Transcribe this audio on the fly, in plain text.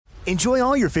Enjoy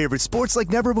all your favorite sports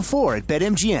like never before at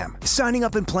BetMGM. Signing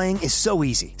up and playing is so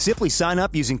easy. Simply sign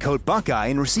up using code Buckeye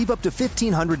and receive up to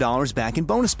 $1,500 back in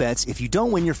bonus bets if you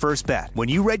don't win your first bet. When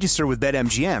you register with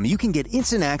BetMGM, you can get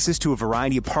instant access to a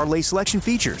variety of parlay selection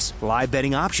features, live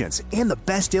betting options, and the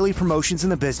best daily promotions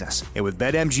in the business. And with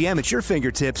BetMGM at your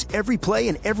fingertips, every play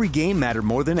and every game matter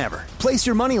more than ever. Place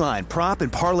your moneyline, prop,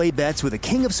 and parlay bets with the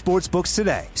king of sportsbooks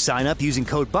today. Sign up using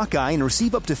code Buckeye and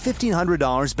receive up to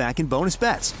 $1,500 back in bonus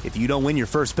bets if you don't win your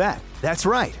first bet. That's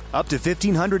right, up to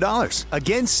 $1,500.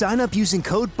 Again, sign up using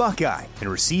code Buckeye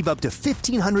and receive up to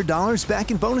 $1,500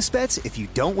 back in bonus bets if you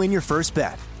don't win your first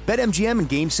bet. BetMGM and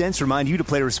GameSense remind you to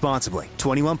play responsibly.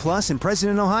 21 plus and present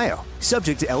in Ohio.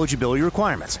 Subject to eligibility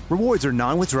requirements. Rewards are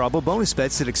non-withdrawable bonus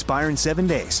bets that expire in 7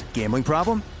 days. Gambling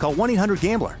problem? Call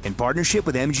 1-800-GAMBLER in partnership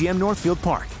with MGM Northfield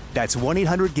Park. That's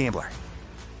 1-800-GAMBLER.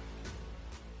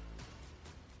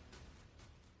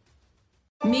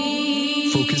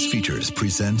 Focus Features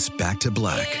presents Back to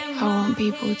Black. I want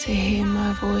people to hear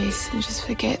my voice and just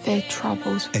forget their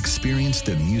troubles. Experience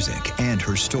the music and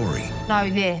her story. Know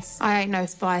this, I ain't no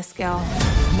Spice Girl.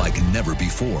 Like never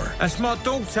before. That's my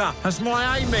daughter. That's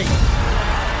my Amy.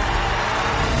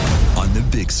 On the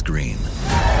big screen.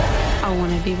 I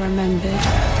want to be remembered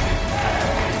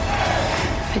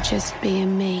for just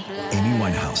being me. Amy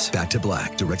Winehouse, Back to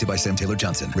Black, directed by Sam Taylor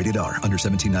Johnson. Rated R, under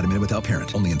 17, not a minute without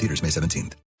parent. Only in theaters May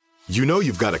 17th. You know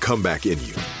you've got a comeback in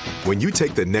you. When you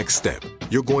take the next step,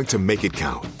 you're going to make it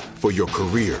count. For your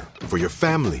career, for your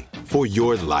family, for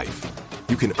your life.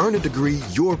 You can earn a degree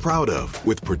you're proud of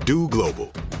with Purdue Global.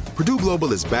 Purdue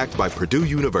Global is backed by Purdue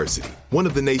University, one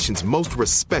of the nation's most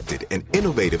respected and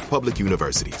innovative public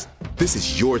universities. This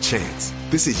is your chance.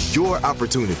 This is your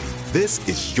opportunity. This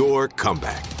is your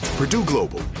comeback. Purdue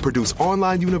Global, Purdue's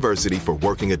online university for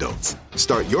working adults.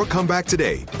 Start your comeback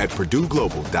today at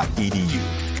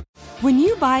purdueglobal.edu. When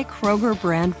you buy Kroger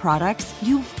brand products,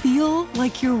 you feel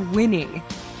like you're winning.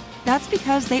 That's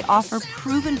because they offer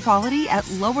proven quality at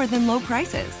lower than low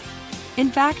prices. In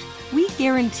fact, we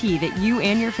guarantee that you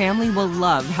and your family will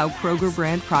love how Kroger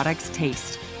brand products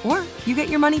taste, or you get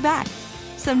your money back.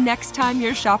 So next time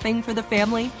you're shopping for the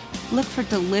family, look for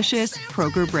delicious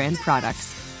Kroger brand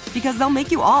products, because they'll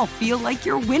make you all feel like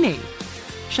you're winning.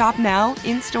 Shop now,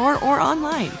 in-store, or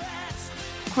online.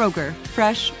 Kroger,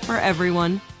 fresh for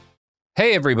everyone.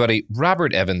 Hey everybody,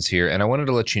 Robert Evans here, and I wanted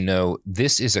to let you know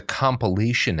this is a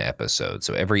compilation episode.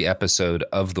 So every episode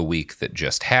of the week that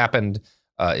just happened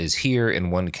is here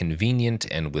in one convenient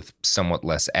and with somewhat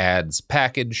less ads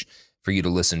package for you to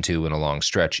listen to in a long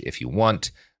stretch if you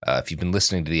want. If you've been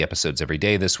listening to the episodes every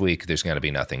day this week, there's going to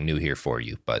be nothing new here for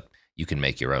you, but you can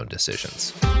make your own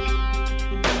decisions.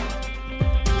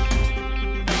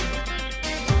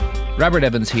 Robert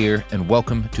Evans here, and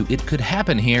welcome to It Could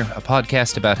Happen Here, a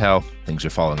podcast about how things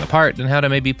are falling apart and how to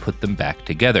maybe put them back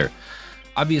together.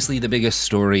 Obviously, the biggest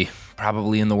story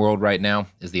probably in the world right now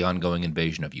is the ongoing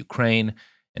invasion of Ukraine,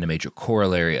 and a major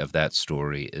corollary of that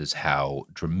story is how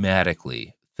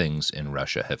dramatically things in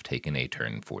Russia have taken a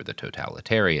turn for the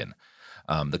totalitarian.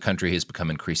 The country has become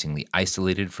increasingly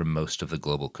isolated from most of the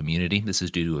global community. This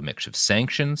is due to a mix of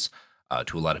sanctions,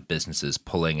 to a lot of businesses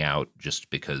pulling out just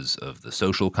because of the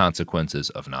social consequences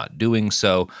of not doing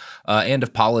so, and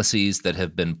of policies that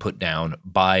have been put down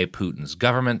by Putin's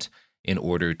government in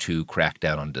order to crack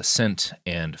down on dissent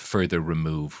and further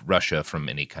remove Russia from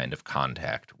any kind of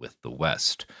contact with the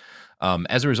West.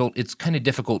 As a result, it's kind of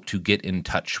difficult to get in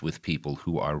touch with people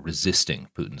who are resisting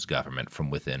Putin's government from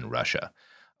within Russia.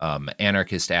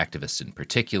 Anarchist activists in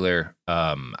particular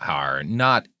are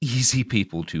not easy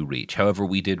people to reach. However,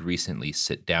 we did recently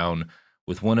sit down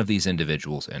with one of these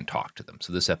individuals and talk to them.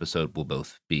 So this episode will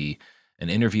both be an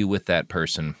interview with that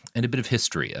person and a bit of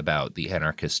history about the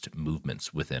anarchist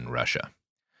movements within Russia.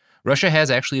 Russia has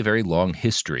actually a very long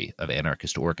history of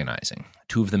anarchist organizing.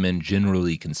 Two of the men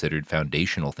generally considered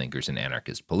foundational thinkers in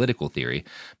anarchist political theory,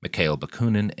 Mikhail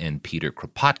Bakunin and Peter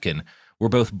Kropotkin, were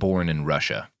both born in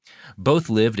Russia. Both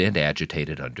lived and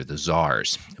agitated under the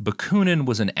czars. Bakunin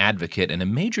was an advocate and a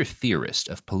major theorist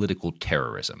of political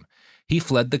terrorism. He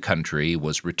fled the country,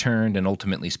 was returned, and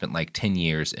ultimately spent like 10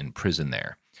 years in prison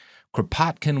there.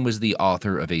 Kropotkin was the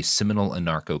author of a seminal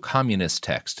anarcho-communist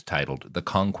text titled The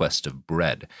Conquest of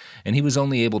Bread, and he was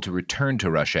only able to return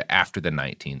to Russia after the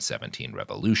 1917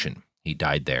 revolution. He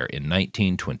died there in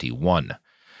 1921.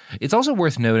 It's also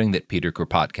worth noting that Peter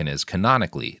Kropotkin is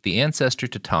canonically the ancestor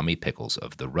to Tommy Pickles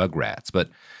of the Rugrats, but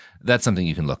that's something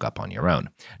you can look up on your own.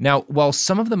 Now, while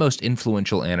some of the most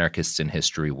influential anarchists in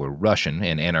history were Russian,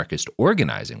 and anarchist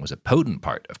organizing was a potent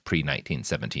part of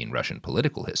pre-1917 Russian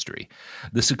political history,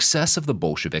 the success of the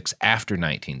Bolsheviks after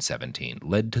 1917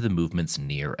 led to the movement's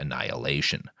near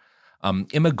annihilation.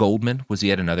 Emma Goldman was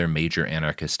yet another major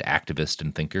anarchist activist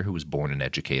and thinker who was born and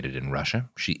educated in Russia.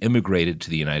 She immigrated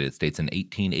to the United States in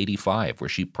 1885, where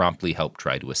she promptly helped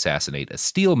try to assassinate a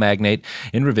steel magnate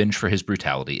in revenge for his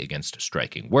brutality against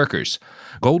striking workers.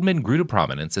 Goldman grew to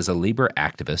prominence as a labor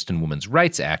activist and women's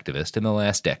rights activist in the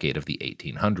last decade of the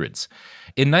 1800s.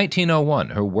 In 1901,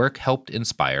 her work helped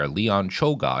inspire Leon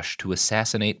Czolgosz to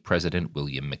assassinate President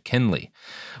William McKinley.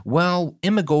 While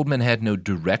Emma Goldman had no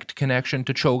direct connection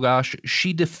to Czolgosz,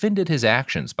 she defended his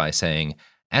actions by saying,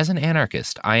 "As an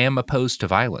anarchist, I am opposed to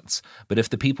violence, but if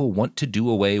the people want to do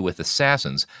away with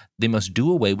assassins, they must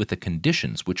do away with the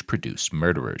conditions which produce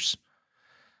murderers."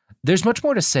 There's much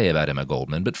more to say about Emma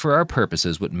Goldman, but for our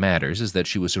purposes, what matters is that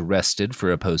she was arrested for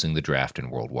opposing the draft in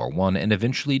World War I and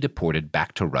eventually deported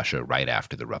back to Russia right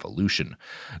after the revolution.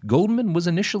 Goldman was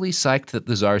initially psyched that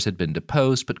the czars had been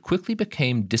deposed, but quickly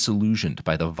became disillusioned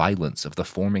by the violence of the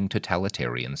forming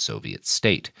totalitarian Soviet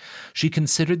state. She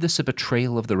considered this a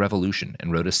betrayal of the revolution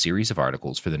and wrote a series of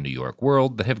articles for the New York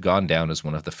World that have gone down as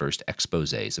one of the first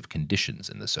exposés of conditions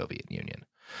in the Soviet Union.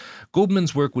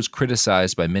 Goldman's work was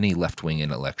criticized by many left-wing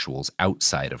intellectuals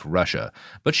outside of Russia,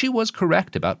 but she was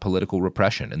correct about political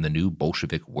repression in the new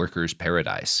Bolshevik workers'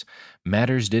 paradise.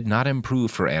 Matters did not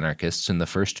improve for anarchists in the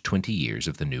first 20 years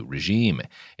of the new regime.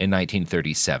 In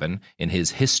 1937, in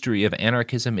his History of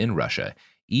Anarchism in Russia,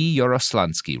 E.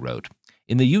 Yaroslansky wrote,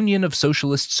 "In the Union of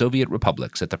Socialist Soviet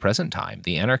Republics at the present time,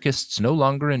 the anarchists no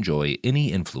longer enjoy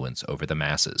any influence over the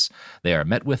masses. They are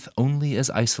met with only as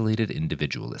isolated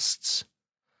individualists."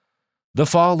 The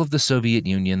fall of the Soviet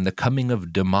Union, the coming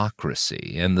of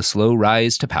democracy, and the slow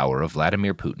rise to power of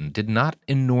Vladimir Putin did not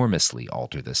enormously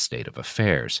alter this state of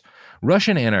affairs.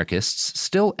 Russian anarchists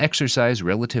still exercise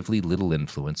relatively little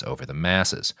influence over the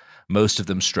masses. Most of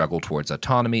them struggle towards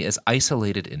autonomy as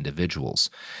isolated individuals.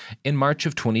 In March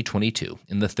of 2022,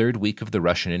 in the third week of the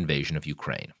Russian invasion of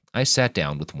Ukraine, I sat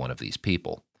down with one of these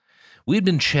people. We had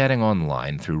been chatting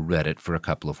online through Reddit for a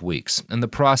couple of weeks, and the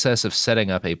process of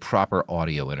setting up a proper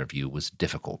audio interview was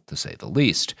difficult, to say the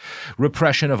least.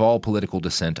 Repression of all political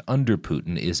dissent under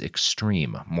Putin is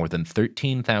extreme. More than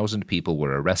 13,000 people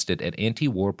were arrested at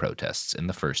anti-war protests in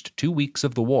the first 2 weeks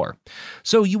of the war.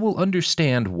 So you will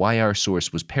understand why our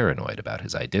source was paranoid about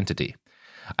his identity.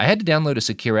 I had to download a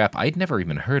secure app I'd never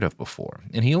even heard of before,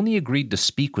 and he only agreed to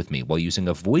speak with me while using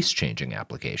a voice-changing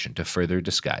application to further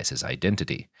disguise his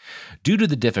identity. Due to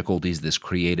the difficulties this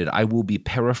created, I will be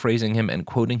paraphrasing him and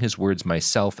quoting his words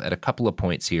myself at a couple of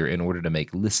points here in order to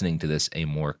make listening to this a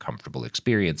more comfortable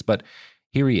experience, but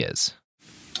here he is.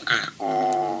 Okay,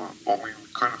 I've been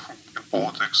kind of in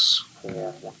politics for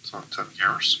more than 10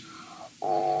 years. I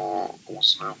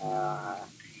was never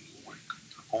in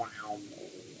the podium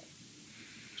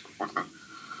like that.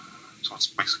 So it's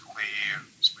basically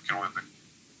speaking with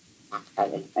I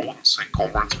wouldn't say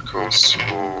comrades because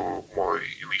my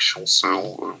initial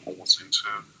cell I was into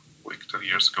like 10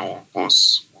 years ago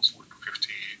plus was like 50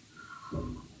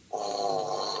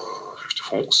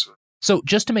 folks. So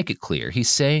just to make it clear,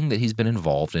 he's saying that he's been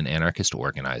involved in anarchist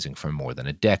organizing for more than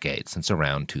a decade, since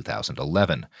around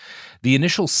 2011. The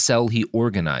initial cell he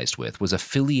organized with was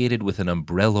affiliated with an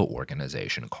umbrella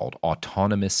organization called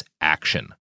Autonomous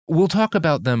Action. We'll talk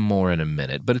about them more in a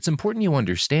minute, but it's important you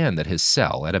understand that his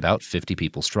cell, at about 50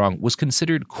 people strong, was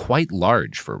considered quite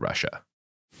large for Russia.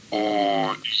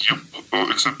 Yep,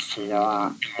 except for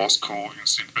in Moscow, in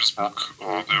St. Petersburg,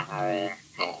 there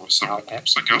were several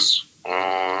groups, I guess,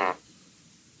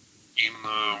 in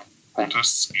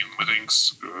protests, in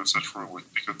meetings, etc.,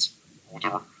 like pickets,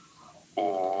 whatever.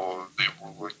 They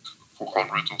were like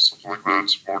 400 or something like that,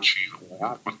 marching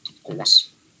over, but of course,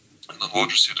 in the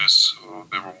larger cities,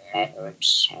 there were more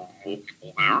groups, more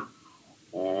people there.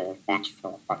 But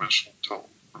for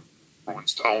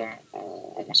province town,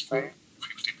 I was from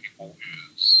 50 people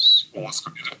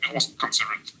it was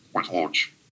considered quite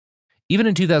large. Even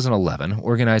in 2011,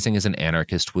 organizing as an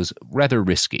anarchist was rather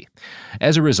risky.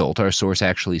 As a result, our source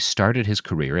actually started his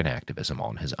career in activism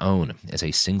on his own, as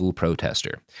a single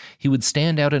protester. He would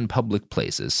stand out in public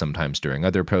places, sometimes during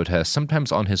other protests,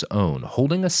 sometimes on his own,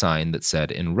 holding a sign that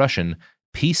said in Russian,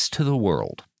 "Peace to the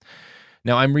world."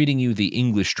 Now, I'm reading you the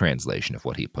English translation of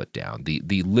what he put down.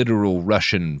 The literal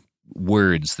Russian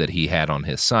words that he had on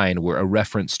his sign were a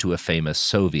reference to a famous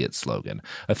Soviet slogan,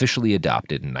 officially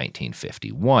adopted in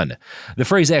 1951. The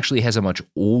phrase actually has a much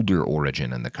older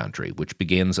origin in the country, which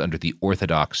begins under the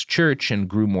Orthodox Church and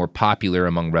grew more popular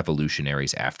among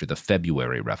revolutionaries after the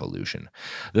February Revolution.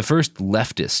 The first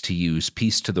leftist to use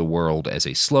peace to the world as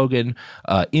a slogan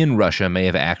in Russia may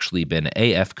have actually been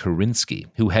A.F. Kerensky,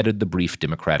 who headed the brief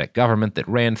democratic government that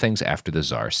ran things after the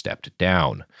Tsar stepped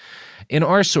down. In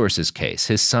our source's case,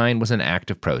 his sign was an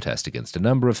act of protest against a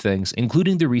number of things,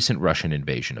 including the recent Russian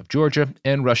invasion of Georgia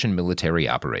and Russian military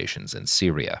operations in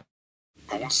Syria.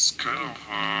 I was kind of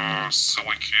a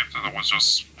silly kid, and I was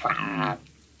just,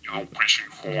 preaching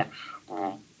for,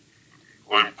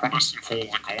 I'm protesting for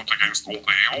the good against all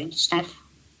the evil stuff,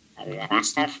 all the bad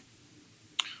stuff.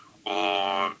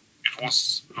 It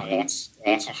was lots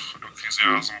of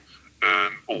enthusiasm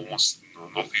and almost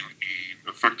nothing in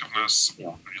effectiveness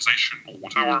or organization or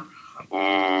whatever,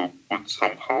 but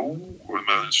somehow I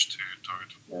managed to do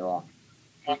it for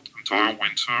not entire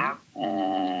winter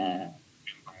in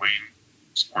the main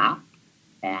square,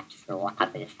 but for a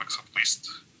couple of weeks at least,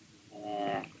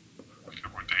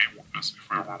 every day,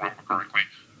 if I remember correctly,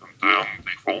 and then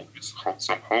they found me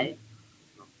somehow.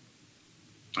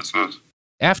 That's it.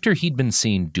 After he'd been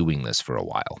seen doing this for a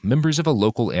while, members of a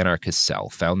local anarchist cell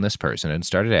found this person and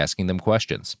started asking them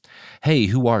questions. Hey,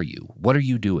 who are you? What are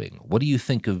you doing? What do you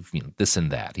think of this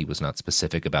and that? He was not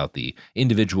specific about the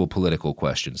individual political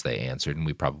questions they answered, and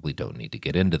we probably don't need to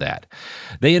get into that.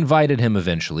 They invited him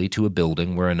eventually to a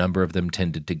building where a number of them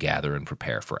tended to gather and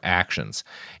prepare for actions.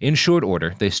 In short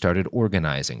order, they started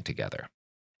organizing together.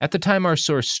 At the time our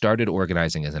source started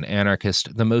organizing as an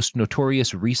anarchist, the most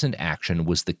notorious recent action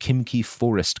was the Khimki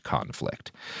Forest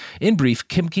conflict. In brief,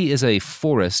 Khimki is a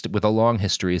forest with a long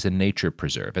history as a nature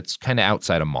preserve. It's kind of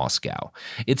outside of Moscow.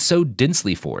 It's so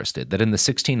densely forested that in the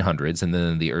 1600s and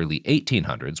then in the early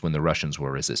 1800s, when the Russians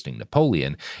were resisting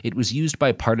Napoleon, it was used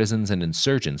by partisans and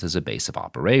insurgents as a base of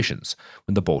operations.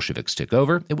 When the Bolsheviks took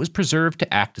over, it was preserved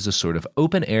to act as a sort of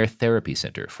open-air therapy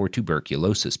center for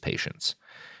tuberculosis patients.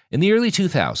 In the early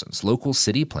 2000s, local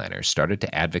city planners started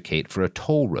to advocate for a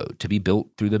toll road to be built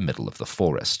through the middle of the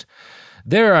forest.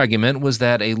 Their argument was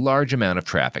that a large amount of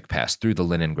traffic passed through the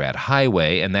Leningrad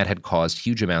Highway, and that had caused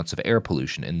huge amounts of air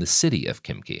pollution in the city of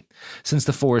Khimki. Since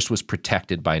the forest was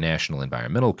protected by national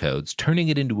environmental codes, turning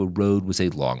it into a road was a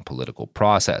long political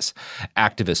process.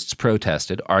 Activists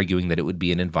protested, arguing that it would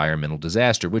be an environmental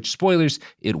disaster, which, spoilers,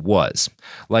 it was.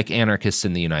 Like anarchists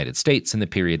in the United States in the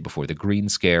period before the Green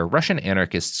Scare, Russian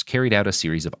anarchists carried out a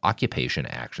series of occupation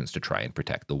actions to try and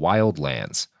protect the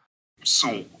wildlands.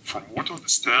 So, from what I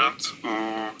understand,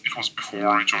 it was before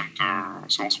I joined the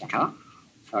Sales Water.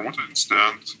 From what I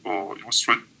understand, it was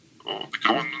the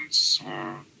government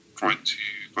tried to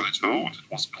cut it out.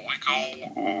 It was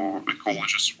illegal.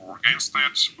 Ecologists were against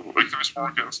it. Activists were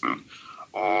against it.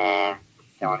 For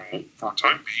the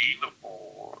time being,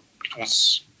 it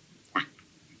was like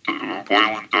a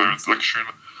violent direct action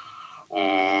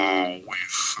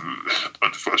with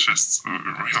anti-fascists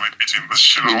really beating the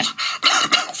shit out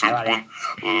of everyone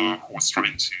who was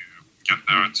trying to get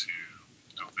there to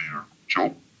do their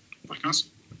job, I guess.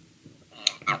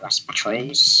 There was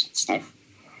patrols and stuff,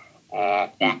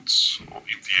 but in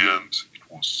the end, it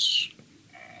was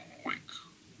like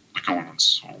the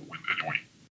government's win anyway.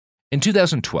 In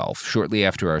 2012, shortly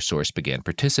after our source began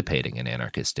participating in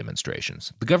anarchist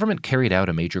demonstrations, the government carried out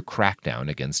a major crackdown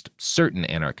against certain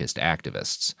anarchist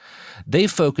activists. They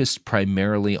focused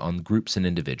primarily on groups and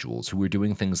individuals who were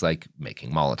doing things like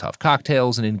making Molotov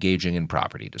cocktails and engaging in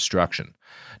property destruction.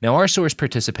 Now, our source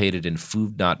participated in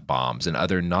food not bombs and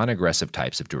other non-aggressive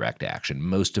types of direct action,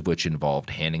 most of which involved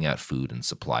handing out food and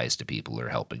supplies to people or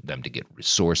helping them to get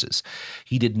resources.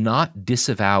 He did not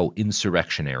disavow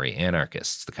insurrectionary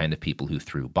anarchists, the kind of people who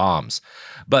threw bombs.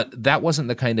 But that wasn't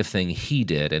the kind of thing he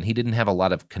did, and he didn't have a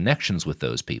lot of connections with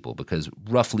those people because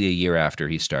roughly a year after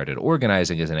he started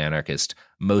organizing as an anarchist,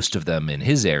 most of them, in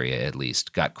his area at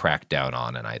least, got cracked down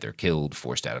on and either killed,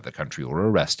 forced out of the country, or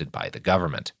arrested by the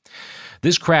government.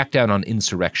 This crackdown on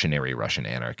insurrectionary Russian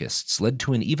anarchists led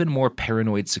to an even more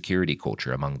paranoid security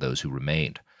culture among those who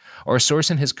remained. Our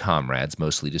source and his comrades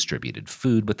mostly distributed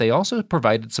food, but they also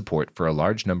provided support for a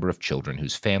large number of children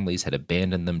whose families had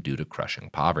abandoned them due to crushing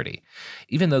poverty.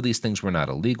 Even though these things were not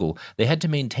illegal, they had to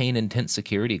maintain intense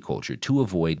security culture to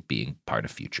avoid being part of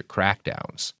future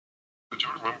crackdowns. I do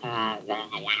remember one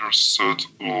of the leaders said,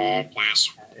 please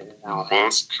wear a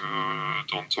mask,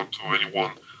 don't talk to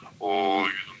anyone,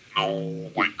 you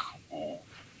know,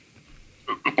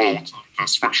 about the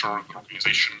structure, the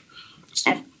organization, and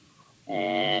stuff,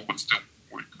 but still,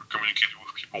 communicate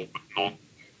with people, but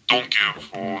don't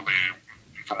give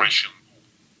the information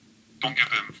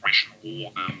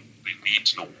more than they need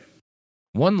to know.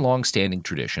 One long-standing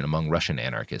tradition among Russian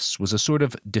anarchists was a sort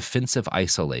of defensive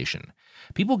isolation.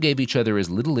 People gave each other as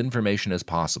little information as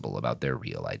possible about their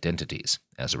real identities.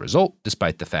 As a result,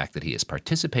 despite the fact that he has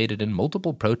participated in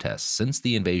multiple protests since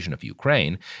the invasion of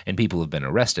Ukraine, and people have been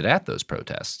arrested at those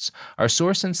protests, our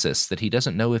source insists that he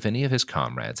doesn't know if any of his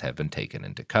comrades have been taken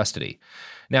into custody.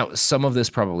 Now, some of this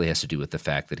probably has to do with the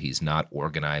fact that he's not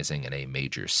organizing in a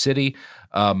major city,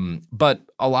 but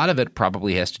a lot of it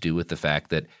probably has to do with the fact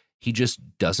that he just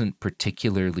doesn't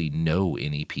particularly know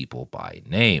any people by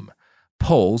name.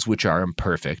 Polls, which are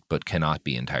imperfect but cannot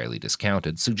be entirely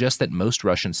discounted, suggest that most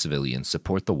Russian civilians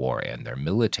support the war and their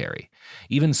military.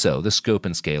 Even so, the scope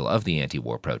and scale of the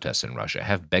anti-war protests in Russia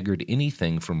have beggared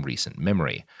anything from recent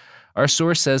memory. Our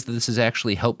source says that this has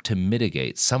actually helped to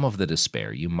mitigate some of the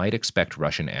despair you might expect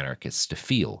Russian anarchists to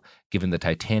feel, given the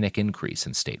titanic increase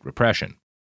in state repression.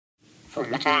 From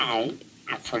what I know,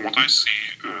 and from what I see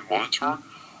and monitor,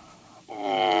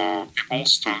 people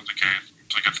started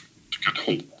to get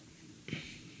hope.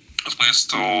 At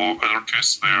least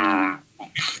anarchists there,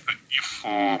 if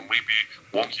maybe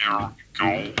 1 year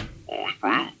ago in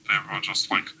Peru, they were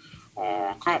just like,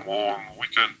 come on, we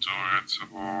can do it,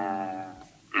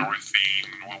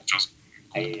 everything will just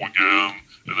go again,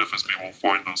 and FSB will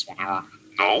find us, whatever.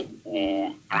 Now,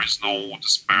 there is no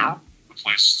despair, at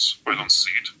least I don't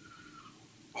see it.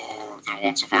 There are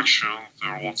lots of action,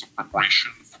 there are lots of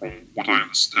preparation. From what I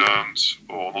understand,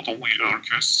 not only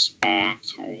anarchists,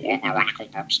 but other radical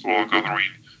groups are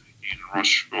gathering in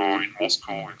Russia, in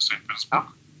Moscow, in St. Petersburg.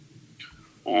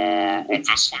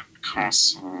 Obviously,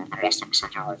 because the most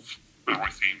epicenter of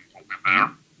everything will be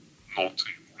there, not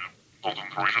in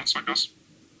the regions, I guess.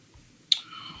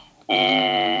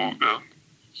 And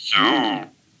yeah,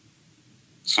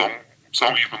 some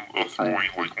even throwing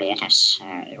like molotovs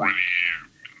already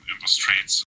in the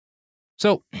streets.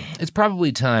 So, it's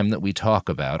probably time that we talk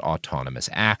about Autonomous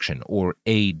Action, or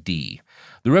AD, the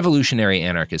Revolutionary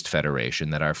Anarchist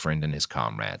Federation that our friend and his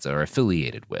comrades are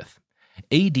affiliated with.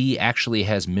 AD actually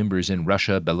has members in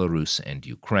Russia, Belarus, and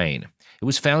Ukraine. It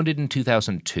was founded in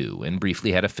 2002 and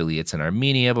briefly had affiliates in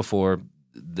Armenia before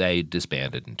they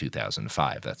disbanded in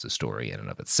 2005. That's a story in and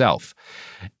of itself.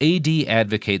 AD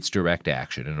advocates direct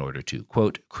action in order to,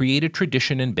 quote, create a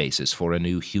tradition and basis for a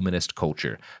new humanist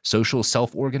culture, social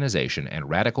self-organization, and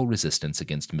radical resistance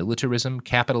against militarism,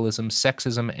 capitalism,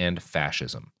 sexism, and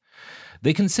fascism.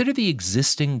 They consider the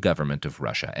existing government of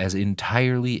Russia as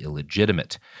entirely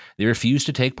illegitimate. They refuse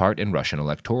to take part in Russian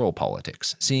electoral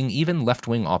politics, seeing even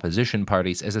left-wing opposition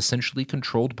parties as essentially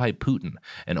controlled by Putin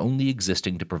and only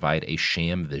existing to provide a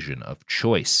sham vision of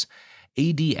choice.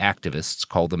 AD activists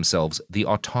call themselves the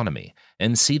Autonomy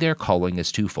and see their calling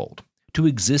as twofold: to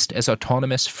exist as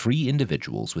autonomous, free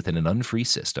individuals within an unfree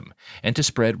system, and to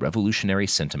spread revolutionary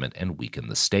sentiment and weaken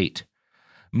the state.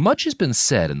 Much has been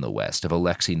said in the West of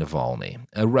Alexei Navalny,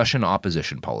 a Russian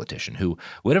opposition politician who,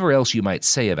 whatever else you might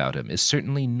say about him, is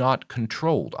certainly not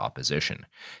controlled opposition.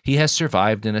 He has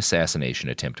survived an assassination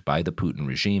attempt by the Putin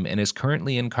regime and is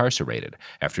currently incarcerated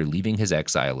after leaving his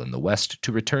exile in the West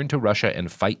to return to Russia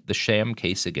and fight the sham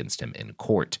case against him in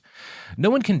court. No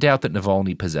one can doubt that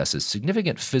Navalny possesses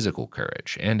significant physical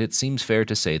courage, and it seems fair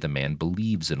to say the man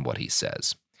believes in what he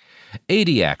says. AD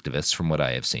activists, from what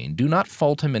I have seen, do not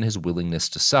fault him in his willingness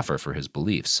to suffer for his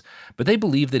beliefs, but they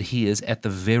believe that he is, at the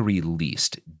very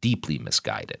least, deeply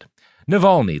misguided.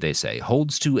 Navalny, they say,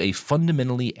 holds to a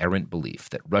fundamentally errant belief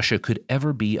that Russia could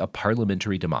ever be a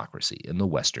parliamentary democracy in the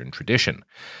Western tradition.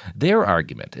 Their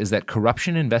argument is that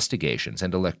corruption investigations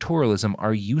and electoralism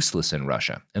are useless in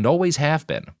Russia, and always have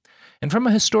been. And from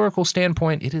a historical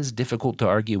standpoint, it is difficult to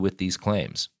argue with these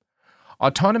claims.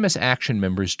 Autonomous Action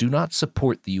members do not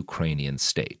support the Ukrainian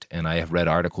state, and I have read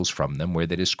articles from them where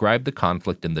they describe the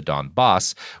conflict in the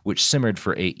Donbass, which simmered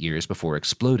for 8 years before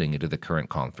exploding into the current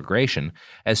conflagration,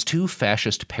 as two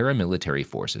fascist paramilitary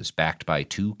forces backed by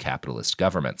two capitalist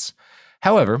governments.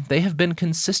 However, they have been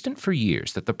consistent for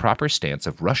years that the proper stance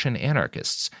of Russian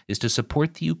anarchists is to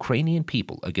support the Ukrainian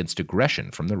people against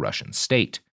aggression from the Russian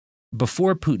state.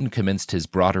 Before Putin commenced his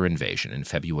broader invasion in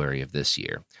February of this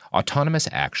year, Autonomous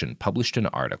Action published an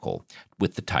article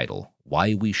with the title,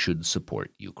 Why We Should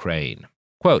Support Ukraine.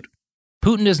 Quote,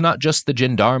 Putin is not just the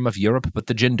gendarme of Europe, but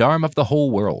the gendarme of the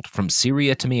whole world, from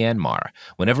Syria to Myanmar.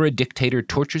 Whenever a dictator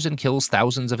tortures and kills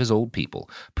thousands of his old people,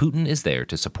 Putin is there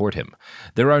to support him.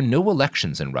 There are no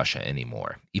elections in Russia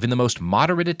anymore. Even the most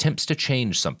moderate attempts to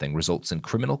change something results in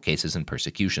criminal cases and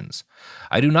persecutions.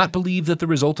 I do not believe that the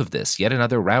result of this, yet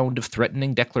another round of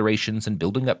threatening declarations and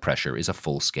building up pressure, is a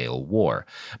full-scale war.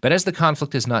 But as the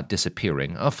conflict is not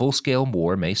disappearing, a full-scale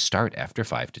war may start after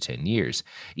 5 to 10 years,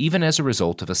 even as a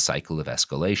result of a cycle of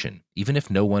escalation, even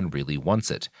if no one really wants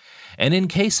it. And in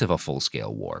case of a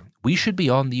full-scale war, we should be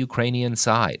on the Ukrainian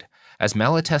side. As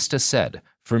Malatesta said,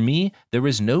 "For me, there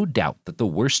is no doubt that the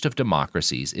worst of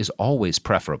democracies is always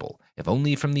preferable, if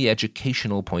only from the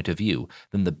educational point of view,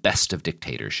 than the best of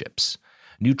dictatorships."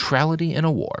 Neutrality in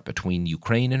a war between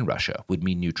Ukraine and Russia would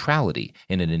mean neutrality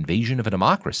in an invasion of a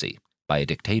democracy by a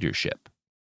dictatorship.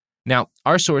 Now,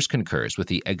 our source concurs with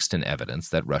the extant evidence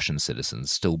that Russian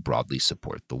citizens still broadly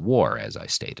support the war, as I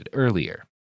stated earlier.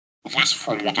 At least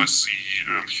from what I see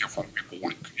and hear from people,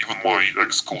 like even my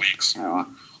ex-colleagues are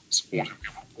supporting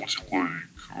people, Putin, like,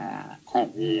 come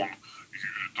on, do you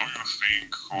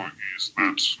think is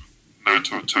that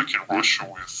NATO attacking Russia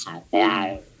with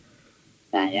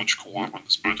biological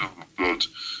weapons better than that?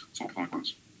 Something like that.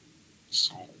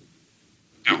 So,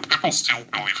 yeah, people still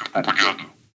believe in propaganda.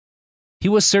 He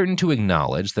was certain to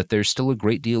acknowledge that there's still a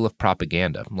great deal of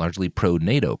propaganda, largely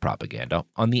pro-NATO propaganda,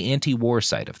 on the anti-war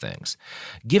side of things.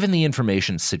 Given the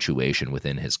information situation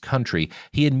within his country,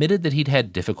 he admitted that he'd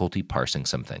had difficulty parsing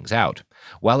some things out.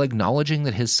 While acknowledging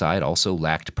that his side also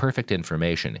lacked perfect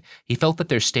information, he felt that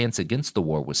their stance against the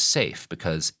war was safe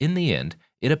because, in the end,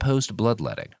 it opposed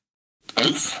bloodletting.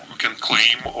 Both can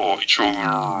claim each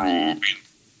other being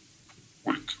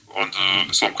like,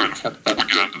 under some kind of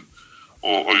propaganda.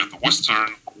 Or the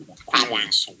Western, the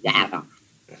Kremlins, or whatever.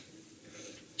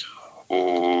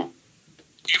 Even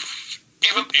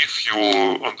if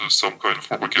you're under some kind of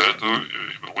propaganda,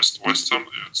 even Western,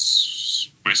 it's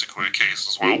basically a case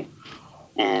as well.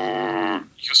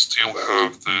 You still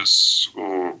have this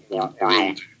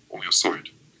morality on your side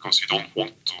because you don't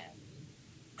want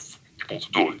people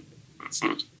to die. That's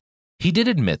it. He did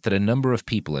admit that a number of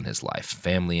people in his life,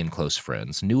 family and close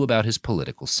friends, knew about his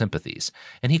political sympathies,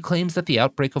 and he claims that the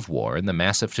outbreak of war and the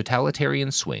massive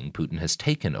totalitarian swing Putin has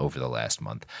taken over the last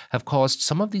month have caused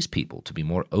some of these people to be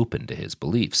more open to his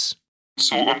beliefs.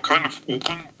 So I'm kind of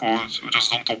open, but I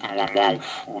just don't open my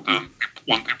mouth. When I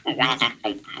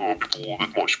don't know people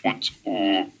that much, but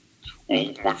all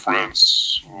of my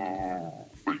friends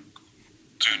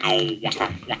do know what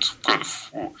kind of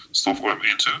stuff I'm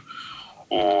into.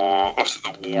 After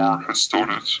the war has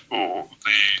started,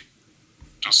 they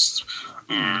just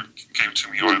came to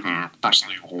me either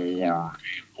personally or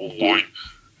online.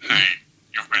 Hey,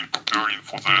 you've been preparing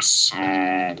for this,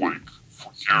 like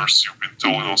for years. You've been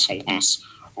telling us all this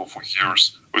for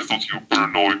years. I thought you were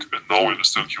paranoid, and now I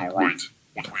understand you're right.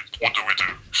 What do we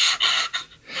do?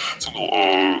 So no,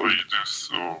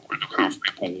 I do have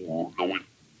people knowing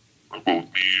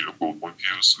about me, about my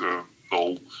views, and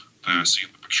now they see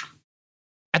in the picture.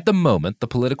 At the moment, the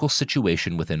political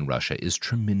situation within Russia is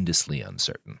tremendously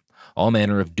uncertain. All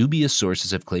manner of dubious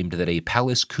sources have claimed that a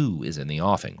palace coup is in the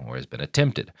offing or has been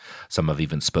attempted. Some have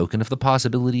even spoken of the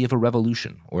possibility of a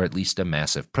revolution, or at least a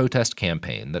massive protest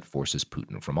campaign that forces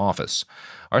Putin from office.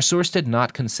 Our source did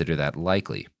not consider that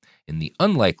likely. In the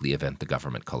unlikely event the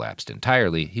government collapsed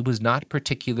entirely, he was not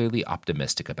particularly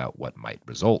optimistic about what might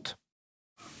result.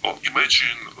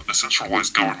 Imagine the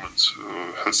centralized government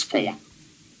has fallen.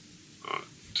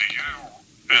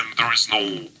 And there is no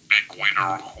big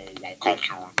leader who will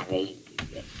conquer the world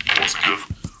once again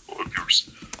appears.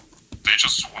 They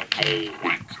just will go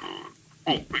like,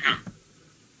 again,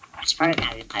 it's probably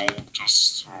will go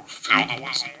just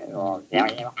feudalism or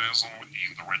lordism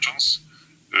in the regions,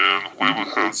 and whoever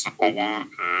has the power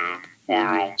and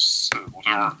firearms and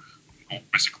whatever will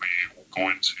basically go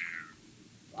into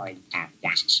the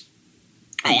places.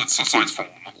 Well, it's aside from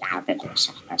nuclear apocalypse,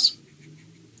 of course.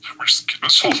 Which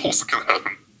also can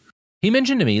happen. He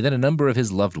mentioned to me that a number of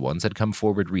his loved ones had come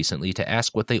forward recently to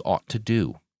ask what they ought to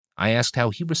do. I asked how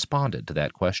he responded to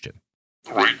that question.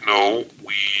 Right now,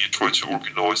 we try to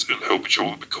organize and help each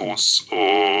other because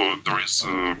there is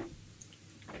a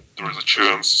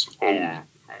chance our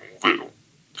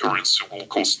currency will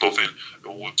cost nothing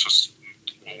and we'll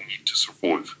need to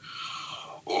survive.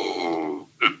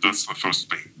 And that's the first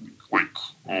thing.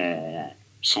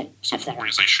 So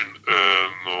self-organization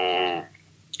and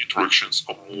interactions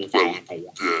are more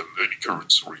valuable than any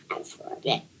currency right now.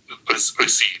 I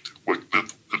see it like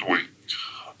that way.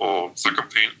 Second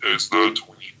thing is that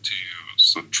we need to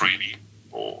start training,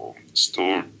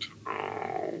 start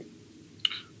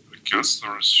guess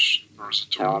there's a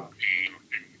term in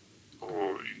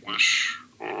English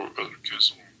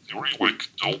anarchism theory, like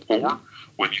null power,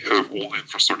 when you have all the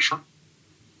infrastructure.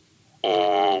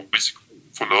 Basically,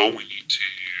 for now, we need to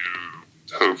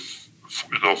have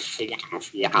enough food,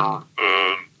 enough water,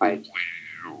 and probably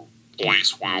a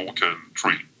place where we can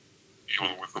trade,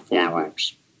 even with the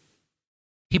firearms.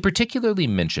 He particularly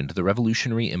mentioned the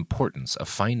revolutionary importance of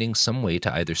finding some way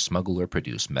to either smuggle or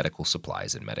produce medical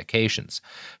supplies and medications.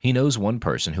 He knows one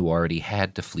person who already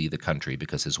had to flee the country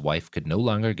because his wife could no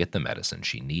longer get the medicine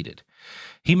she needed.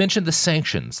 He mentioned the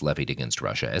sanctions levied against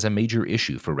Russia as a major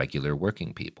issue for regular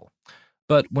working people.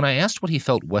 But when I asked what he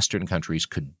felt Western countries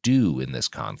could do in this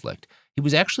conflict, he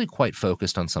was actually quite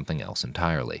focused on something else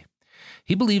entirely.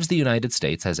 He believes the United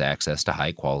States has access to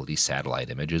high-quality satellite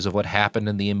images of what happened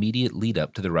in the immediate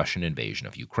lead-up to the Russian invasion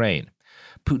of Ukraine.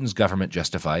 Putin's government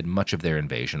justified much of their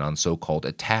invasion on so-called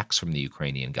attacks from the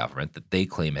Ukrainian government that they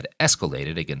claim had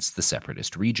escalated against the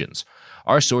separatist regions.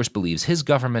 Our source believes his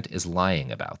government is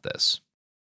lying about this.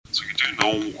 So you do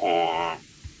know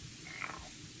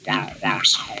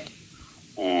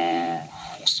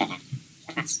who started,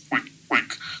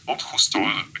 like, not who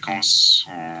started it, because,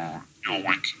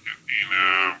 like,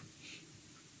 in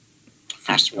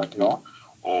First World War,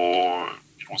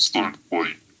 it was started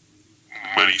by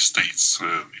many states,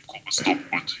 and it could be stopped,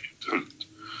 but it hadn't.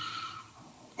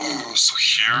 So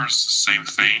here's the same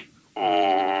thing.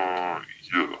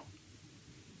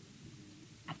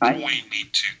 We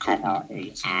need to cover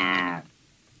the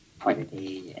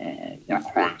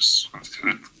crimes that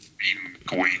had been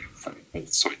going from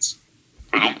both sides.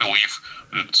 I don't believe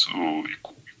that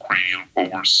Ukrainian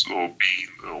powers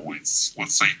being,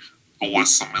 let's say,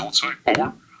 less military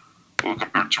power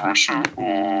compared to Russia,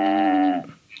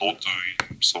 not doing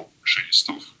some shady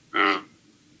stuff. And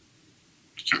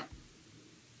yeah,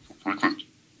 like that.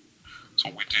 So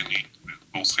we do need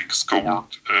those things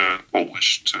covered and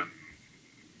published and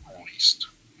released.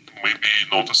 Maybe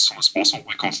not as soon as possible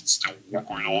because it's still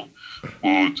going on,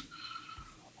 but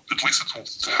at least it will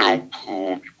help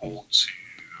people to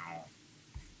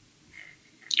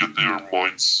get their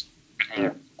minds a bit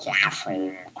more clear from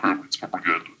Kremlin's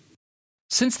propaganda.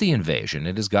 Since the invasion,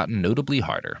 it has gotten notably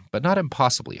harder, but not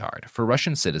impossibly hard, for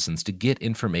Russian citizens to get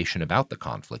information about the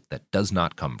conflict that does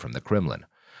not come from the Kremlin.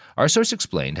 Our source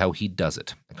explained how he does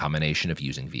it, a combination of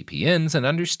using VPNs and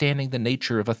understanding the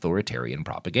nature of authoritarian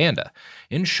propaganda.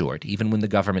 In short, even when the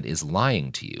government is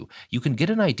lying to you, you can get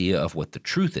an idea of what the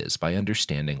truth is by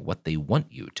understanding what they want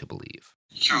you to believe.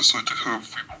 Yes, I do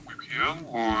have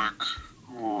VPN, like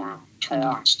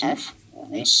Tor and stuff.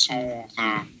 Also,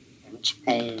 the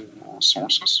multiple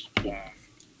sources on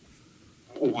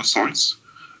all the sites.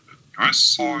 US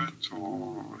site,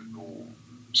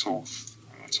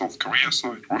 South Korea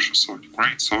side, Russia side,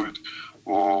 Ukraine side,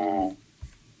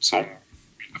 some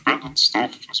independent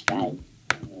stuff as well.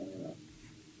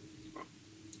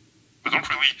 I don't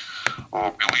really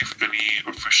believe any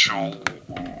official,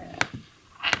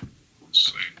 let's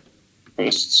say,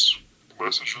 posts,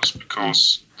 messages,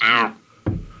 because they're,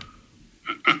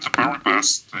 at the very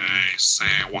best, they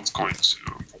say what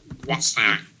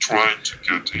they're trying to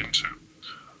get into.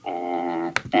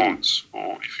 But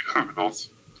if you have enough,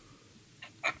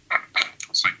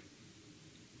 let's see.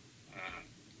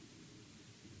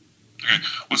 Okay,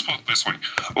 let's put it this way.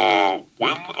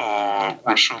 When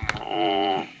Russian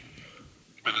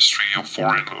Ministry of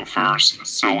Foreign Affairs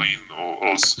is telling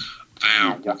us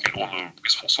they're working on a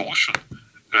peaceful solution,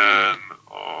 and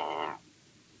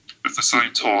at the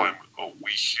same time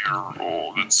we hear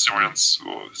that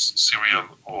Syrian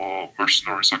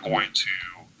mercenaries are going to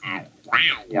the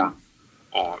Ukrainian war.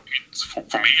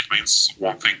 For me, it means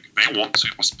one thing: they want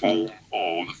to postpone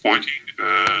the fighting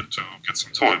to get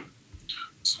some time.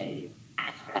 So,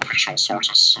 official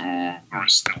sources, there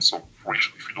is still some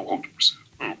information if you know how to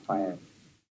proceed.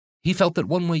 He felt that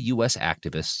one way U.S.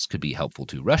 activists could be helpful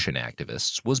to Russian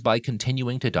activists was by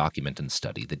continuing to document and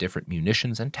study the different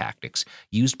munitions and tactics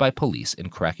used by police in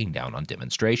cracking down on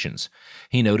demonstrations.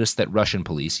 He noticed that Russian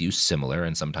police used similar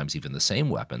and sometimes even the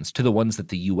same weapons to the ones that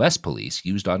the U.S. police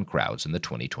used on crowds in the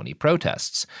 2020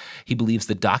 protests. He believes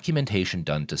the documentation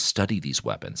done to study these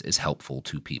weapons is helpful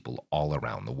to people all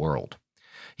around the world.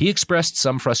 He expressed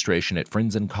some frustration at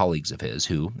friends and colleagues of his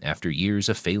who, after years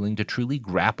of failing to truly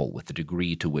grapple with the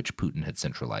degree to which Putin had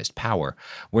centralized power,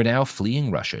 were now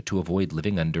fleeing Russia to avoid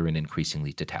living under an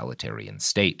increasingly totalitarian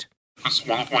state. Because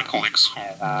one of my colleagues who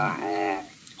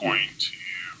going to,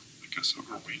 I guess,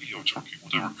 Romania or Turkey,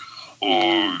 whatever,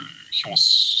 he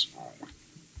was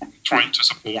trying to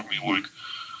support me, like,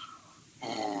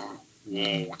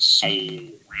 it's so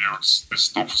weird, this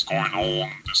stuff is going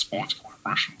on, this political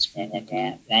Russians, blah, blah,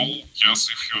 blah. Well, yes,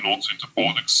 if you're not into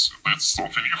politics, that's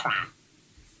something new for you.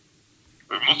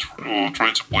 I'm not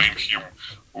trying to blame him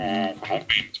for not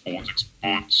being into politics,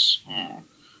 but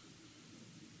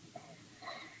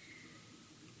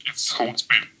it's how it's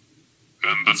been.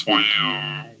 And that's why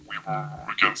we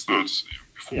were against that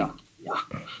before, or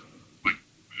like,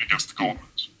 against the government.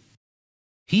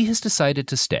 He has decided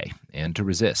to stay and to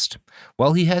resist.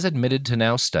 While he has admitted to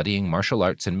now studying martial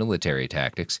arts and military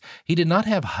tactics, he did not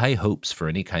have high hopes for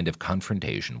any kind of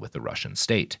confrontation with the Russian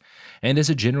state. And as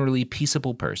a generally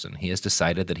peaceable person, he has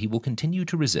decided that he will continue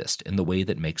to resist in the way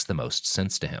that makes the most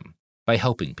sense to him, by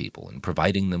helping people and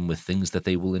providing them with things that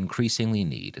they will increasingly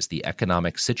need as the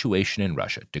economic situation in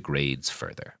Russia degrades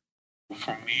further.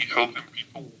 For me, helping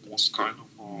people was kind of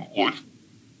a life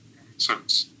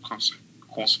sense, concept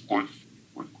life.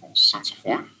 Sense of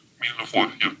life, meaning of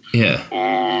life, yeah.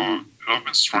 I've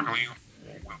been struggling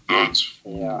with that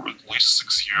for at least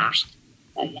 6 years.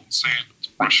 I wouldn't say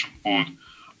depression, but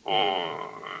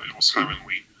it was having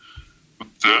me. But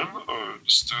then I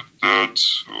understood that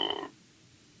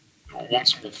one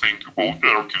simple thing about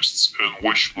anarchists and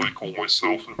why should I call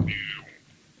myself an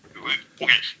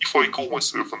okay, if I call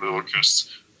myself an anarchist,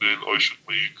 then I should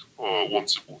make one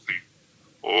simple thing.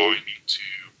 I need to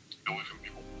believe in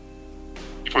people.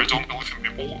 If I don't believe in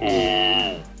people,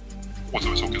 what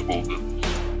am I talking about then?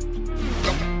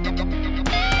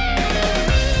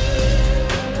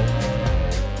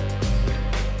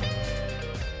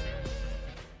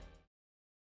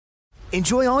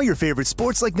 Enjoy all your favorite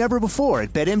sports like never before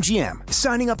at BetMGM.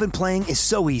 Signing up and playing is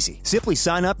so easy. Simply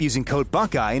sign up using code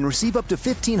Buckeye and receive up to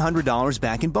 $1,500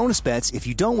 back in bonus bets if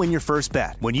you don't win your first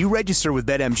bet. When you register with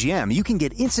BetMGM, you can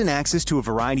get instant access to a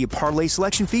variety of parlay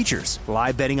selection features,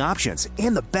 live betting options,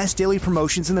 and the best daily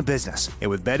promotions in the business. And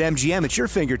with BetMGM at your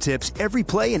fingertips, every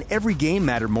play and every game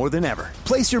matter more than ever.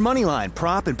 Place your moneyline,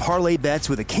 prop, and parlay bets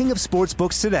with the king of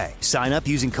sportsbooks today. Sign up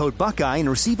using code Buckeye and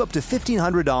receive up to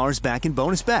 $1,500 back in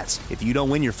bonus bets if you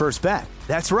don't win your first bet.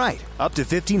 That's right, up to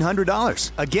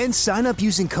 $1,500. Again, sign up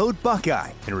using code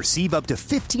Buckeye and receive up to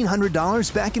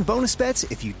 $1,500 back in bonus bets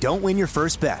if you don't win your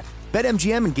first bet.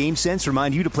 BetMGM and GameSense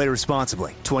remind you to play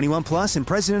responsibly. 21 plus and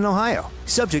present in Ohio.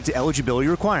 Subject to eligibility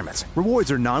requirements.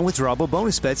 Rewards are non-withdrawable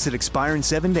bonus bets that expire in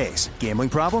 7 days. Gambling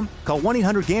problem? Call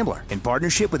 1-800-GAMBLER in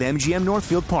partnership with MGM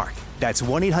Northfield Park. That's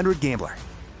 1-800-GAMBLER.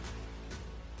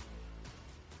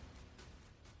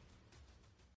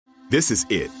 This is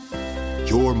it.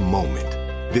 Your moment.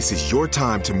 This is your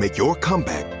time to make your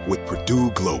comeback with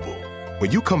Purdue Global. When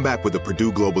you come back with a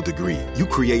Purdue Global degree, you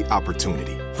create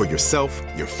opportunity for yourself,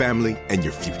 your family, and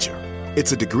your future.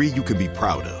 It's a degree you can be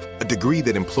proud of, a degree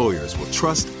that employers will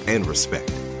trust and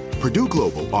respect. Purdue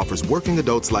Global offers working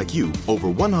adults like you over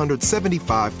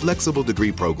 175 flexible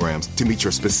degree programs to meet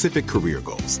your specific career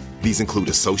goals. These include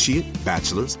associate,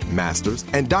 bachelor's, master's,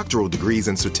 and doctoral degrees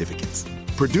and certificates.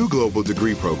 Purdue Global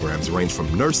degree programs range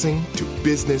from nursing to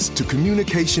business to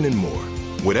communication and more.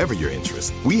 Whatever your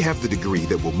interest, we have the degree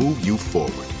that will move you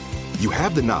forward. You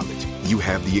have the knowledge, you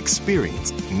have the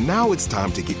experience. Now it's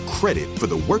time to get credit for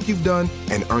the work you've done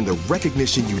and earn the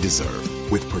recognition you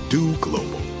deserve with Purdue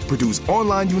Global, Purdue's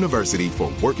online university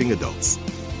for working adults.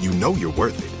 You know you're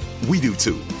worth it. We do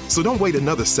too. So don't wait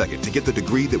another second to get the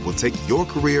degree that will take your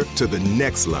career to the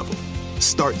next level.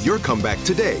 Start your comeback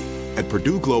today at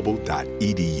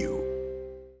purdueglobal.edu.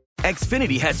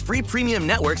 Xfinity has free premium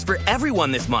networks for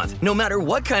everyone this month, no matter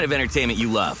what kind of entertainment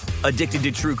you love. Addicted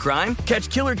to true crime? Catch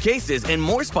killer cases and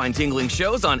more spine-tingling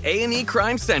shows on A&E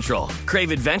Crime Central. Crave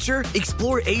adventure?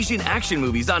 Explore Asian action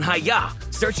movies on Hi-YAH.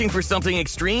 Searching for something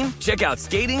extreme? Check out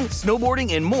skating,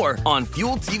 snowboarding, and more on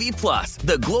Fuel TV Plus,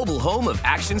 the global home of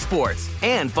action sports.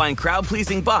 And find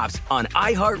crowd-pleasing bops on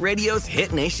iHeartRadio's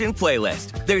Hit Nation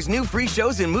playlist. There's new free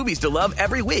shows and movies to love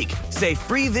every week. Say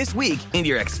free this week in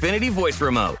your Xfinity voice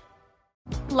remote.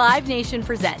 Live Nation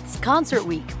presents Concert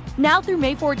Week. Now through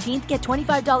May 14th, get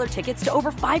 $25 tickets to over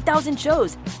 5,000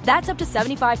 shows. That's up to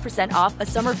 75% off a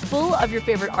summer full of your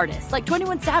favorite artists like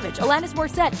 21 Savage, Alanis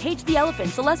Morissette, Cage the Elephant,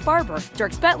 Celeste Barber,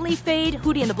 Dierks Bentley, Fade,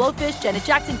 Hootie and the Blowfish, Janet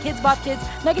Jackson, Kids Bop Kids,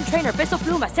 Meghan Trainor, Peso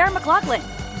Pluma, Sarah McLachlan.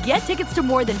 Get tickets to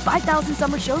more than 5,000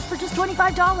 summer shows for just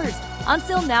 $25.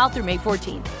 Until now through May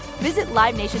 14th. Visit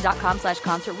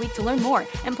LiveNation.com/Concert Week to learn more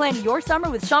and plan your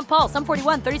summer with Sean Paul, Sum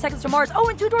 41, 30 Seconds to Mars,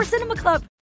 and Two Door Cinema Club.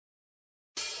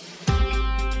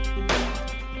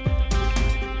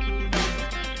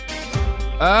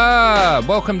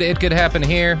 Welcome to It Could Happen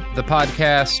Here, the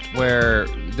podcast where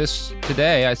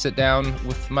today I sit down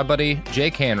with my buddy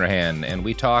Jake Hanrahan and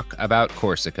we talk about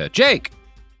Corsica. Jake,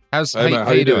 how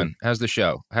you doing? How's the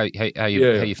show? How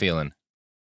you feeling?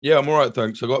 Yeah, I'm all right,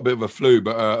 thanks. I got a bit of a flu,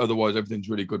 but otherwise everything's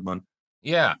really good, man.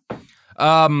 Yeah.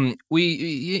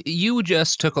 You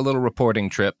just took a little reporting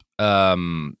trip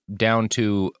down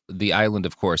to the island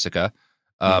of Corsica,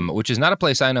 which is not a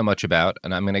place I know much about,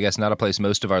 and I guess not a place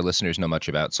most of our listeners know much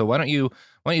about. So why don't you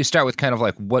start with kind of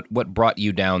like what brought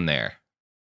you down there?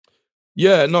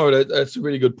 Yeah, no, that's a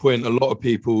really good point. A lot of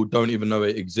people don't even know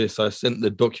it exists. I sent the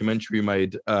documentary we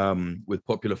made with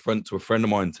Popular Front to a friend of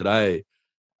mine today,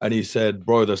 and he said,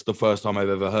 "Bro, that's the first time I've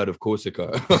ever heard of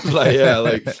Corsica." I was like, "Yeah,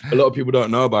 like a lot of people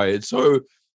don't know about it." So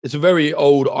it's a very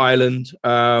old island.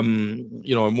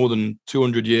 More than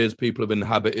 200 years people have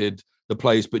inhabited the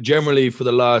place, but generally for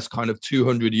the last kind of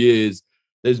 200 years,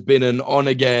 there's been an on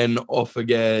again, off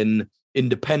again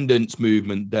independence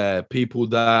movement there. People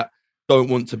that don't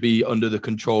want to be under the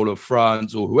control of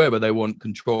France or whoever, they want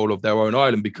control of their own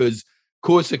island, because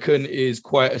Corsican is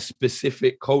quite a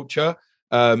specific culture.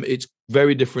 It's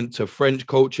very different to French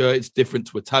culture. It's different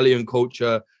to Italian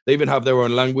culture. They even have their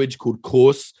own language called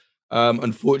Corse.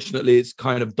 Unfortunately, it's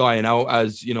kind of dying out,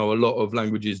 as a lot of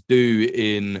languages do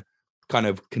in kind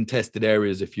of contested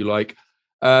areas, if you like.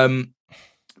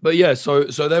 But yeah, so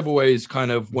they've always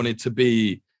kind of wanted to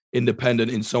be independent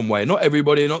in some way. Not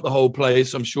everybody, not the whole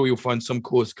place. I'm sure you'll find some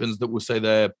Corsicans that will say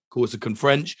they're Corsican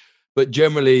French, but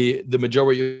generally the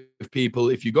majority of people,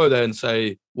 if you go there and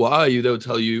say, "What are you?" they'll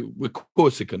tell you, "We're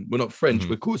Corsican. We're not French,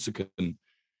 we're Corsican."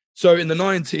 So in the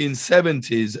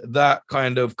 1970s, that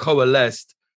kind of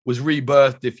coalesced, was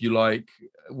rebirthed, if you like,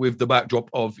 with the backdrop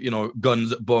of,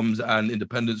 guns, bombs, and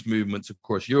independence movements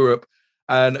across Europe.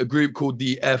 And a group called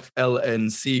the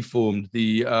FLNC formed.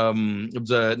 It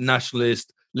was a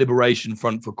nationalist Liberation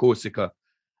Front for Corsica,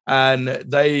 and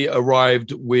they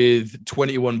arrived with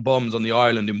 21 bombs on the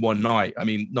island in one night. I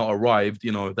mean, not arrived,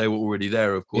 they were already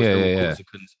there, of course. They were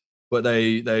Corsicans, but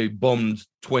they bombed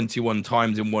 21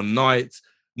 times in one night,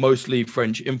 mostly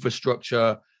French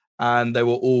infrastructure, and they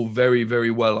were all very,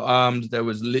 very well armed. There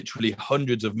was literally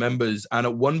hundreds of members, and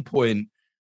at one point,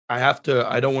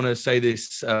 I don't want to say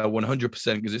this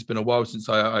 100% because it's been a while since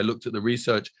I looked at the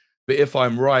research, but if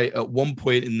I'm right, at one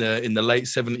point in the late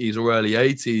 70s or early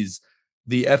 80s,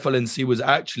 the FLNC was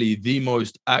actually the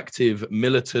most active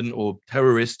militant or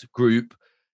terrorist group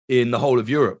in the whole of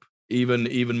Europe,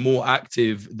 even more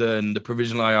active than the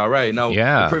Provisional IRA. Now,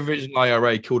 the Provisional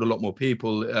IRA killed a lot more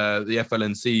people. The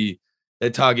FLNC, their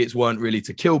targets weren't really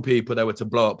to kill people. They were to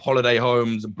blow up holiday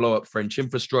homes and blow up French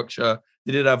infrastructure.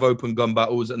 They did have open gun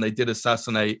battles, and they did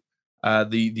assassinate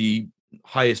the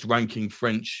highest ranking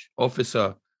French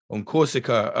officer on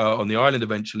Corsica, on the island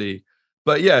eventually.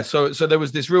 But yeah, so there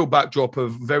was this real backdrop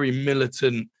of very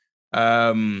militant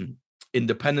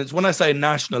independence. When I say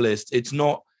nationalist, it's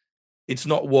not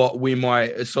what we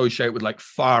might associate with like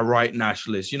far right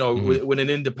nationalists. When an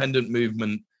independent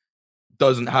movement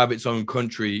doesn't have its own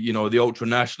country, the ultra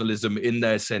nationalism in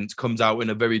their sense comes out in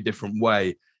a very different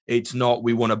way. It's not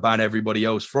we want to ban everybody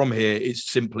else from here. It's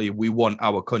simply we want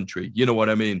our country. You know what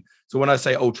I mean? So when I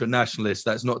say ultra nationalist,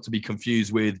 that's not to be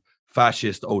confused with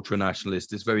fascist ultra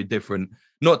nationalist. It's very different.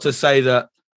 Not to say that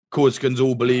Corsicans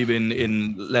all believe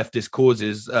in leftist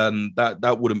causes.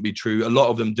 That wouldn't be true. A lot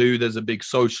of them do. There's a big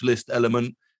socialist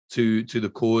element to the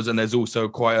cause, and there's also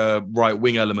quite a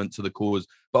right-wing element to the cause.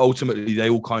 But ultimately, they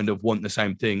all kind of want the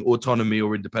same thing: autonomy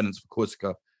or independence for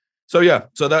Corsica. So yeah,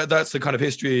 so that's the kind of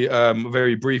history,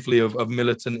 very briefly, of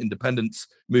militant independence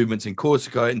movements in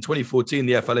Corsica. In 2014,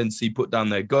 the FLNC put down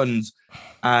their guns,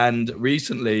 and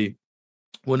recently,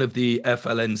 one of the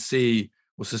FLNC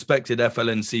or suspected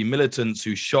FLNC militants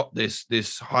who shot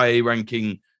this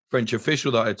high-ranking French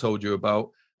official that I told you about,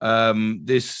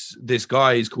 this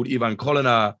guy is called Ivan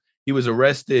Colonna. He was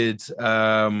arrested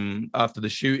after the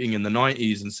shooting in the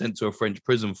 90s and sent to a French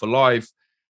prison for life.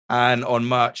 And on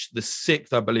March the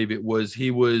 6th, I believe it was,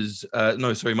 March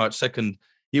 2nd,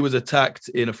 he was attacked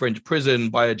in a French prison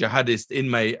by a jihadist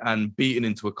inmate and beaten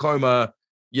into a coma.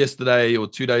 Yesterday or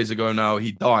 2 days ago now,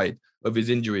 he died of his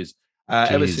injuries.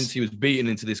 Ever since he was beaten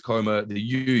into this coma, the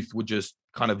youth would just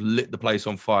kind of lit the place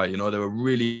on fire. They were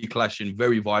really clashing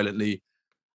very violently.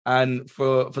 And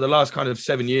for the last kind of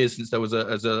 7 years, since there was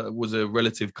a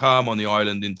relative calm on the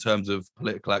island in terms of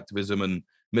political activism and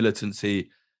militancy,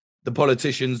 the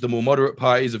politicians, the more moderate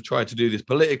parties, have tried to do this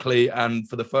politically. And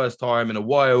for the first time in a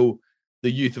while,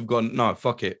 the youth have gone, no,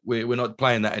 fuck it. We're not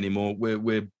playing that anymore. We're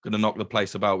going to knock the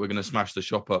place about. We're going to smash the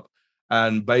shop up.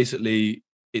 And basically,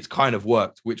 it's kind of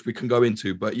worked, which we can go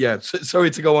into. But yeah,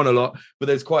 sorry to go on a lot, but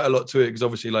there's quite a lot to it because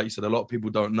obviously, like you said, a lot of people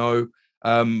don't know.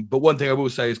 But one thing I will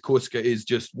say is Corsica is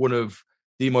just one of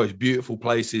the most beautiful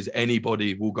places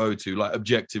anybody will go to. Like,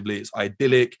 objectively, it's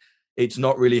idyllic. It's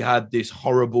not really had this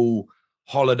horrible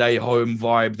holiday home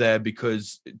vibe there,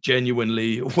 because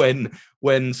genuinely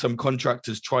when some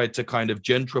contractors tried to kind of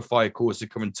gentrify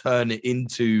Corsica and turn it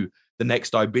into the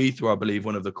next Ibiza, I believe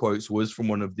one of the quotes was from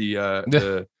one of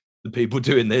the people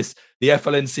doing this, the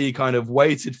FLNC kind of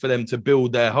waited for them to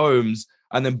build their homes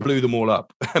and then blew them all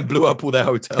up and blew up all their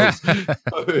hotels.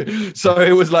 so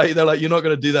it was like, they're like, you're not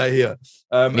going to do that here.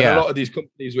 And a lot of these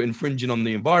companies were infringing on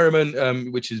the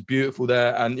environment, which is beautiful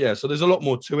there. And yeah, so there's a lot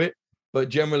more to it. But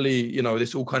generally, you know,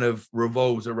 this all kind of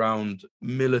revolves around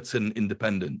militant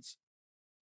independence.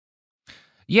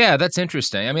 Yeah, that's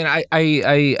interesting. I mean,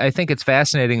 I think it's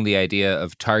fascinating, the idea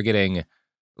of targeting,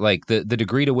 like the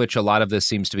degree to which a lot of this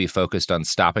seems to be focused on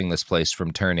stopping this place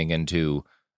from turning into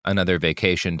another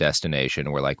vacation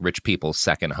destination where like rich people's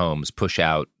second homes push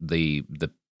out the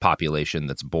population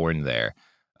that's born there.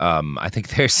 I think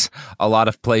there's a lot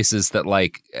of places that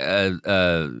like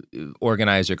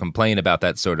organize or complain about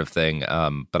that sort of thing.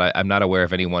 But I'm not aware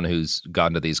of anyone who's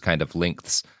gone to these kind of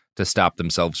lengths to stop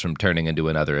themselves from turning into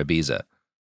another Ibiza.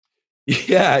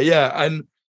 Yeah. And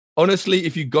honestly,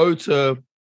 if you go to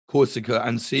Corsica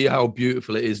and see how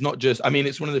beautiful it is, not just, I mean,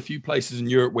 it's one of the few places in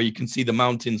Europe where you can see the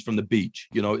mountains from the beach.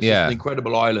 You know, it's just an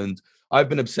incredible island. I've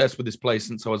been obsessed with this place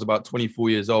since I was about 24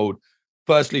 years old.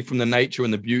 Firstly, from the nature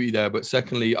and the beauty there, but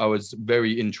secondly, I was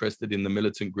very interested in the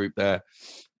militant group there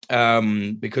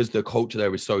because the culture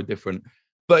there is so different.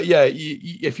 But yeah,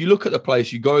 if you look at the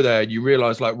place, you go there and you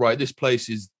realize like, right, this place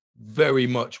is very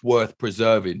much worth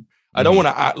preserving. I don't want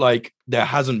to act like there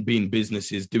hasn't been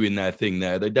businesses doing their thing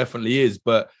there. There definitely is,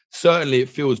 but certainly it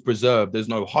feels preserved. There's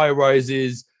no high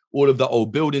rises. All of the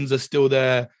old buildings are still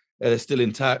there. They're still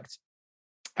intact.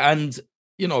 And,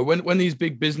 you know, when these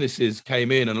big businesses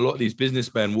came in and a lot of these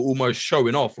businessmen were almost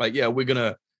showing off, like, yeah, we're going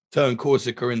to turn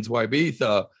Corsica into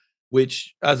Ibiza,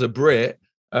 which as a Brit,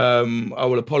 I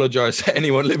will apologize to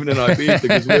anyone living in Ibiza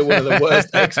because we're one of the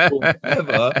worst exports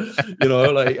ever, you know,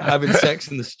 like having sex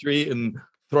in the street and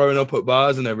throwing up at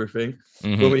bars and everything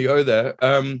when we go there.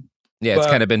 It's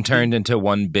kind of been turned into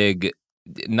one big,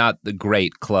 not the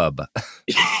great club.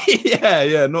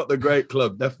 yeah, not the great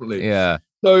club, definitely. Yeah.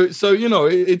 So you know,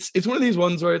 it's one of these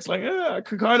ones where it's like, I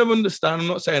could kind of understand. I'm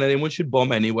not saying anyone should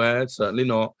bomb anywhere, certainly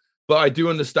not, but I do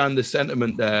understand the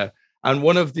sentiment there. And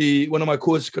one of my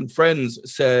Corsican friends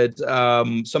said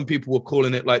some people were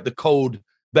calling it like the cold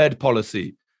bed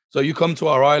policy. So you come to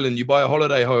our island, you buy a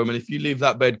holiday home, and if you leave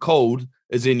that bed cold,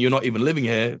 as in you're not even living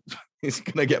here, it's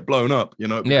going to get blown up, you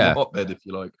know, a hotbed, if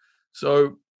you like.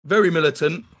 So very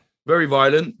militant, very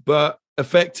violent, but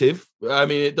effective. I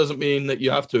mean, it doesn't mean that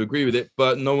you have to agree with it,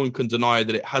 but no one can deny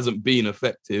that it hasn't been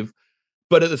effective.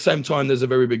 But at the same time, there's a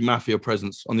very big mafia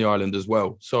presence on the island as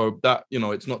well. So that, you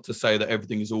know, it's not to say that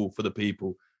everything is all for the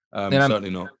people.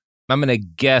 Certainly not. I'm going to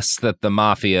guess that the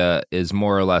mafia is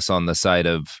more or less on the side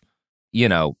of, you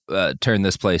know, turn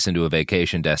this place into a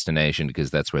vacation destination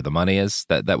because that's where the money is.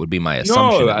 That would be my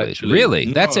assumption. No, actually,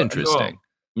 really? That's interesting.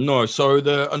 No. So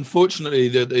unfortunately,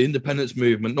 the independence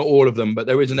movement, not all of them, but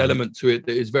there is an element to it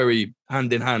that is very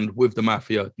hand in hand with the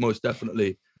mafia, most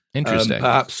definitely. Interesting.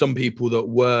 Perhaps some people that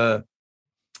were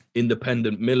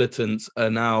independent militants are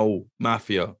now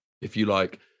mafia, if you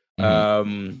like.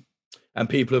 And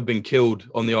people have been killed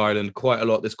on the island quite a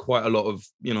lot. There's quite a lot of,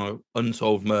 you know,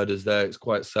 unsolved murders there. It's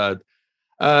quite sad.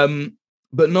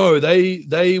 But no,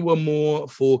 they were more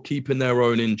for keeping their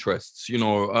own interests. You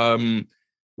know,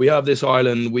 we have this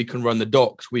island, we can run the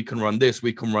docks, we can run this,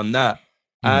 we can run that.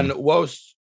 And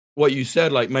whilst what you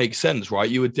said like makes sense, right?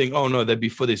 You would think, oh no, they'd be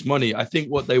for this money. I think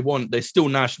what they want, they're still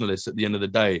nationalists at the end of the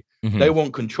day. They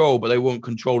want control, but they want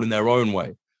control in their own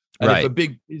way. And if a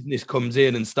big business comes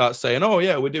in and starts saying, oh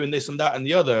yeah, we're doing this and that and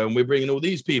the other, and we're bringing all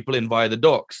these people in via the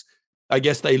docks, I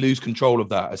guess they lose control of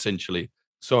that essentially.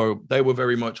 So they were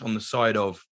very much on the side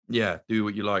of, do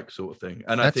what you like sort of thing.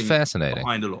 And that's I think fascinating.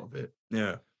 Behind a lot of it.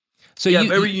 Yeah. So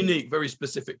very unique, very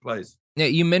specific place. Yeah,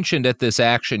 you mentioned at this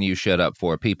action you showed up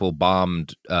for, people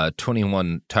bombed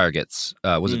 21 targets.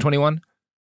 Was it 21?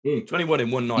 21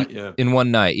 in one night, yeah. In one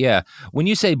night, yeah. When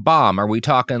you say bomb, are we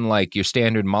talking like your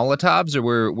standard Molotovs,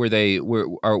 or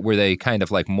were they kind of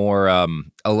like more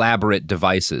elaborate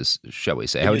devices, shall we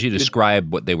say? How would you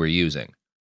describe what they were using?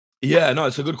 Yeah, no,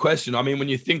 it's a good question. I mean, when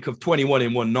you think of 21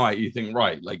 in one night, you think,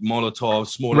 right, like Molotov,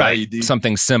 small IED.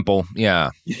 Something simple, yeah.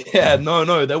 Yeah,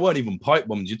 no, they weren't even pipe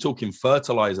bombs. You're talking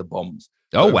fertilizer bombs.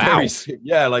 Oh, wow.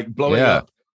 Like blowing up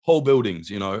whole buildings,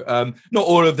 you know. Not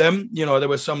all of them, you know, there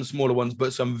were some smaller ones,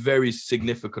 but some very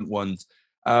significant ones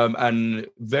and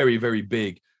very, very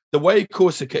big. The way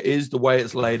Corsica is, the way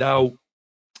it's laid out,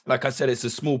 like I said, it's a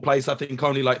small place. I think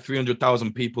only like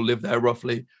 300,000 people live there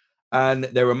roughly. And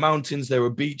there are mountains, there are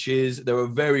beaches, there are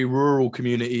very rural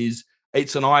communities.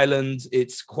 It's an island.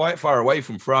 It's quite far away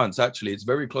from France, actually. It's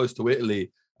very close to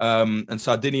Italy. And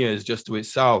Sardinia is just to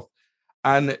its south.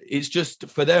 And it's just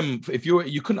for them, if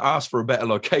you couldn't ask for a better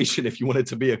location if you wanted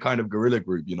to be a kind of guerrilla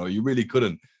group, you really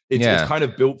couldn't. It's kind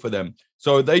of built for them.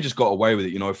 So they just got away with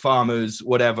it, farmers,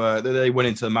 whatever. They went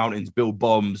into the mountains, build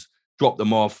bombs, drop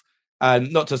them off.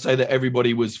 And not to say that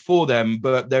everybody was for them,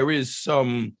 but there is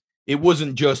some, it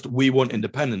wasn't just we want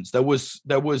independence. There was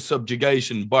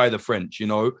subjugation by the French,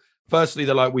 Firstly,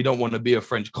 they're like, we don't want to be a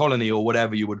French colony or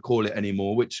whatever you would call it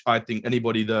anymore, which I think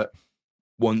anybody that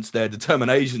wants their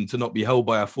determination to not be held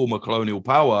by a former colonial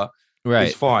power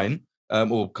is fine,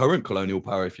 or current colonial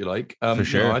power, if you like. For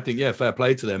sure. I think, fair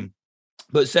play to them.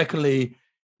 But secondly,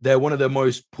 they're one of the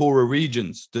most poorer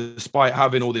regions, despite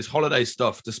having all this holiday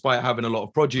stuff, despite having a lot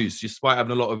of produce, despite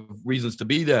having a lot of reasons to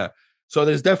be there. So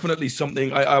there's definitely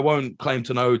something, I won't claim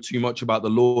to know too much about the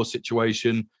law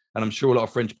situation, and I'm sure a lot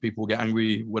of French people get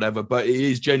angry, whatever, but it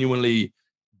is genuinely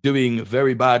doing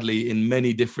very badly in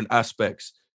many different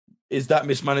aspects. Is that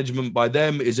mismanagement by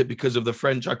them? Is it because of the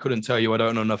French? I couldn't tell you. I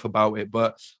don't know enough about it,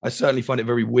 but I certainly find it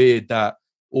very weird that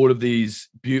all of these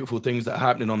beautiful things that are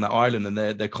happening on that island, and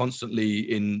they're constantly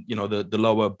in, the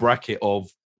lower bracket of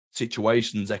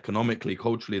situations economically,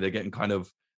 culturally, they're getting kind of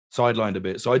sidelined a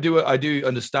bit. So I do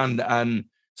understand. And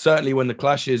certainly when the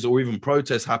clashes or even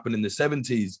protests happened in the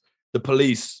 70s, the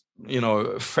police,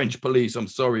 French police, I'm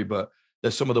sorry, but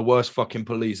they're some of the worst fucking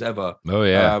police ever. Oh,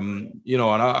 yeah. And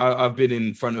I've been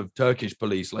in front of Turkish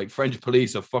police. Like, French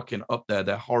police are fucking up there.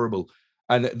 They're horrible.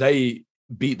 And they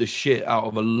beat the shit out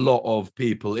of a lot of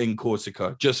people in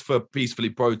Corsica just for peacefully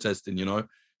protesting,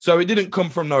 So it didn't come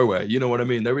from nowhere. You know what I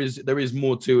mean? There is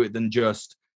more to it than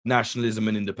just nationalism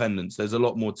and independence. There's a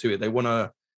lot more to it. They want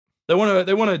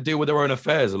to deal with their own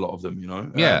affairs, a lot of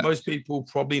them, Yeah. Most people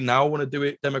probably now want to do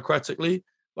it democratically.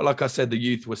 But like I said, the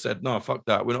youth were said, no, fuck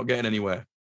that. We're not getting anywhere.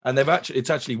 And it's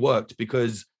actually worked,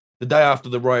 because the day after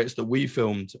the riots that we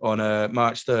filmed on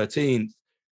March 13th,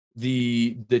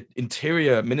 the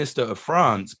interior minister of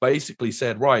France basically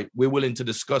said, right, we're willing to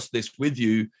discuss this with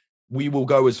you. We will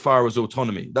go as far as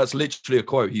autonomy. That's literally a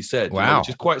quote he said, wow, which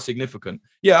is quite significant.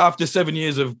 Yeah, after 7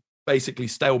 years of basically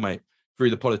stalemate through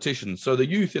the politicians. So the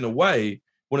youth, in a way,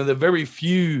 one of the very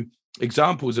few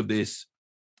examples of this,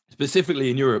 specifically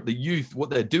in Europe, the youth, what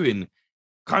they're doing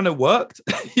kind of worked.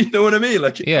 You know what I mean?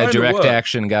 Like, direct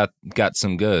action got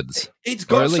some goods. It's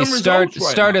got, or at least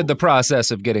started the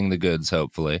process of getting the goods,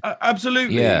 hopefully.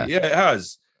 Absolutely. Yeah, it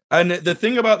has. And the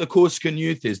thing about the Corsican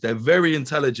youth is they're very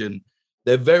intelligent.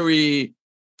 They're very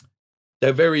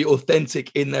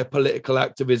authentic in their political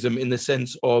activism, in the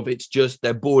sense of it's just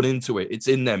they're born into it. It's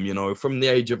in them, from the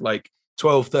age of like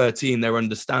 12, 13, they're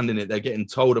understanding it. They're getting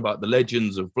told about the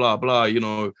legends of blah, blah,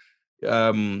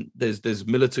 there's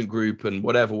militant group and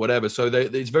whatever. So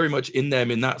it's very much in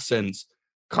them in that sense,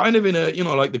 kind of in a,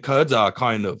 like the Kurds are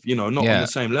kind of, not on the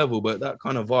same level, but that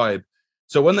kind of vibe.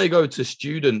 So when they go to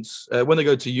students, when they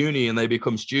go to uni and they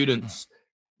become students,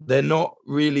 they're not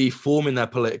really forming their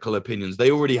political opinions.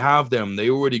 They already have them. They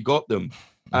already got them.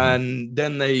 Mm-hmm. And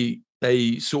then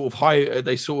they sort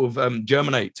of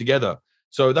germinate together.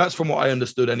 So that's from what I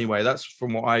understood anyway. That's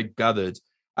from what I gathered.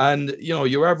 And,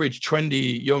 your average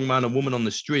trendy young man and woman on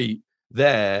the street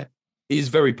there is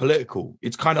very political.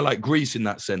 It's kind of like Greece in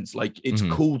that sense. Like, it's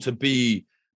cool to be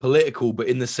political, but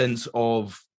in the sense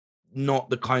of not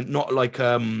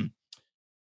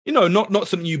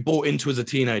something you bought into as a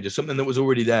teenager, something that was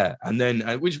already there. And then,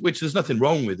 which there's nothing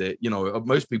wrong with it.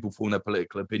 Most people form their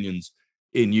political opinions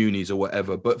in unis or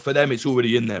whatever, but for them, it's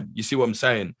already in them. You see what I'm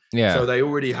saying? Yeah. So they're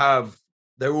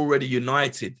already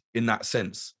united in that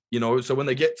sense. So when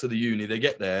they get to the uni, they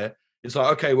get there, it's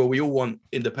like, okay, well, we all want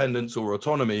independence or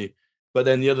autonomy, but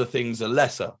then the other things are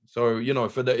lesser. So,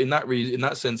 in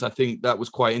that sense, I think that was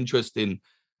quite interesting.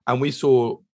 And we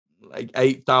saw like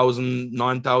 8,000,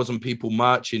 9,000 people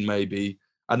marching maybe.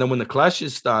 And then when the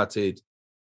clashes started,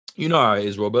 you know how it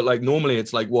is, Robert, like normally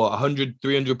it's like 100,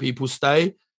 300 people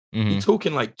stay. Mm-hmm. You're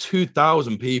talking like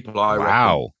 2,000 people, I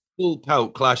reckon. Full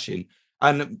pelt clashing.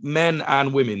 And men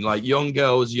and women, like young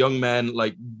girls, young men,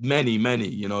 like many,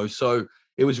 So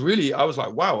it was really, I was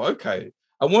like, wow, okay.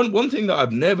 And one thing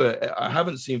that I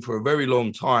haven't seen for a very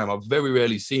long time, I've very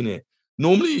rarely seen it.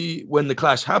 Normally when the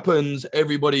clash happens,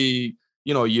 everybody,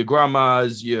 your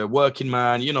grandmas, your working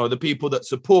man, the people that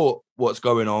support what's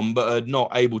going on, but are not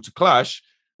able to clash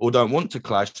or don't want to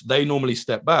clash, they normally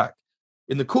step back.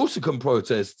 In the Corsican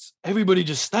protests, everybody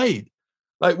just stayed.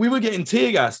 Like, we were getting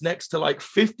tear gas next to like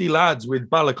 50 lads with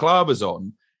balaclavas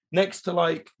on, next to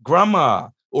like grandma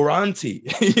or auntie,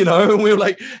 you know, and we were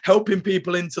like helping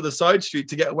people into the side street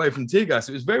to get away from tear gas.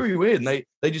 It was very weird. And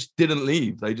they just didn't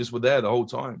leave. They just were there the whole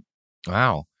time.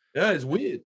 Wow. Yeah, it's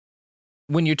weird.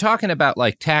 When you're talking about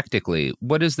like tactically,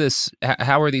 what is this?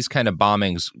 How are these kind of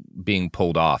bombings being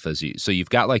pulled off? So you've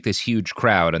got like this huge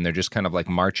crowd and they're just kind of like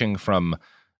marching from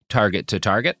target to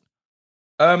target?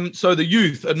 So the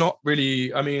youth are not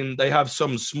really, I mean, they have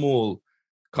some small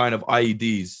kind of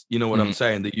IEDs, you know what I'm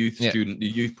saying? The youth the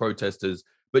youth protesters,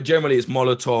 but generally it's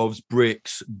Molotovs,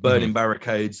 bricks, burning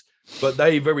barricades, but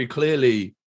they very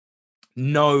clearly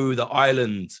know the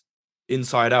island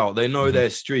inside out. They know their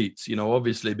streets, you know,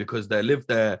 obviously because they live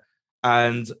there.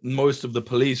 And most of the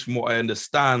police, from what I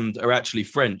understand, are actually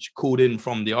French, called in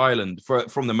from the island,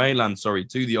 from the mainland, sorry,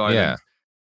 to the island. Yeah.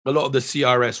 A lot of the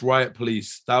CRS riot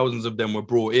police, thousands of them were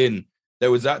brought in. They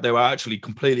were actually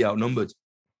completely outnumbered.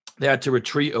 They had to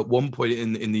retreat at one point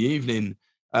in the evening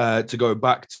to go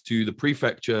back to the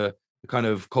prefecture, the kind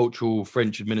of cultural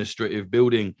French administrative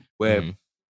building where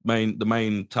the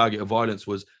main target of violence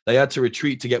was. They had to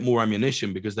retreat to get more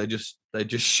ammunition because they just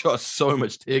shot so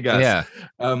much tear gas.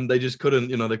 Yeah. They just couldn't,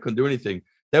 they couldn't do anything.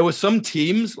 There were some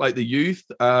teams like the youth.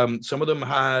 Some of them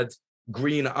had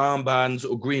green armbands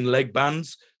or green leg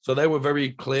bands. So they were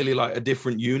very clearly like a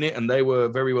different unit and they were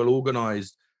very well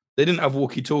organized. They didn't have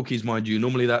walkie-talkies, mind you.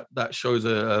 Normally that shows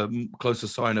a closer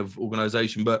sign of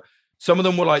organization. But some of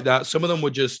them were like that. Some of them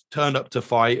were just turned up to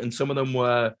fight and some of them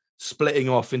were splitting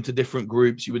off into different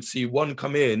groups. You would see one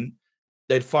come in,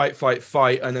 they'd fight,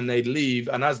 and then they'd leave.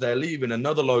 And as they're leaving,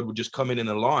 another load would just come in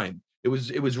a line. It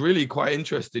was really quite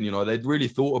interesting. They'd really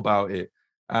thought about it.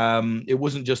 It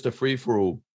wasn't just a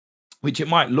free-for-all, which it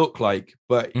might look like.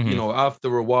 But,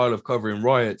 after a while of covering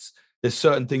riots, there's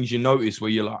certain things you notice where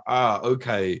you're like,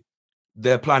 okay,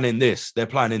 they're planning this, they're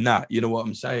planning that. You know what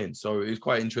I'm saying? So it's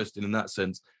quite interesting in that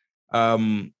sense.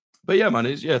 But yeah,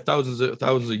 man, thousands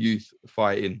of youth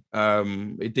fighting.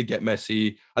 It did get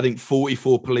messy. I think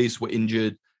 44 police were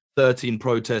injured, 13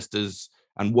 protesters,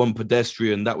 and 1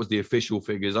 pedestrian. That was the official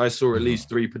figures. I saw at least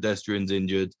 3 pedestrians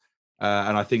injured,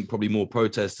 and I think probably more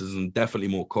protesters and definitely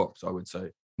more cops, I would say.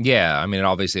 Yeah, I mean,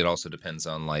 obviously, it also depends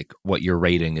on like what you're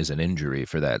rating as an injury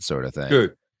for that sort of thing.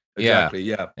 True. Exactly,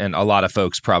 yeah. And a lot of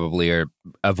folks probably are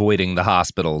avoiding the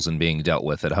hospitals and being dealt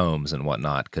with at homes and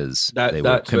whatnot because they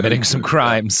were committing some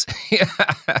crimes.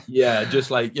 Yeah,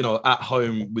 just like, at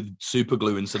home with super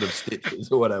glue instead of stitches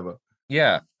or whatever.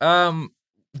 Yeah.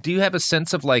 Do you have a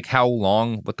sense of like how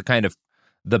long, what the kind of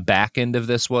the back end of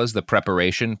this was, the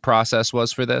preparation process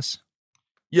was for this?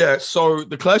 Yeah, so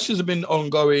the clashes have been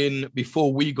ongoing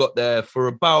before we got there for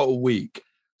about a week.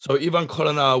 So Ivan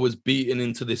Kolonar was beaten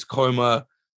into this coma.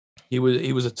 He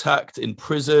was attacked in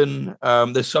prison.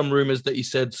 There's some rumors that he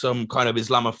said some kind of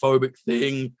Islamophobic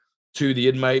thing to the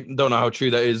inmate. Don't know how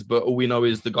true that is, but all we know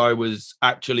is the guy was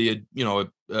actually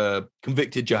a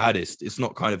convicted jihadist. It's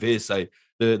not kind of hearsay.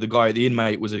 The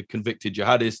inmate was a convicted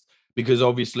jihadist because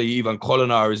obviously Ivan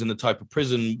Kolonar is in the type of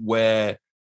prison where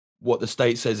what the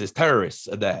state says is terrorists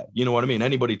are there. You know what I mean?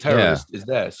 Anybody terrorist is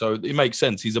there. So it makes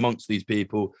sense. He's amongst these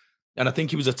people. And I think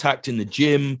he was attacked in the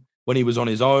gym when he was on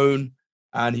his own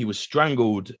and he was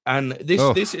strangled. And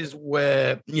this is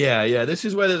where, this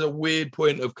is where there's a weird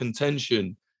point of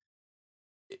contention.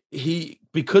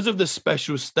 Because of the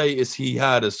special status he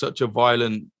had as such a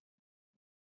violent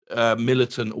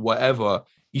militant or whatever,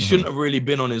 he shouldn't have really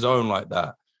been on his own like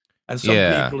that. And some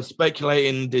people are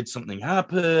speculating, did something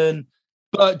happen?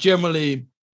 But generally,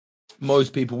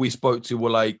 most people we spoke to were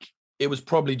like, it was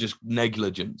probably just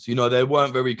negligence. They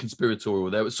weren't very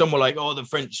conspiratorial. Some were like,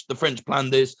 the French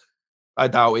planned this. I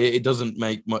doubt it. It doesn't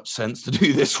make much sense to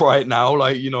do this right now.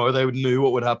 Like, they knew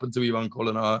what would happen to Ivan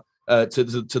Kolonar,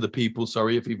 to the people,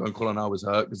 sorry, if Ivan Kolonar was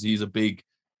hurt, because he's a big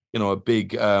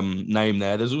name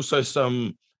there. There's also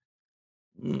some,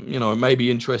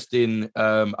 maybe interesting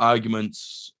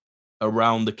arguments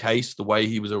around the case, the way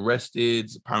he was arrested.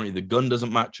 Apparently the gun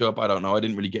doesn't match up. I don't know. I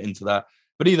didn't really get into that.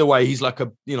 But either way, he's like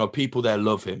people there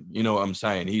love him. You know what I'm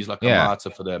saying? He's like a martyr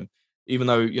for them, even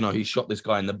though, he shot this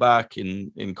guy in the back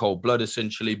in cold blood,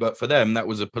 essentially. But for them, that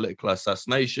was a political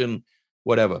assassination,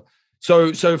 whatever.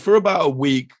 So for about a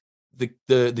week,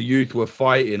 the youth were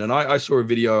fighting. And I saw a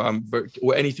video,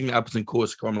 anything that happens in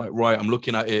Corsica, I'm like, right, I'm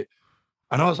looking at it.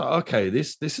 And I was like, okay,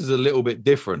 this is a little bit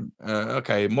different.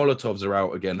 Okay, Molotovs are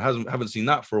out again. Haven't seen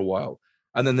that for a while.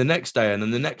 And then the next day, and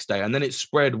then the next day. And then it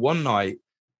spread one night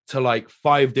to like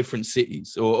 5 different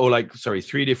cities, or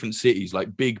 3 different cities,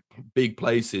 like big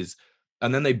places.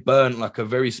 And then they burnt like a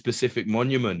very specific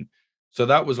monument. So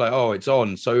that was like, it's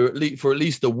on. So for at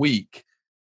least a week,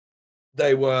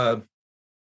 they were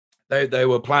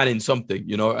planning something,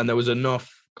 and there was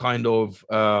enough kind of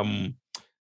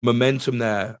momentum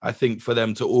there, I think, for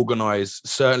them to organize.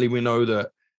 Certainly, we know that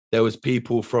there was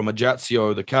people from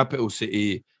Ajaccio, the capital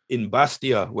city, in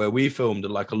Bastia, where we filmed,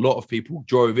 and like a lot of people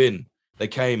drove in. They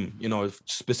came, you know,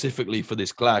 specifically for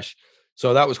this clash.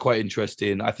 So that was quite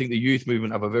interesting. I think the youth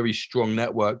movement have a very strong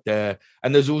network there.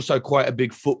 And there's also quite a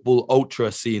big football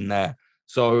ultra scene there.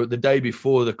 So the day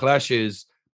before the clashes,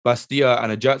 Bastia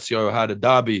and Ajaccio had a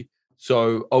derby.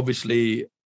 So obviously,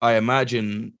 I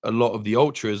imagine a lot of the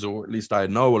ultras, or at least I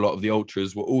know a lot of the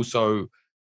ultras, were also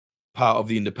part of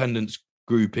the independence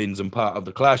groupings and part of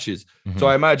the clashes. Mm-hmm. So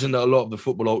I imagine that a lot of the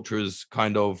football ultras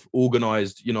kind of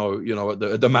organized, you know,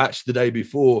 the match the day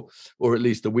before, or at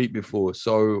least the week before.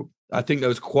 So I think there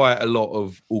was quite a lot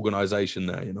of organization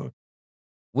there, you know.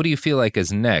 What do you feel like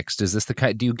is next? Is this the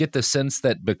kind? Do you get the sense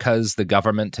that because the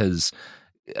government has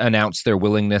announced their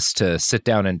willingness to sit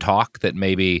down and talk, that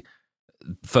maybe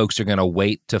folks are going to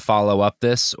wait to follow up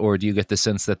this, or do you get the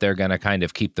sense that they're going to kind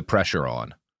of keep the pressure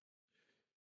on?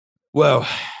 Well,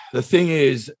 the thing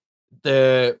is,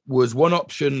 there was one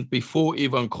option before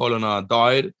Ivan Kolonar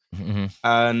died, mm-hmm.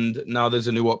 and now there's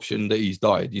a new option that he's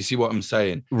died. You see what I'm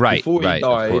saying? Right. Before he right,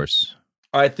 died, of course.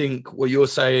 I think what you're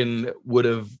saying would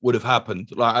have happened.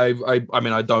 Like I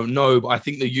mean, I don't know, but I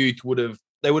think the youth would have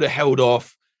held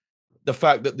off. The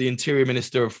fact that the Interior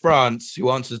Minister of France,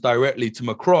 who answers directly to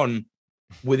Macron,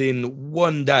 within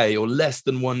one day or less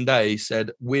than one day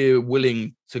said, we're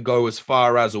willing to go as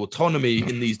far as autonomy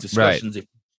in these discussions if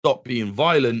stop being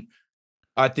violent.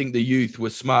 I think the youth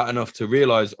was smart enough to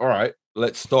realize, all right,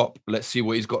 let's stop. Let's see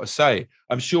what he's got to say.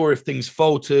 I'm sure if things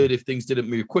faltered, if things didn't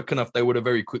move quick enough, they would have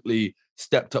very quickly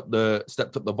stepped up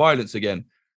the violence again.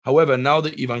 However, now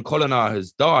that Ivan Kolonar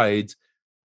has died,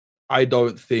 I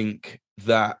don't think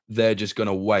that they're just going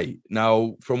to wait.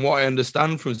 Now, from what I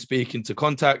understand from speaking to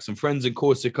contacts and friends in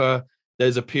Corsica,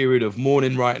 there's a period of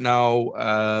mourning right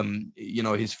now. You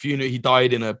know, his funeral, he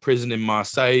died in a prison in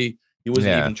Marseille. He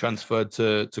wasn't even transferred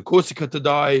to Corsica to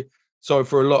die. So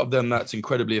for a lot of them, that's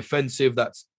incredibly offensive.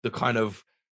 That's the kind of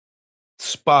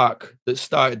spark that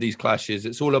started these clashes.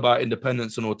 It's all about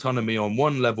independence and autonomy on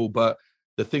one level, but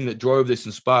the thing that drove this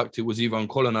and sparked it was Ivan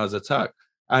Kolonar's attack.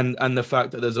 And the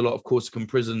fact that there's a lot of Corsican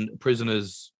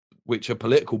prisoners, which are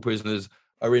political prisoners,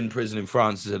 are in prison in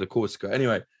France instead of Corsica.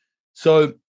 Anyway,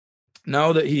 so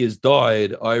now that he has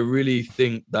died, I really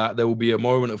think that there will be a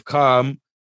moment of calm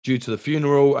due to the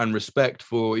funeral and respect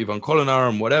for Ivan Kolonar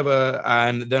and whatever.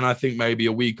 And then I think maybe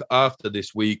a week after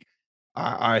this week,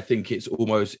 I think it's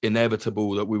almost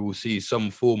inevitable that we will see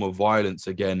some form of violence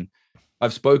again.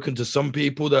 I've spoken to some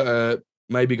people that are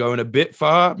maybe going a bit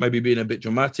far, maybe being a bit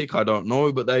dramatic, I don't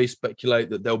know, but they speculate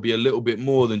that there'll be a little bit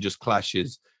more than just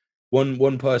clashes.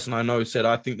 One person I know said,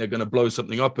 I think they're going to blow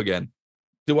something up again.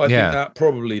 Do I think that?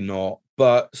 Probably not.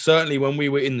 But certainly when we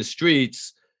were in the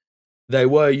streets, they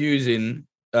were using,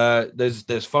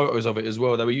 there's photos of it as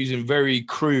well, they were using very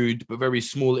crude but very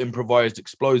small improvised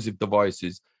explosive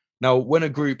devices. Now, when a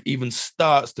group even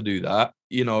starts to do that,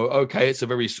 you know, okay, it's a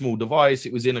very small device.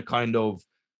 It was in a kind of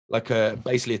like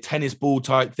basically a tennis ball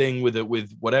type thing with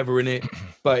whatever in it,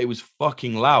 but it was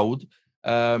fucking loud.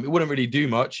 It wouldn't really do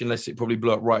much unless it probably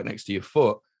blew up right next to your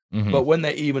foot. Mm-hmm. But when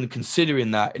they're even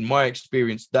considering that, in my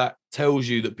experience, that tells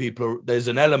you that there's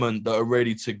an element that are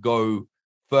ready to go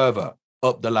further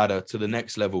up the ladder to the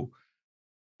next level.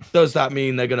 Does that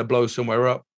mean they're going to blow somewhere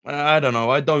up? I don't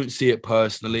know. I don't see it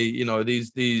personally. You know,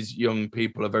 these young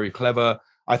people are very clever.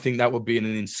 I think that would be an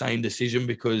insane decision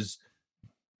because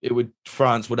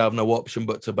France would have no option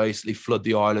but to basically flood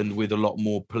the island with a lot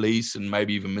more police and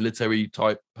maybe even military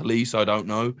type police. I don't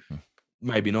know,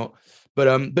 maybe not,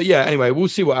 but yeah. Anyway, we'll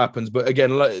see what happens. But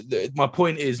again, my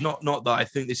point is not that I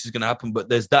think this is going to happen, but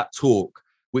there's that talk,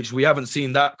 which we haven't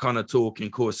seen that kind of talk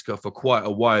in Corsica for quite a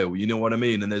while. You know what I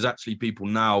mean? And there's actually people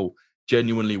now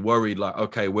genuinely worried, like,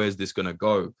 okay, where's this going to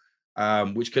go?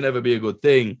 Which can never be a good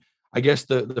thing. I guess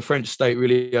the French state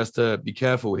really has to be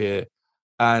careful here,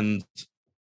 and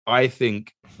I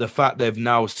think the fact they've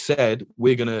now said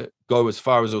we're going to go as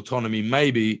far as autonomy,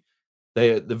 maybe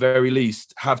they at the very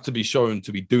least have to be shown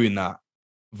to be doing that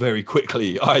very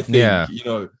quickly. I think, you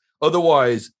know,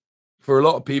 otherwise for a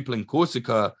lot of people in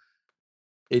Corsica,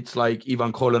 it's like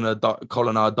Ivan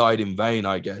Kolonar died in vain,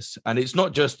 I guess. And it's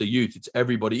not just the youth, it's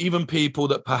everybody, even people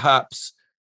that perhaps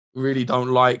really don't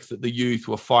like that the youth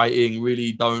were fighting,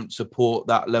 really don't support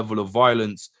that level of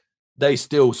violence. They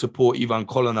still support Ivan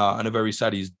Kolonar and are very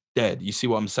sad he's dead. You see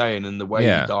what I'm saying? And the way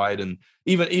he died. And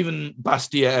even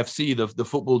Bastia FC, the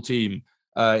football team,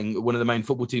 one of the main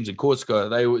football teams in Corsica,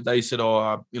 they said,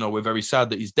 oh, you know, we're very sad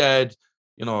that he's dead.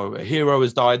 You know, a hero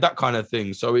has died, that kind of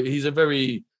thing. So he's a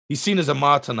very he's seen as a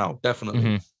martyr now, definitely.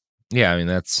 Mm-hmm. Yeah, I mean,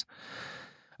 that's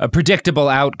a predictable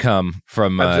outcome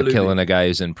from killing a guy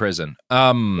who's in prison.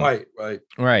 Right.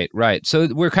 So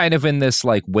we're kind of in this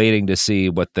like waiting to see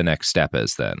what the next step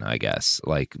is. Then I guess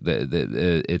like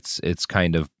it's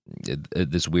kind of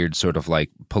this weird sort of like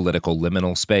political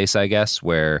liminal space, I guess,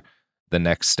 where the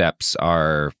next steps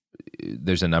are.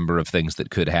 There's a number of things that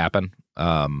could happen.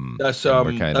 That's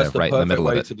we're kind of right in the middle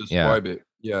of it. To describe it.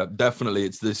 Yeah, definitely.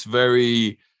 It's this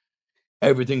very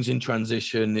everything's in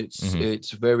transition.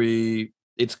 It's very.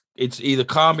 It's either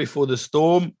calm before the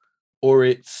storm or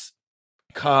it's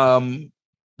calm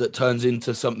that turns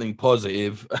into something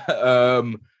positive.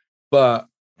 But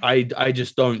I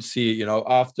just don't see it,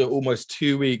 after almost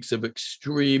 2 weeks of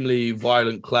extremely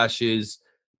violent clashes,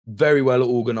 very well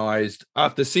organized,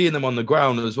 after seeing them on the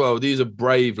ground as well. These are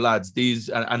brave lads,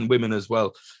 and women as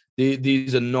well.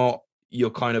 These are not your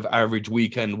kind of average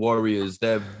weekend warriors.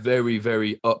 They're very,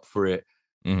 very up for it.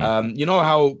 Mm-hmm. You know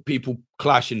how people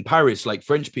clash in Paris, like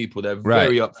French people, they're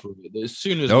very up for it. As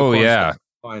soon as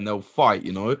fine, they'll fight,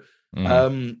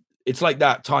 Mm-hmm. It's like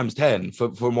that times 10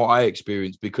 from what I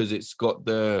experienced, because it's got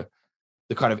the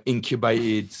kind of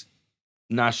incubated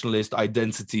nationalist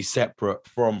identity separate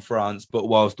from France, but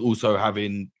whilst also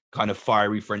having kind of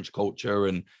fiery French culture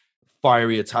and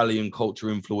fiery Italian culture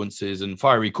influences and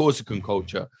fiery Corsican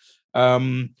culture.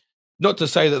 Not to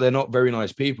say that they're not very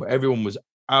nice people. Everyone was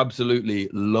absolutely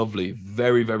lovely,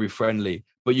 very, very friendly,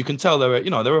 but you can tell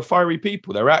they're a fiery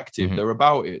people. They're active, mm-hmm. They're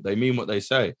about it, they mean what they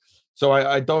say. So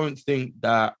I don't think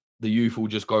that the youth will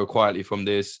just go quietly from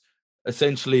this.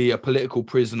 Essentially a political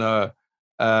prisoner,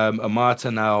 a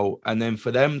martyr now, and then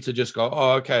for them to just go,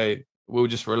 oh, okay, we'll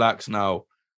just relax now.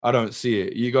 I don't see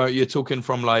it. You're talking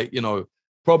from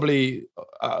probably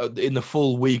in the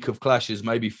full week of clashes,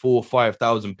 maybe 4,000 or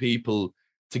 5,000 people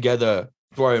together,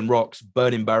 throwing rocks,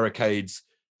 burning barricades,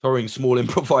 throwing small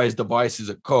improvised devices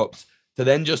at cops, to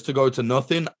then just to go to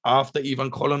nothing after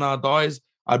Yvan Colonna dies.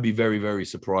 I'd be very, very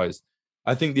surprised.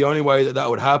 I think the only way that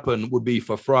would happen would be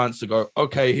for France to go,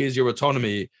 okay, here's your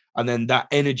autonomy. And then that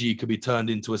energy could be turned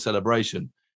into a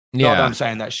celebration. Yeah. Not that I'm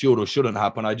saying that should or shouldn't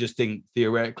happen. I just think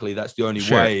theoretically that's the only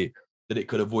way that it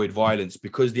could avoid violence,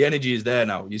 because the energy is there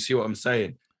now. You see what I'm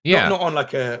saying? Yeah. Not on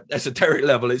like a esoteric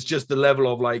level. It's just the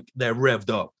level of like they're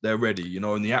revved up, they're ready,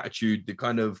 and the attitude,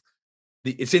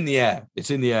 it's in the air.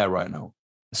 It's in the air right now.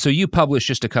 So you published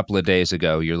just a couple of days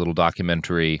ago your little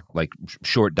documentary, like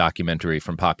short documentary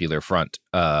from Popular Front,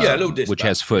 a little dispatch, which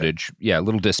has footage. Yeah, a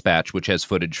little dispatch, which has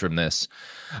footage from this,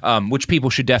 which people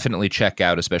should definitely check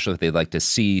out, especially if they'd like to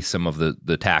see some of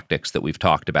the tactics that we've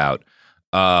talked about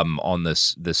on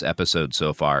this episode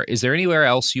so far. Is there anywhere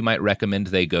else you might recommend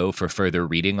they go for further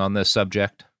reading on this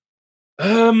subject?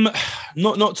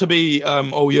 Not to be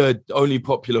only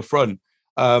Popular Front.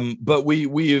 But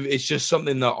it's just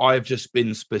something that I've just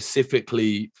been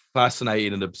specifically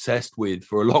fascinated and obsessed with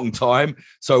for a long time.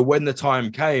 So when the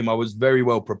time came, I was very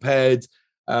well prepared.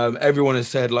 Everyone has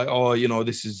said like, oh,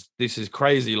 this is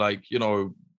crazy. Like,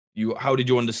 how did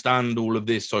you understand all of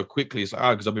this so quickly? It's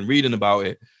like, because I've been reading about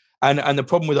it. And the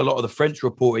problem with a lot of the French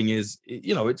reporting is,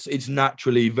 it's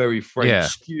naturally very French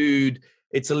skewed.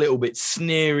 It's a little bit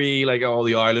sneery, like, oh,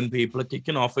 the island people are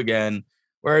kicking off again.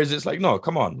 Whereas it's like, no,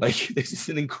 come on. Like, this is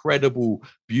an incredible,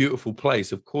 beautiful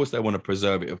place. Of course they want to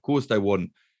preserve it. Of course they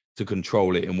want to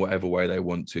control it in whatever way they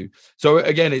want to. So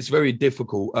again, it's very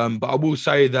difficult. But I will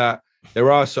say that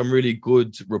there are some really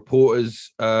good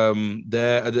reporters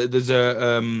there. There's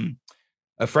a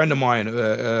friend of mine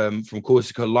from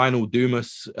Corsica, Lionel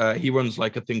Dumas. He runs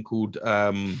like a thing called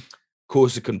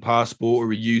Corsican Passport,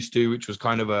 or he used to, which was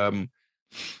kind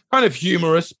of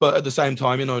humorous, but at the same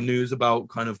time, news about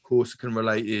kind of Corsican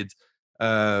related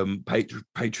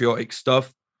patriotic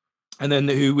stuff. And then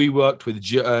who we worked with,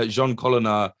 Jean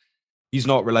Colonna, he's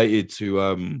not related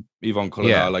to Yvan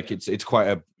Colonna. Yeah. Like it's quite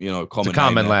a common. It's a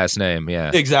common name, last name,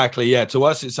 yeah. Exactly, yeah. To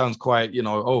us, it sounds quite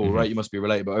mm-hmm. right, you must be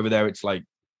related. But over there, it's like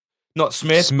not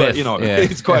Smith. But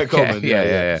it's quite common.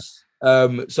 Yeah.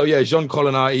 So yeah, Jean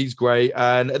Colonna, he's great,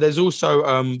 and there's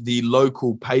also the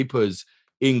local papers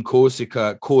in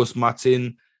Corsica, Corse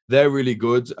Matin. They're really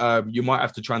good. You might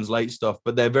have to translate stuff,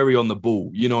 but they're very on the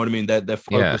ball. You know what I mean? They're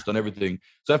focused on everything.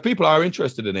 So if people are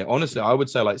interested in it, honestly, I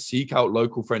would say like seek out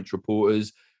local French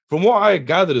reporters. From what I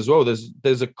gathered as well,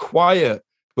 there's a quiet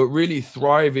but really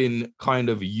thriving kind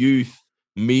of youth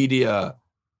media.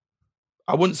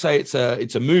 I wouldn't say it's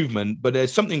a movement, but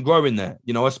there's something growing there.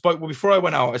 Before I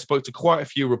went out, I spoke to quite a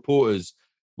few reporters.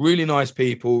 Really nice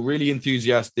people, really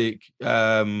enthusiastic,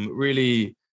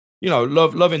 really,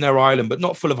 loving their island, but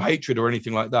not full of hatred or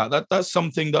anything like that. That's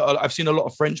something that I've seen a lot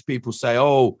of French people say,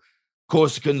 oh,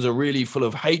 Corsicans are really full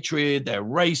of hatred, they're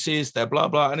racist, they're blah,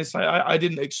 blah. And it's like, I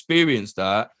didn't experience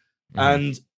that.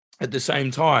 And at the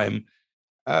same time,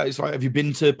 it's like, have you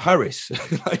been to Paris?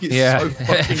 Like, it's so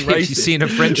fucking racist. Have you seen a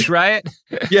French riot?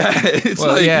 Yeah. It's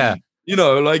you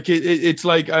know, like it's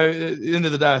like at the end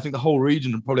of the day, I think the whole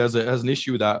region probably has an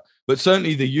issue with that. But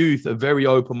certainly the youth are very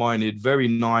open-minded, very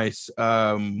nice.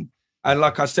 And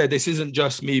like I said, this isn't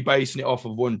just me basing it off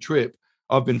of one trip.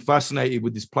 I've been fascinated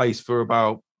with this place for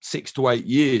about 6 to 8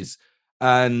 years.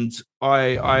 And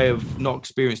I have not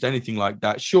experienced anything like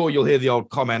that. Sure, you'll hear the old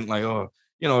comment like, oh,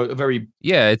 you know, a very...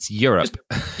 Yeah, it's Europe.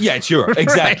 It's Europe.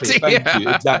 Exactly. Right? Thank you.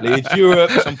 Exactly. It's Europe.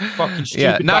 Some fucking stupid...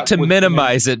 Yeah, not to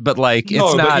minimize it, but like,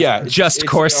 it's not just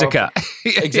Corsica.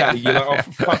 Exactly. You're like, oh,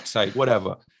 for fuck's sake,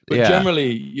 whatever. But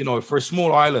generally, you know, for a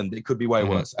small island, it could be way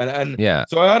worse. And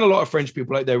so I had a lot of French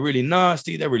people, like, they're really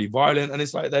nasty, they're really violent. And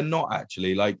it's like, they're not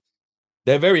actually. Like,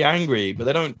 they're very angry, but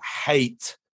they don't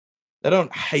hate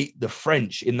the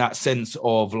French in that sense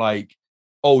of like,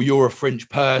 oh, you're a French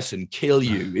person, kill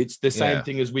you. It's the same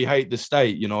thing as we hate the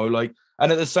state, you know, like,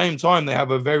 and at the same time, they have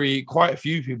quite a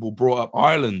few people brought up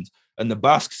Ireland and the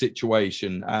Basque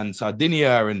situation and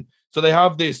Sardinia. And so they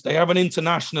have an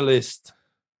internationalist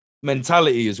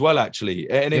mentality as well, actually.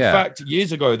 And in fact,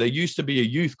 years ago, there used to be a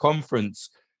youth conference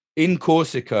in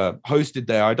Corsica hosted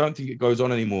there. I don't think it goes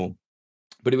on anymore,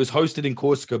 but it was hosted in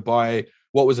Corsica by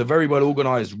what was a very well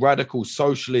organized radical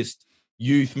socialist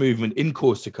youth movement in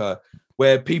Corsica,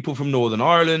 where people from Northern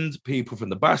Ireland, people from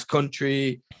the Basque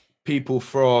Country, people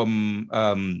from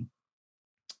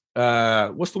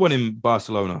what's the one in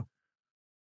Barcelona?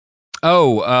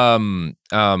 Catalonia.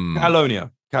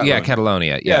 Yeah,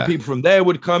 Catalonia. Yeah, people from there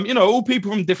would come, you know, all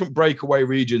people from different breakaway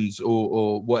regions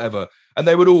or whatever. And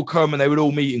they would all come and they would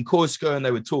all meet in Corsica and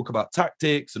they would talk about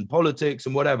tactics and politics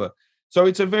and whatever. So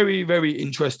it's a very, very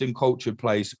interesting cultured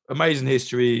place. Amazing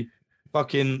history.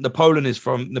 Fucking Napoleon is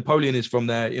from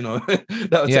there, you know.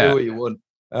 That'll tell you what you want.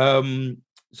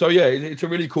 So yeah, it's a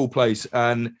really cool place.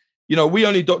 And you know, we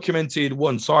only documented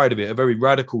one side of it, a very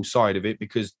radical side of it,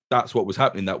 because that's what was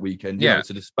happening that weekend. You know, it's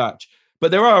a dispatch.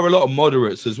 But there are a lot of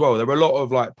moderates as well. There are a lot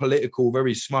of like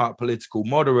very smart political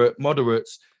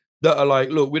moderates that are like,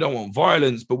 look, we don't want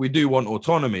violence, but we do want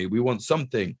autonomy. We want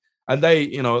something. And they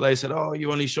said, oh,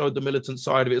 you only showed the militant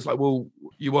side of it. It's like, well,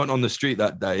 you weren't on the street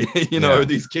that day.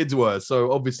 These kids were.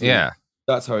 So obviously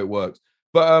that's how it works.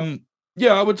 But I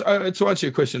would, to answer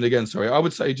your question again, sorry, I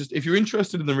would say just if you're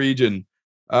interested in the region,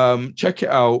 check it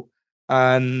out.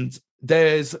 And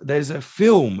there's a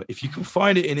film, if you can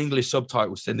find it in English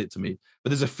subtitles, send it to me. But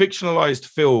there's a fictionalized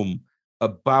film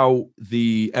about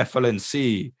the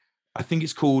FLNC. I think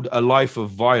it's called A Life of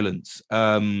Violence.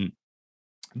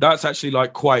 That's actually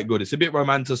like quite good. It's a bit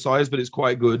romanticized, but it's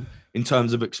quite good in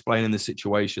terms of explaining the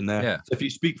situation there. Yeah. So if you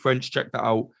speak French, check that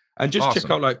out. And just check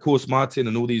out like Course Martin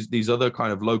and all these other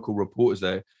kind of local reporters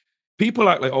there. People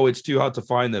act like, oh, it's too hard to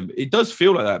find them. It does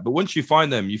feel like that. But once you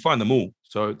find them all.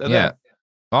 So they're there.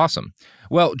 Awesome.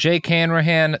 Well, Jake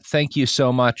Hanrahan, thank you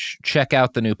so much. Check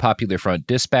out the new Popular Front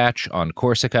Dispatch on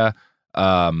Corsica.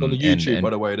 On the YouTube, by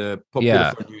the way, the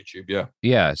Popular Front YouTube,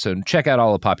 Yeah, so check out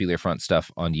all the Popular Front stuff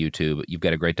on YouTube. You've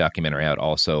got a great documentary out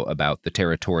also about the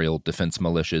territorial defense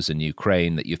militias in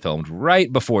Ukraine that you filmed right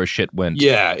before shit went.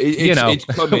 Yeah, it's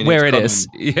coming, where it's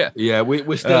it is. Yeah,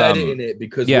 we're still editing it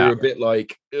because we're a bit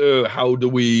like, how do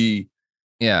we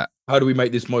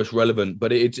make this most relevant?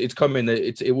 But it's coming.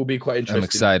 It will be quite interesting. I'm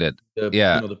excited.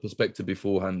 The perspective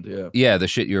beforehand. Yeah, the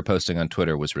shit you were posting on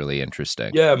Twitter was really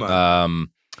interesting. Yeah, man.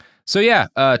 So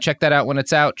check that out when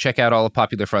it's out. Check out all of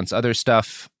Popular Front's other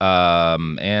stuff.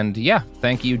 And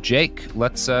thank you, Jake.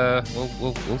 Let's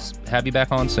we'll have you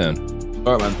back on soon.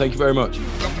 All right, man. Thank you very much.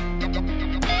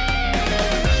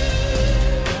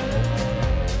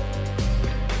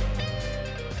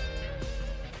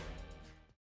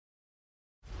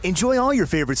 Enjoy all your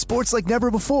favorite sports like never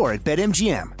before at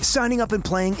BetMGM. Signing up and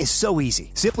playing is so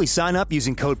easy. Simply sign up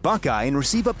using code Buckeye and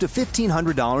receive up to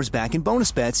 $1,500 back in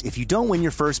bonus bets if you don't win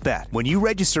your first bet. When you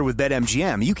register with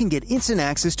BetMGM, you can get instant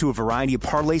access to a variety of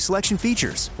parlay selection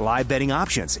features, live betting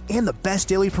options, and the best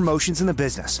daily promotions in the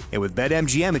business. And with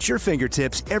BetMGM at your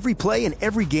fingertips, every play and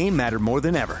every game matter more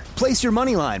than ever. Place your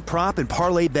moneyline, prop, and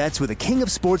parlay bets with the king of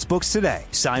sportsbooks today.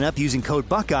 Sign up using code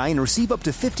Buckeye and receive up to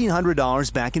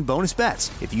 $1,500 back in bonus bets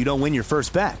if you don't win your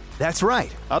first bet. That's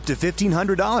right, up to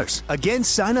 $1,500. Again,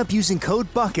 sign up using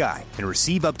code Buckeye and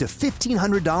receive up to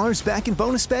 $1,500 back in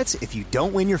bonus bets if you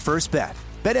don't win your first bet.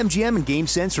 BetMGM and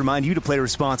GameSense remind you to play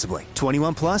responsibly.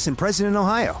 21 plus and present in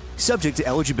Ohio. Subject to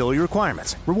eligibility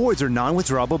requirements. Rewards are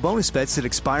non-withdrawable bonus bets that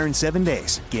expire in 7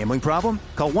 days. Gambling problem?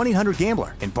 Call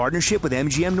 1-800-GAMBLER in partnership with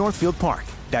MGM Northfield Park.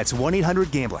 That's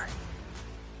 1-800-GAMBLER.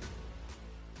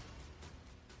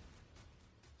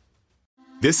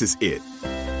 This is it.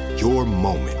 Your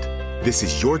moment. This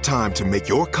is your time to make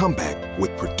your comeback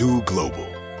with Purdue Global.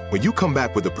 When you come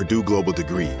back with a Purdue Global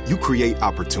degree, you create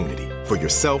opportunity for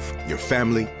yourself, your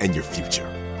family, and your future.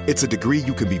 It's a degree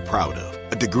you can be proud of,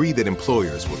 a degree that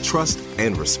employers will trust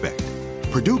and respect.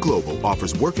 Purdue Global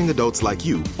offers working adults like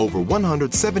you over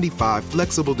 175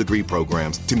 flexible degree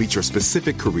programs to meet your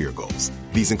specific career goals.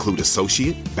 These include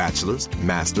associate, bachelor's,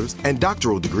 master's, and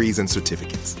doctoral degrees and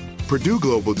certificates. Purdue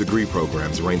Global degree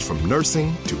programs range from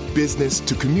nursing to business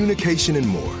to communication and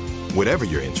more. Whatever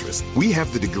your interest, we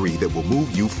have the degree that will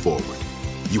move you forward.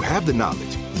 You have the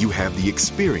knowledge, you have the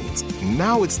experience.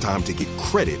 Now it's time to get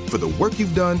credit for the work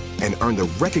you've done and earn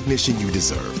the recognition you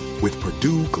deserve with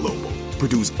Purdue Global,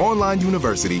 Purdue's online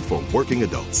university for working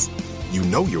adults. You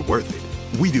know you're worth it.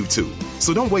 We do too.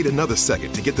 So don't wait another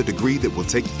second to get the degree that will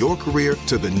take your career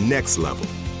to the next level.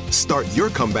 Start your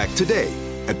comeback today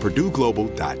at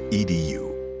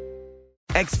purdueglobal.edu.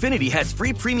 Xfinity has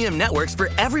free premium networks for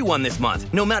everyone this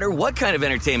month, no matter what kind of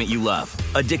entertainment you love.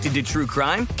 Addicted to true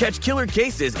crime? Catch killer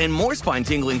cases and more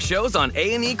spine-tingling shows on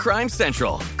A&E Crime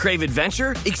Central. Crave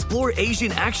adventure? Explore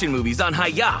Asian action movies on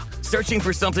Hi-YAH. Searching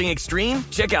for something extreme?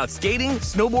 Check out skating,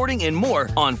 snowboarding, and more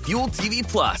on Fuel TV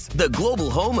Plus, the global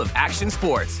home of action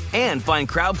sports. And find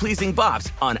crowd-pleasing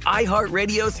bops on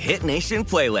iHeartRadio's Hit Nation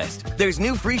playlist. There's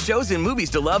new free shows and movies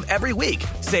to love every week.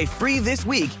 Say free this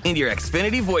week in your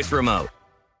Xfinity voice remote.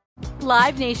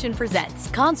 Live Nation presents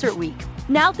Concert Week.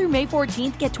 Now through May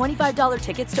 14th, get $25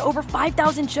 tickets to over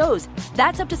 5,000 shows.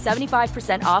 That's up to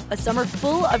 75% off a summer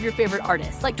full of your favorite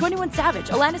artists like 21 Savage,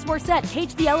 Alanis Morissette,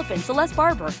 Cage the Elephant, Celeste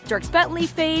Barber, Dierks Bentley,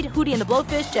 Fade, Hootie and the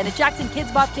Blowfish, Janet Jackson,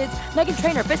 Kids Bop Kids, Meghan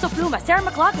Trainor, Peso Pluma, Sarah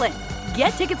McLachlan. Get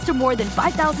tickets to more than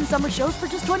 5,000 summer shows for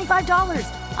just $25.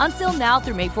 Until now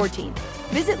through May 14th.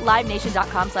 Visit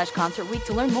LiveNation.com/Concert Week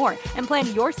to learn more and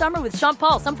plan your summer with Sean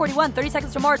Paul, Sum 41, 30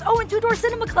 Seconds to Mars, and Two Door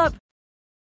Cinema Club.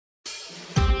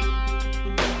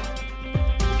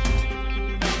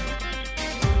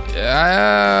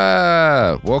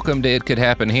 Welcome to It Could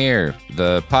Happen Here,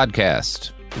 the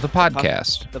podcast. The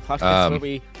podcast. The podcast where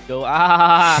we go,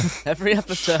 every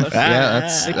episode.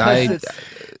 Yeah,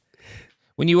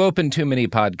 when you open too many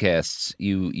podcasts,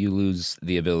 you lose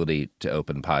the ability to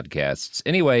open podcasts.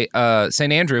 Anyway,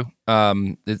 St. Andrew,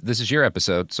 this is your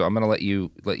episode, so I'm going to let you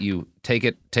take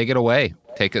it away.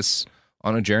 Take us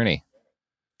on a journey.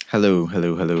 Hello.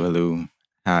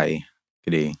 Hi,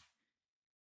 good day,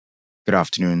 good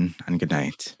afternoon, and good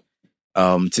night.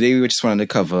 Today we just wanted to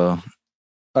cover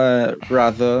a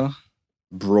rather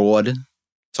broad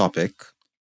topic.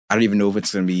 I don't even know if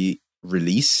it's going to be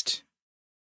released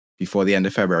before the end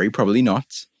of February, probably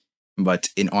not. But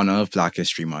in honor of Black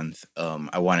History Month,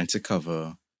 I wanted to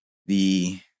cover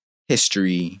the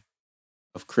history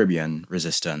of Caribbean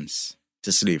resistance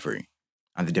to slavery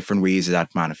and the different ways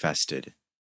that manifested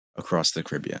across the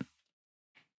Caribbean.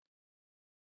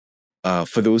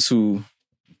 For those who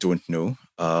don't know,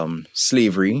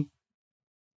 slavery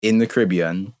in the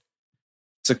Caribbean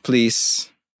took place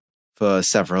for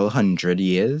several hundred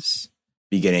years,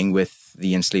 beginning with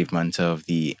the enslavement of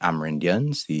the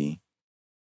Amerindians,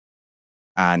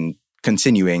 and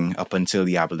continuing up until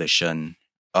the abolition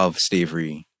of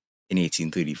slavery in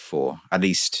 1834, at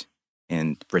least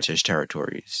in British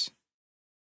territories.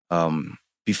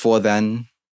 Before then,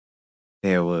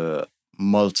 there were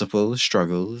multiple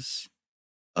struggles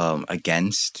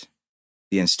against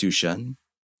the institution,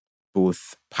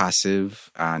 both passive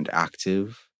and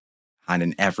active, and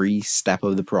in every step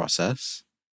of the process.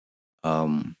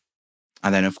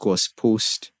 And then, of course,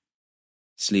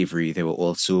 post-slavery, there were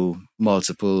also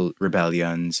multiple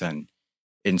rebellions and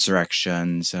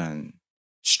insurrections and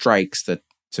strikes that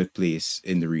took place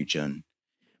in the region.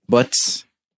 But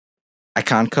I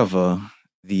can't cover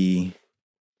there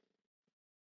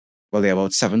are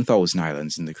about 7,000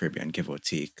 islands in the Caribbean, give or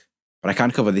take. But I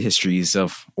can't cover the histories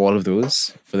of all of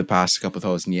those for the past couple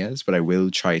thousand years, but I will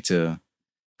try to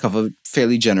cover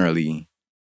fairly generally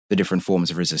the different forms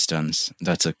of resistance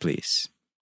that took place.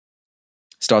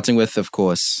 Starting with, of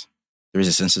course, the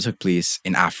resistance that took place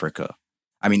in Africa.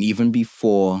 I mean, even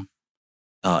before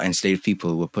enslaved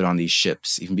people were put on these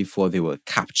ships, even before they were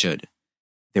captured,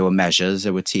 there were measures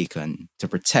that were taken to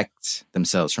protect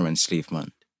themselves from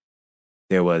enslavement.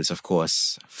 There was, of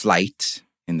course, flight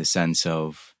in the sense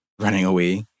of running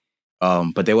away,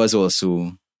 but there was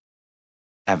also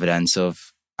evidence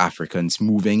of Africans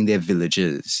moving their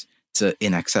villages to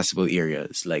inaccessible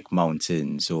areas like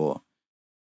mountains or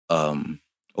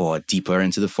deeper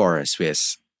into the forest where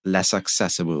it's less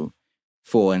accessible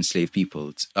for enslaved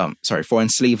people, for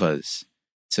enslavers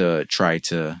to try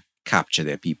to capture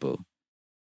their people.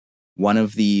 One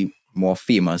of the more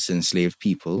famous enslaved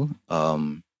people,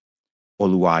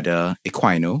 Oluwada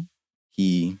Equino.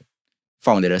 He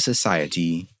founded a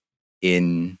society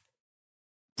in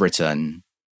Britain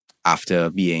after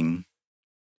being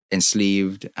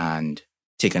enslaved and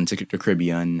taken to the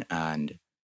Caribbean and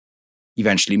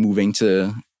eventually moving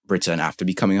to Britain after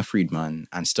becoming a freedman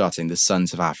and starting the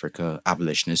Sons of Africa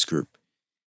abolitionist group.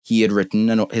 He had written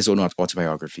his own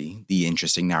autobiography, The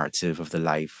Interesting Narrative of the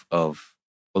Life of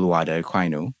Oluwada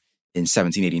Equino, in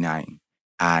 1789,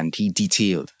 and he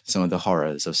detailed some of the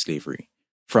horrors of slavery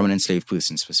from an enslaved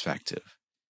person's perspective.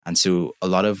 And so a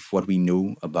lot of what we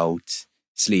know about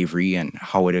slavery and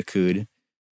how it occurred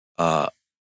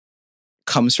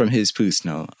comes from his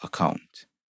personal account,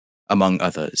 among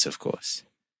others, of course.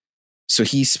 So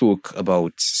he spoke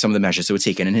about some of the measures that were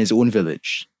taken in his own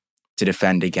village to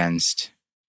defend against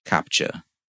capture.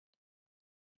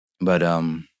 But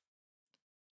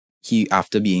he,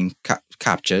 after being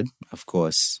captured, of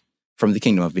course, from the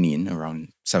Kingdom of Benin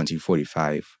around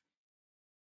 1745,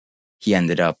 he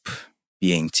ended up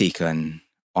being taken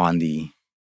on the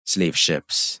slave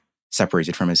ships,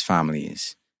 separated from his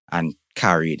families, and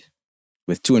carried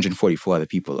with 244 other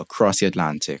people across the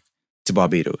Atlantic to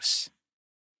Barbados.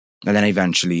 And then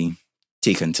eventually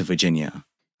taken to Virginia.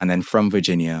 And then from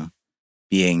Virginia,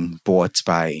 being bought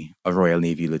by a Royal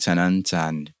Navy lieutenant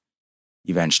and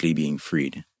eventually being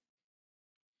freed.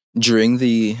 During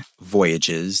the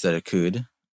voyages that occurred,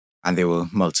 and there were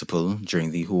multiple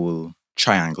during the whole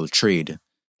triangle trade,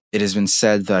 it has been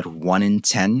said that 1 in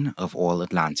 10 of all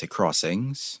Atlantic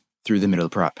crossings through the Middle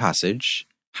Passage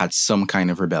had some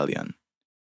kind of rebellion.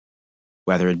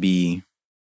 Whether it be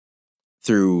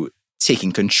through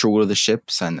taking control of the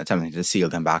ships and attempting to sail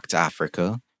them back to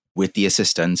Africa with the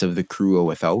assistance of the crew or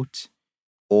without,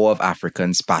 or of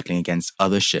Africans battling against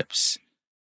other ships.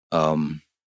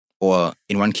 Or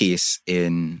in one case,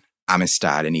 in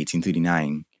Amistad in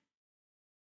 1839,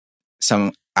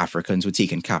 some Africans were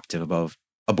taken captive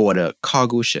aboard a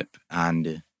cargo ship,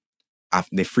 and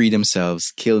they freed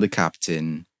themselves, killed the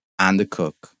captain and the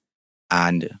cook,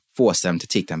 and forced them to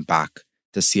take them back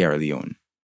to Sierra Leone.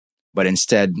 But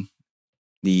instead,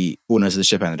 the owners of the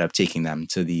ship ended up taking them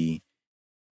to the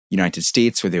United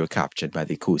States, where they were captured by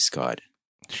the Coast Guard.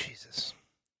 Jesus.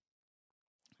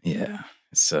 Yeah,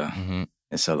 it's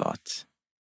a lot.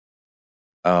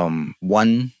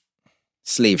 One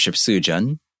slave ship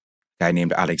surgeon, a guy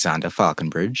named Alexander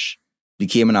Falconbridge,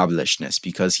 became an abolitionist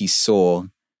because he saw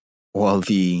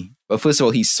first of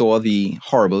all, he saw the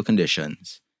horrible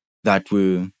conditions that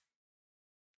were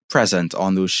present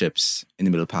on those ships in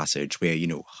the Middle Passage, where,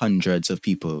 hundreds of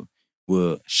people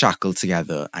were shackled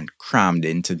together and crammed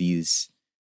into these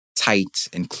tight,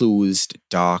 enclosed,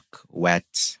 dark,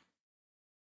 wet,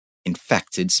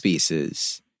 infected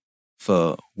spaces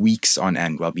for weeks on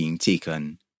end while being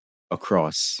taken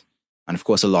across. And of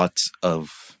course, a lot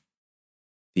of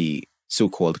the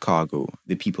so-called cargo,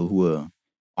 the people who were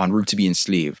en route to be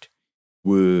enslaved,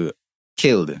 were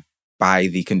killed by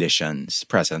the conditions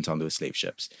present on those slave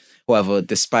ships. However,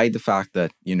 despite the fact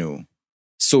that,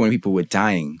 so many people were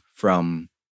dying from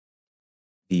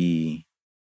the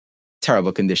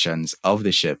terrible conditions of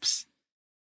the ships,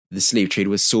 the slave trade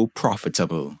was so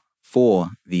profitable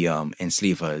for the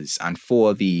enslavers and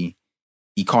for the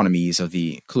economies of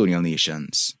the colonial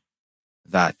nations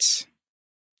that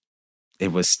they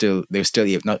were still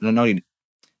not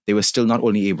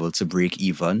only able to break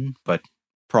even, but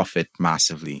profit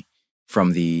massively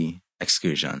from the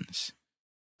excursions.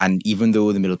 And even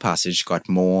though the Middle Passage got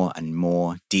more and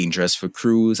more dangerous for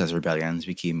crews as rebellions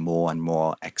became more and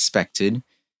more expected,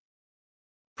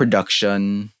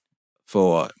 production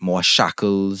for more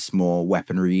shackles, more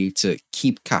weaponry to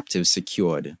keep captives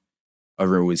secured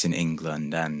arose in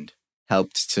England and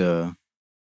helped to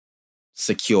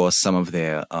secure some of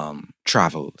their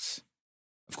travels.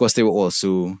 Of course, there were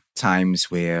also times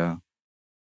where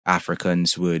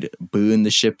Africans would burn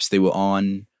the ships they were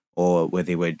on, or where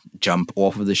they would jump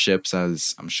off of the ships,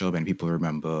 as I'm sure many people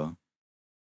remember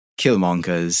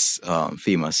Killmonger's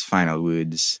famous final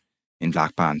words in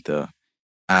Black Panther.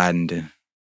 And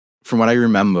from what I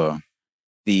remember,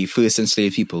 the first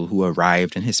enslaved people who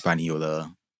arrived in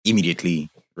Hispaniola immediately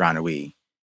ran away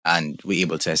and were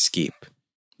able to escape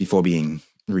before being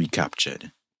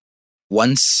recaptured.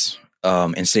 Once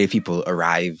enslaved people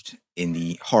arrived in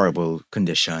the horrible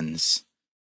conditions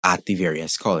at the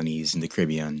various colonies in the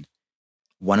Caribbean,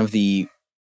 one of the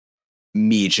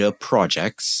major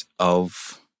projects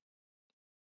of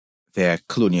their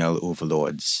colonial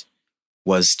overlords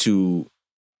was to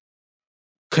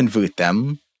convert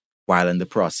them while in the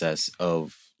process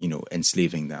of,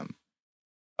 enslaving them.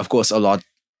 Of course, a lot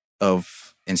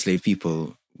of enslaved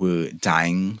people were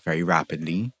dying very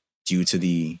rapidly due to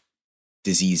the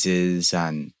diseases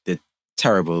and the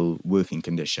terrible working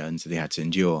conditions that they had to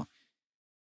endure.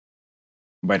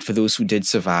 But for those who did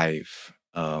survive,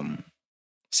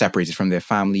 separated from their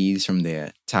families, from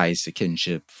their ties to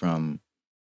kinship, from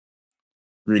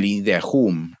really their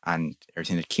home and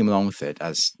everything that came along with it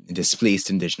as displaced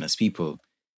indigenous people,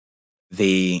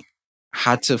 they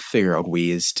had to figure out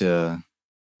ways to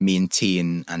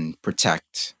maintain and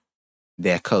protect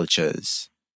their cultures.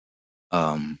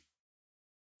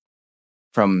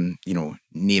 From,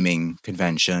 naming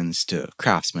conventions to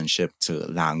craftsmanship to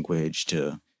language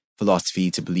to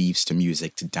philosophy to beliefs to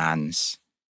music to dance.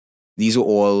 These are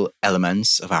all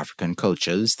elements of African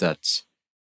cultures that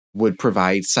would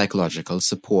provide psychological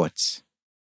support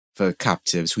for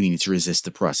captives who need to resist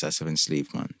the process of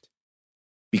enslavement.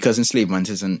 Because enslavement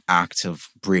is an act of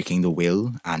breaking the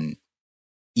will and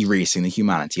erasing the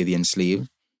humanity of the enslaved,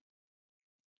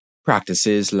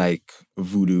 practices like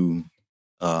voodoo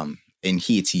in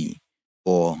Haiti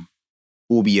or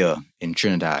Obia in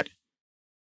Trinidad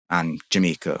and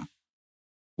Jamaica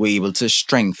were able to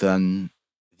strengthen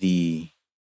the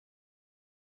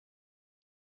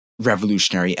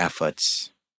revolutionary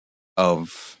efforts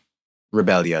of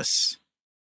rebellious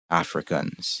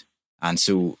Africans. And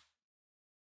so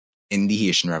in the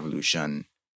Haitian Revolution,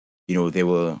 they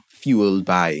were fueled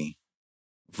by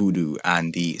voodoo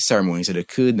and the ceremonies that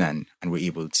occurred then, and were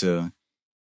able to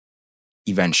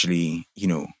eventually,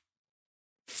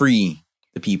 free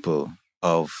the people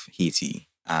of Haiti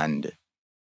and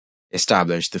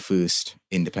establish the first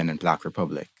independent Black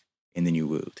Republic in the New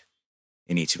World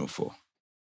in 1804.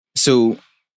 So,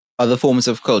 other forms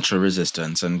of cultural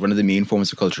resistance, and one of the main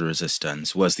forms of cultural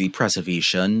resistance was the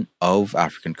preservation of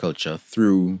African culture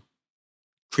through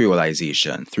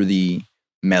creolization, through the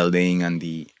melding and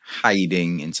the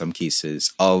hiding, in some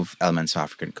cases, of elements of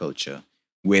African culture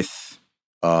with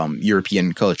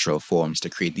European cultural forms to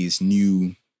create these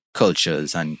new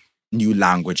cultures and new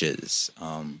languages.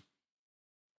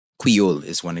 Creole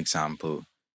is one example,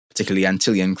 particularly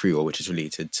Antillean Creole, which is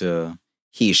related to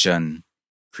Haitian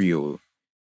Creole.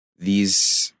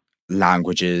 These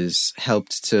languages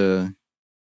helped to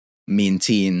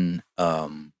maintain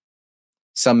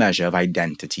some measure of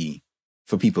identity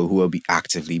for people who are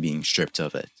actively being stripped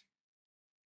of it.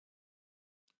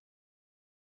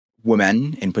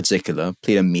 Women, in particular,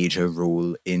 played a major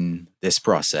role in this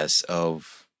process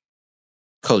of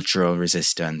cultural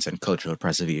resistance and cultural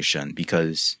preservation,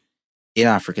 because in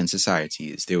African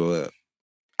societies were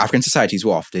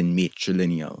often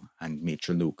matrilineal and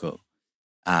matrilocal,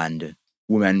 and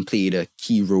women played a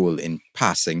key role in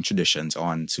passing traditions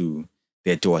on to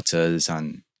their daughters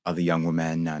and other young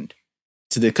women and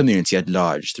to the community at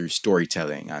large through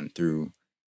storytelling and through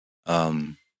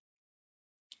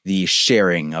the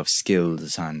sharing of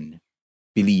skills and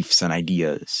beliefs and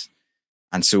ideas.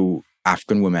 And so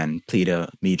African women played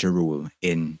a major role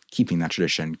in keeping that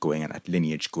tradition going and that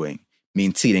lineage going,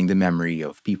 maintaining the memory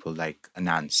of people like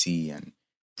Anansi and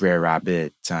Brer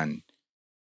Rabbit and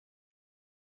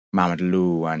Mamadou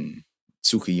Lo and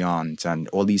Sukiyant and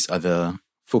all these other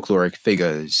folkloric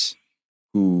figures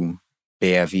who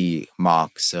bear the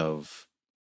marks of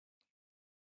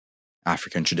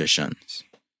African traditions.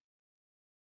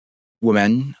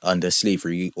 Women under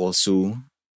slavery also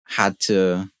had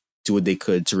to do what they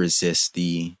could to resist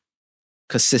the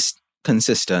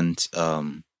consistent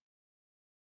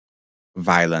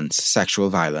violence, sexual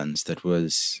violence that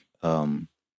was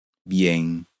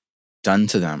being done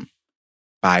to them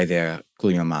by their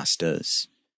colonial masters.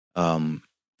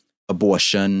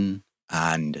 Abortion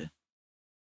and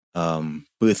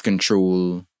birth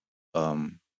control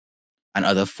and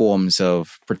other forms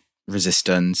of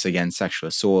resistance against sexual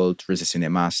assault, resisting their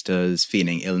masters,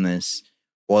 feigning illness,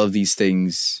 all of these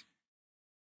things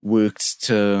worked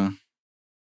to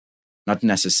not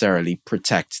necessarily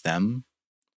protect them,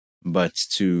 but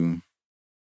to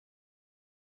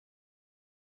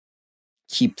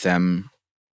keep them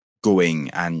going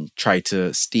and try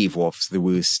to stave off the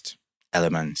worst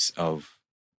elements of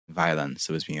violence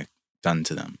that was being done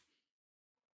to them.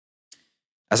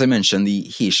 As I mentioned, the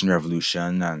Haitian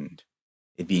Revolution and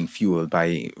it being fueled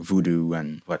by voodoo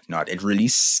and whatnot, it really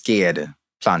scared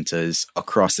planters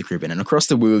across the Caribbean and across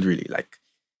the world, really. Like,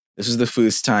 this was the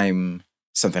first time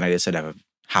something like this had ever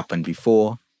happened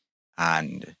before,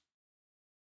 and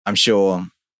I'm sure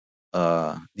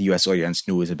the US audience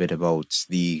knows a bit about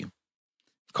the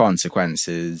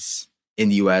consequences in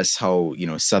the US, how,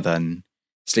 Southern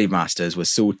slave masters were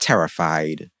so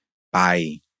terrified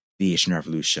by the Haitian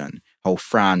Revolution, how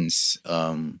France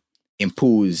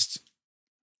imposed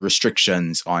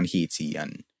restrictions on Haiti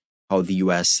and how the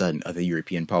US and other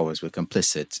European powers were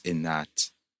complicit in that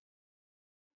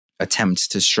attempt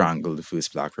to strangle the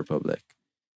first Black Republic.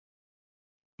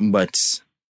 But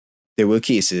there were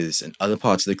cases in other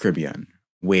parts of the Caribbean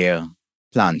where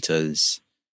planters,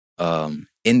 in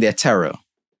their terror,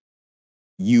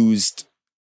 used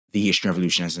the Haitian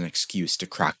Revolution as an excuse to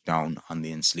crack down on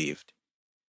the enslaved.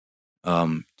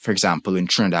 For example, in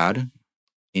Trinidad,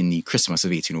 in the Christmas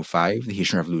of 1805, the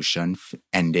Haitian Revolution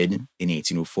ended in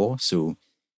 1804. So,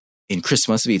 in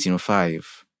Christmas of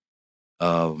 1805,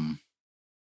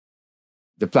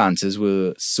 the planters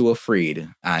were so afraid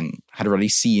and had already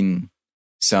seen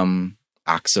some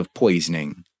acts of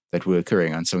poisoning that were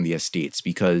occurring on some of the estates,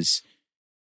 because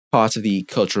part of the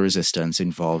cultural resistance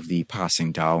involved the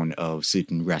passing down of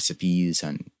certain recipes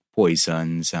and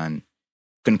poisons and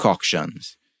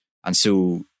concoctions. And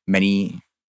so many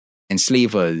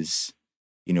enslavers,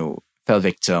 fell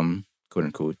victim, quote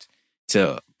unquote,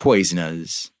 to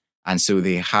poisoners. And so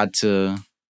they had to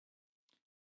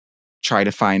try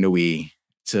to find a way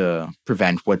to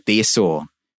prevent what they saw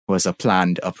was a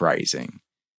planned uprising.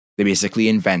 They basically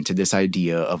invented this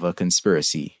idea of a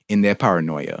conspiracy in their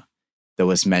paranoia that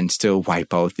was meant to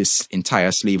wipe out this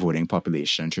entire slave-owning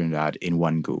population in Trinidad in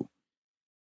one go.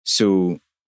 So,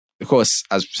 of course,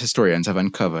 as historians have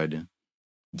uncovered,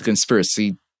 the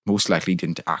conspiracy most likely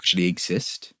didn't actually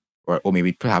exist, or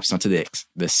maybe perhaps not to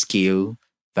the scale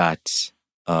that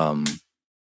the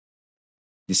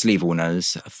slave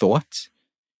owners thought,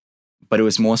 but it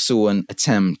was more so an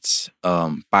attempt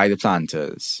by the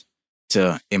planters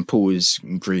to impose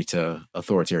greater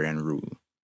authoritarian rule.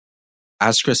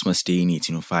 As Christmas Day in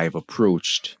 1805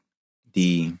 approached,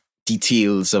 the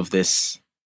details of this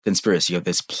conspiracy, of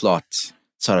this plot,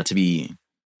 started to be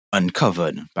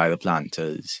uncovered by the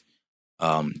planters.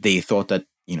 They thought that,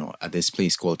 at this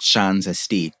place called Shan's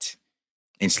Estate,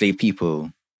 enslaved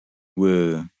people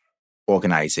were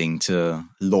organizing to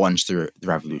launch the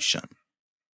revolution.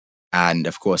 And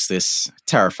of course, this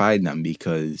terrified them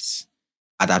because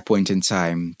at that point in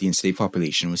time, the enslaved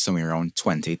population was somewhere around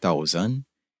 20,000,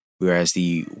 whereas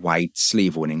the white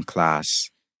slave-owning class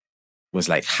was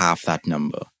like half that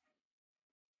number.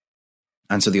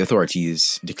 And so the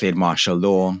authorities declared martial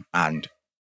law and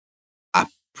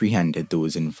apprehended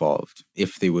those involved,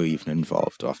 if they were even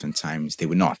involved. Oftentimes, they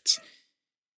were not.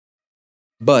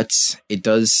 But it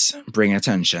does bring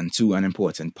attention to an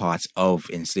important part of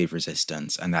enslaved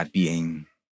resistance, and that being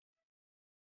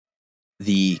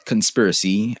the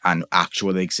conspiracy and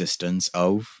actual existence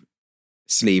of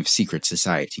slave secret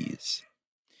societies.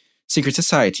 Secret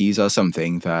societies are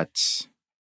something that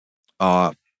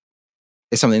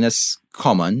is something that's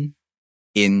common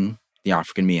in the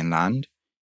African mainland,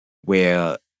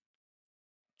 where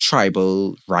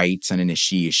tribal rites and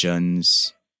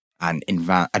initiations and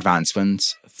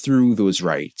advancements through those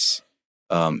rites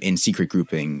in secret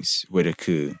groupings would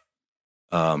occur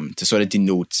to sort of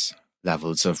denote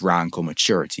levels of rank or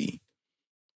maturity.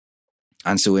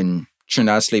 And so in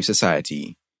Trinidad slave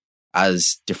society,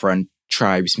 as different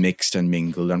tribes mixed and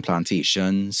mingled on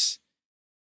plantations,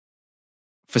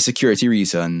 for security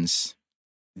reasons,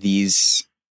 these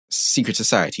secret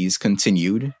societies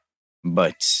continued,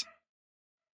 but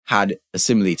had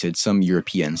assimilated some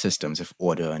European systems of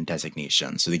order and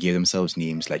designation. So they gave themselves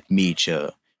names like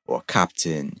major or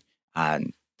captain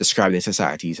and described their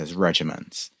societies as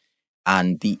regiments.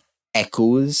 And the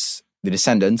echoes, the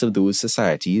descendants of those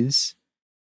societies,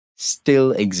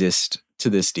 still exist to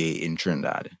this day in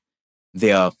Trinidad.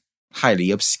 They are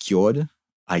highly obscured.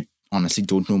 I honestly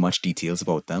don't know much details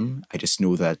about them. I just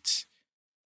know that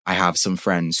I have some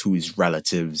friends whose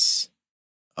relatives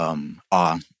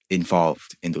are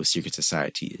involved in those secret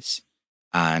societies.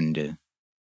 And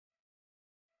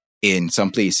in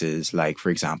some places, like, for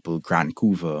example, Grand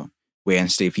Couver, where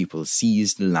enslaved people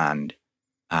seized the land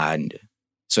and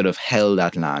sort of held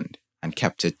that land and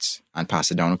kept it and passed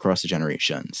it down across the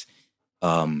generations,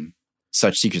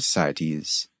 such secret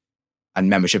societies and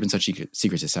membership in such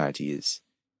secret societies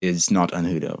is not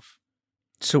unheard of.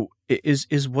 So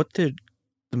is what the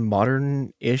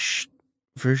modern-ish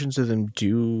versions of them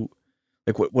do,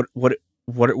 like what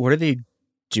are they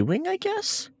doing, I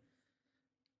guess?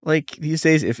 Like these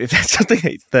days, if that's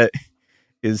something that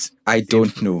is, I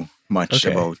don't know much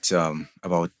about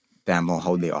them or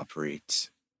how they operate.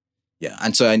 Yeah,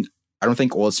 and so I don't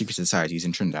think all secret societies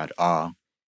in Trinidad are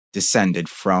descended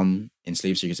from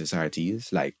enslaved secret societies.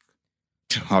 Like,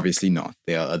 obviously not.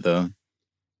 There are other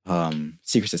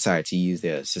secret societies.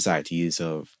 There are societies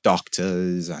of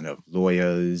doctors and of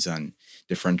lawyers and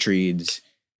different trades.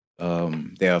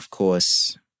 There are, of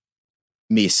course,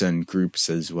 Mason groups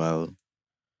as well.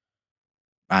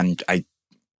 And I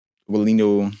only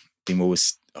know the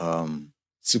most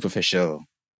superficial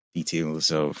details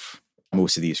of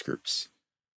most of these groups.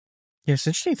 Yeah, it's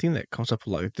an interesting thing that comes up a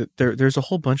lot. There's a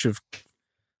whole bunch of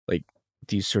like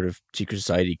these sort of secret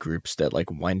society groups that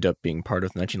like wind up being part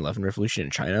of the 1911 revolution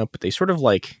in China, but they sort of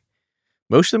like,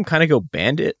 most of them kind of go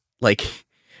bandit like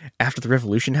after the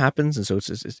revolution happens. And so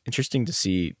it's interesting to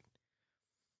see,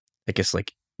 I guess,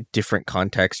 like different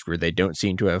context where they don't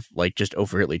seem to have like just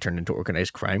overtly turned into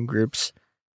organized crime groups.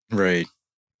 Right.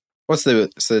 So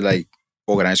like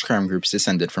organized crime groups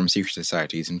descended from secret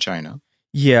societies in China?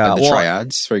 Yeah. Like the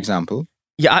Triads, for example?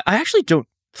 Yeah, I actually don't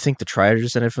think the Triads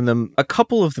descended from them. A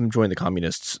couple of them joined the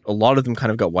communists. A lot of them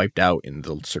kind of got wiped out in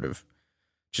the sort of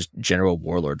just general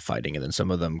warlord fighting, and then some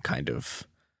of them kind of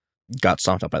got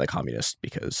stomped out by the communists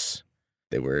because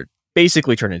they were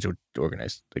basically turned into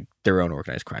organized, like their own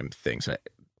organized crime things that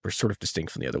were sort of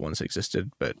distinct from the other ones that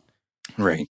existed. But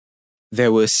right.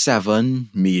 There were 7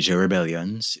 major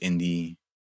rebellions in the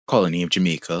colony of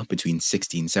Jamaica between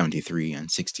 1673 and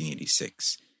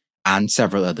 1686, and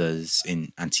several others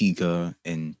in Antigua,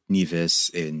 in Nevis,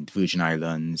 in Virgin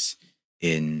Islands,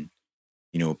 in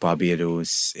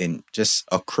Barbados, in just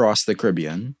across the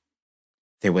Caribbean.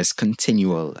 There was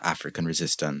continual African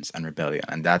resistance and rebellion,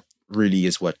 and that really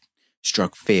is what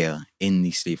struck fear in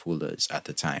the slaveholders at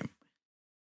the time.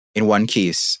 In one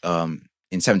case,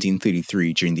 in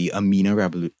 1733, during the Amina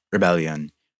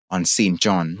Rebellion on St.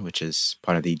 John, which is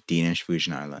part of the Danish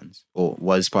Virgin Islands, or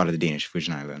was part of the Danish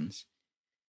Virgin Islands,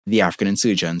 the African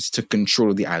insurgents took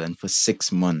control of the island for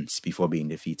 6 months before being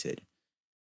defeated.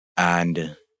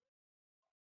 And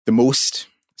the most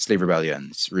slave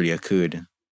rebellions really occurred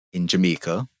in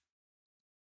Jamaica.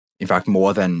 In fact,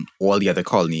 more than all the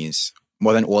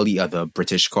other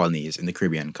British colonies in the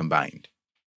Caribbean combined.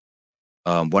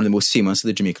 One of the most famous of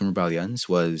the Jamaican rebellions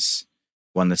was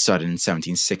one that started in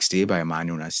 1760 by a man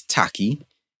known as Tacky,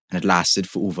 and it lasted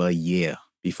for over a year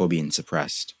before being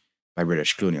suppressed by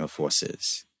British colonial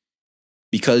forces.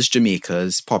 Because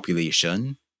Jamaica's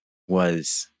population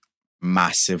was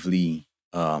massively,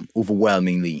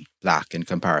 overwhelmingly black in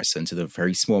comparison to the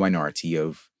very small minority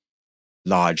of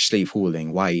large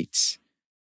slaveholding whites,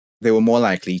 they were more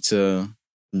likely to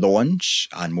launch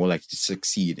and more likely to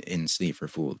succeed in slave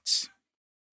revolts.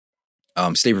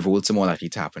 Slave revolts are more likely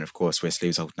to happen, of course, where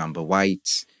slaves outnumber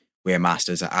whites, where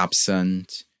masters are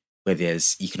absent, where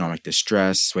there's economic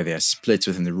distress, where there are splits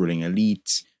within the ruling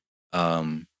elite,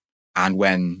 and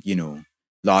when,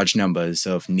 large numbers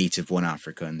of native-born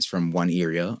Africans from one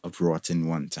area are brought in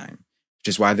one time, which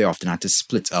is why they often had to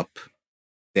split up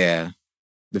the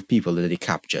people that they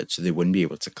captured so they wouldn't be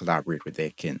able to collaborate with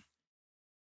their kin.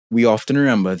 We often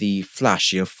remember the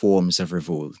flashier forms of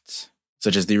revolt,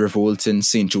 such as the revolt in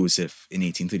St. Joseph in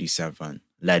 1837,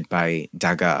 led by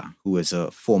Daga, who was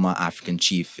a former African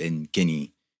chief in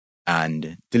Guinea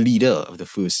and the leader of the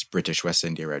first British West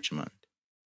India Regiment.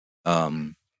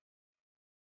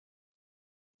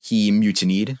 He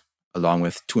mutinied along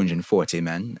with 240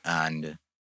 men, and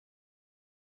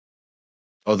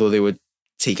although they were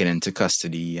taken into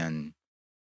custody and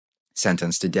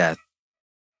sentenced to death,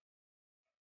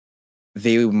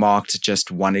 they marked just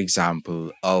one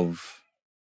example of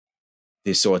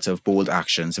the sort of bold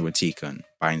actions that were taken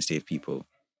by enslaved people.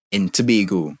 In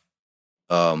Tobago,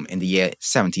 in the year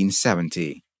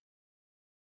 1770,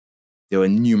 there were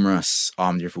numerous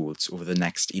armed revolts over the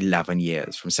next 11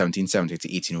 years, from 1770 to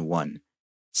 1801.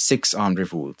 6 armed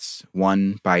revolts,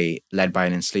 one led by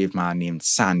an enslaved man named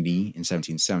Sandy in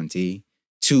 1770,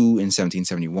 2 in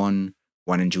 1771,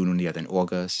 one in June and the other in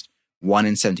August, one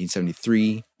in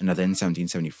 1773, another in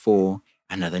 1774,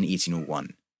 another in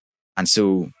 1801. And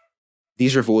so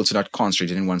these revolts are not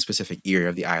concentrated in one specific area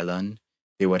of the island.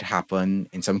 They would happen,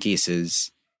 in some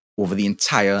cases, over the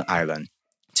entire island.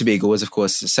 Tobago was, of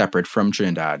course, separate from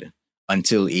Trinidad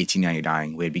until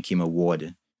 1899, where it became a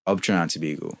ward of Trinidad and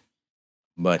Tobago.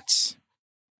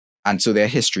 And so their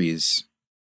histories,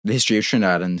 the history of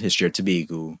Trinidad and the history of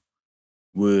Tobago,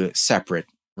 were separate,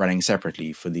 running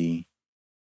separately for the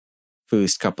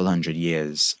first couple hundred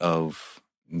years of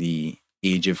the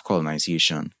age of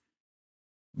colonization.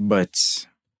 But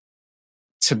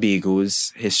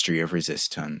Tobago's history of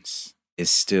resistance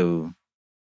is still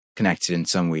connected in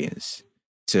some ways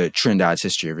to Trinidad's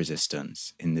history of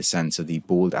resistance, in the sense of the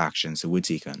bold actions that were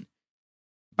taken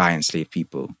by enslaved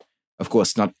people. Of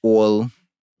course, not all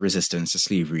resistance to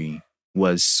slavery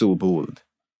was so bold.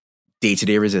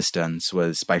 Day-to-day resistance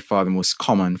was by far the most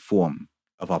common form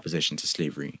of opposition to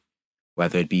slavery,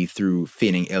 whether it be through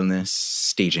feigning illness,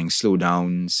 staging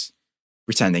slowdowns,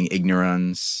 pretending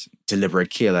ignorance, deliberate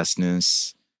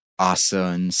carelessness,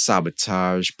 arson,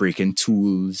 sabotage, breaking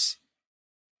tools,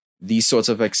 these sorts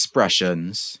of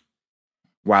expressions,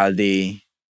 while they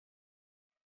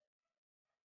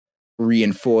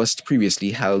reinforced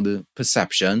previously held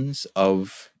perceptions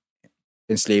of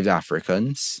enslaved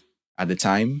Africans at the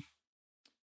time,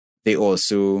 they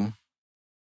also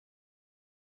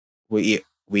were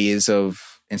ways of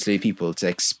enslaved people to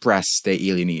express their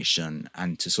alienation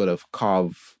and to sort of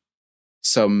carve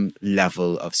some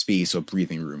level of space or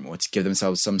breathing room, or to give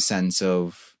themselves some sense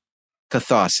of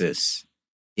catharsis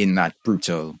in that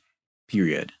brutal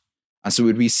period. And so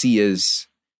what we see is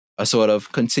a sort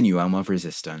of continuum of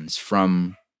resistance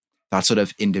from that sort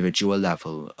of individual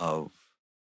level of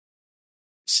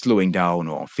slowing down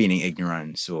or feigning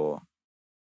ignorance or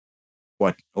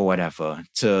whatever,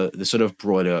 to the sort of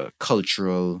broader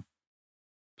cultural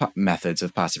methods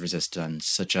of passive resistance,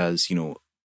 such as,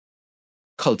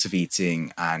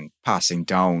 cultivating and passing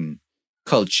down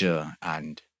culture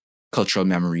and cultural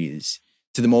memories,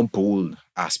 to the more bold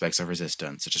aspects of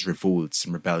resistance, such as revolts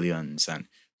and rebellions and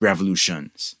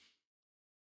revolutions.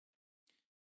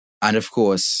 And of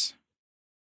course,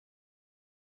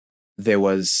 there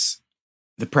was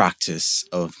the practice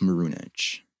of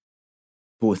maroonage,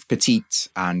 both petite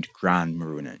and grand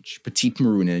maroonage. Petite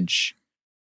maroonage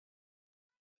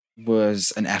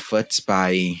was an effort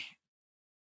by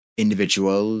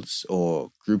individuals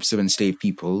or groups of enslaved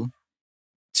people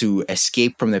to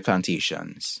escape from their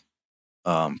plantations,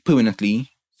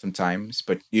 permanently sometimes,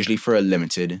 but usually for a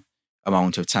limited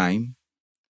amount of time,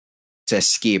 to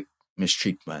escape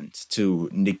mistreatment, to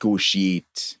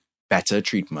negotiate better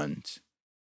treatment,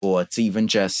 or to even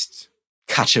just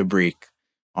catch a break,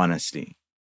 honestly.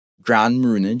 Grand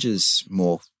maroonage is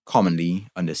more commonly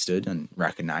understood and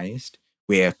recognized,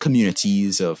 where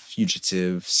communities of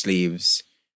fugitive slaves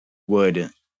would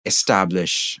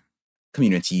establish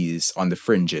communities on the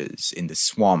fringes, in the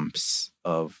swamps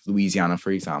of Louisiana,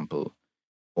 for example,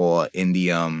 or in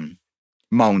the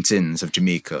mountains of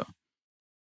Jamaica.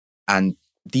 And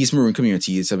these maroon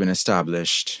communities have been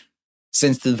established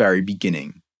since the very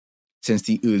beginning, since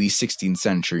the early 16th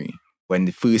century, when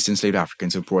the first enslaved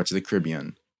Africans were brought to the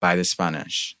Caribbean by the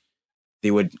Spanish.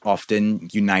 They would often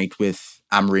unite with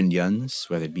Amerindians,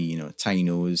 whether it be,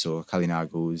 Tainos or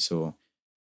Kalinagos or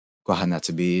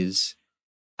Guahanatibes,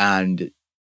 and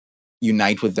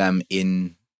unite with them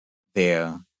in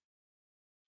their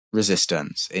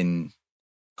resistance, in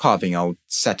carving out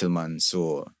settlements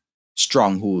or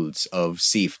strongholds of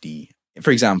safety.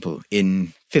 For example,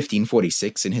 in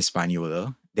 1546 in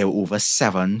Hispaniola, there were over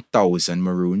 7,000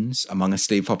 Maroons among a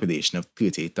slave population of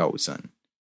 38,000.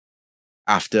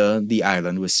 After the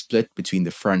island was split between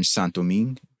the French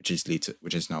Saint-Domingue, which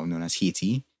is now known as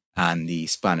Haiti, and the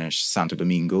Spanish Santo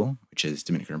Domingo, which is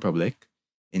Dominican Republic,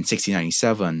 in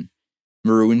 1697,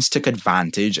 Maroons took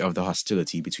advantage of the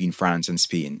hostility between France and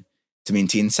Spain to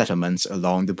maintain settlements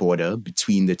along the border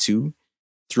between the two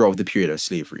throughout the period of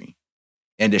slavery.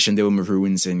 In addition, there were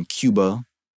Maroons in Cuba,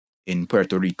 in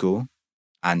Puerto Rico,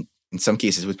 and in some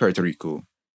cases with Puerto Rico,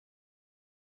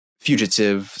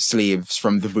 fugitive slaves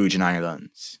from the Virgin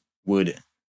Islands would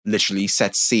literally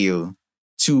set sail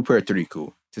to Puerto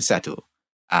Rico to settle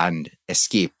and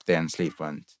escape their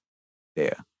enslavement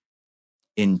there.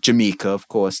 In Jamaica, of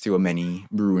course, there were many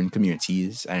Maroon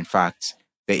communities, and in fact,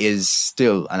 there is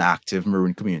still an active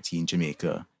Maroon community in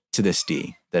Jamaica to this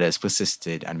day that has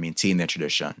persisted and maintained their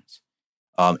traditions.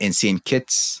 In St.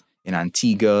 Kitts, in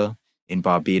Antigua, in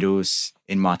Barbados,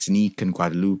 in Martinique and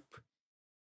Guadeloupe,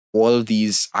 all of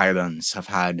these islands have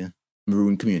had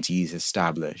Maroon communities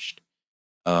established.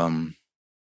 However,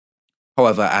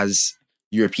 as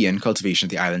European cultivation of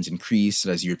the islands increased,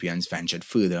 as Europeans ventured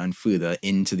further and further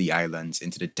into the islands,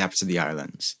 into the depths of the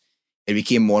islands, it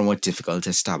became more and more difficult to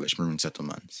establish Maroon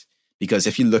settlements. Because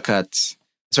if you look at,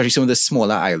 especially some of the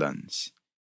smaller islands,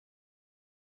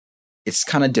 it's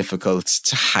kind of difficult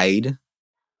to hide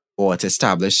or to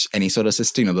establish any sort of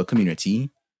sustainable community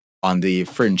on the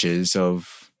fringes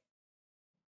of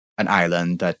an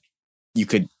island that you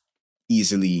could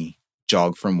easily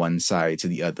jog from one side to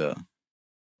the other,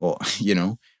 or,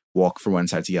 walk from one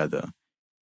side to the other.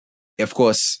 Of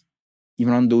course,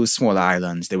 even on those smaller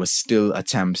islands, there were still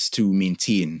attempts to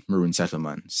maintain Maroon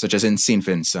settlements, such as in St.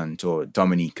 Vincent or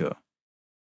Dominica.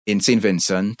 In St.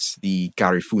 Vincent, the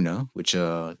Garifuna, which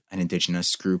are an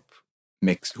indigenous group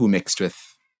who mixed with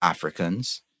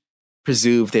Africans,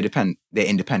 preserved their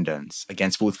independence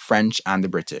against both French and the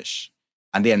British.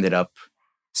 And they ended up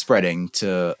spreading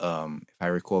to, if I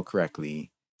recall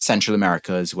correctly, Central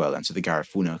America as well. And so the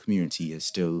Garifuna community is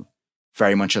still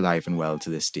very much alive and well to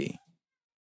this day.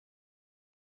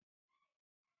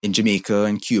 in Jamaica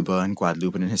and Cuba and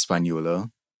Guadeloupe and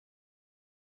Hispaniola,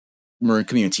 Maroon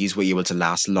communities were able to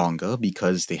last longer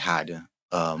because they had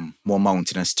more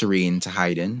mountainous terrain to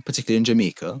hide in, particularly in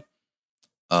Jamaica.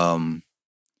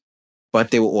 But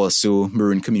there were also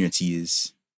Maroon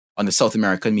communities on the South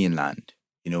American mainland.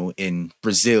 In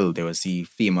Brazil, there was the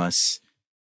famous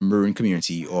Maroon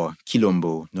community, or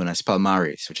Quilombo, known as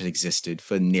Palmares, which has existed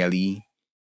for nearly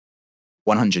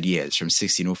 100 years, from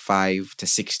 1605 to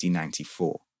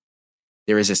 1694.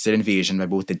 They resisted invasion by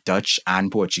both the Dutch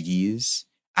and Portuguese,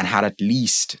 and had at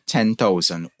least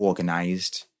 10,000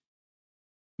 organized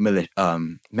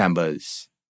members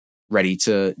ready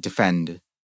to defend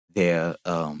their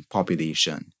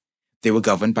population. They were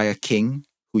governed by a king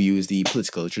who used the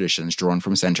political traditions drawn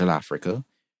from Central Africa,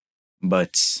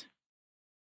 but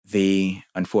they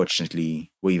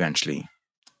unfortunately were eventually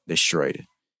destroyed.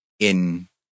 In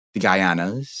the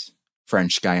Guyanas,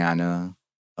 French Guyana,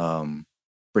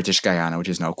 British Guyana, which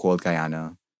is now called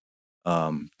Guyana,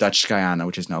 Dutch Guyana,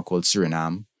 which is now called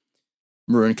Suriname,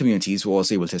 Maroon communities were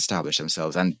also able to establish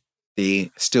themselves, and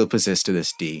they still persist to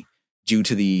this day due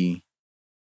to the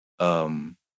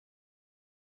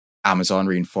Amazon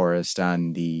rainforest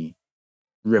and the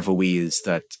riverways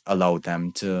that allowed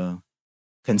them to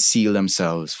conceal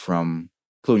themselves from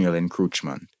colonial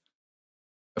encroachment.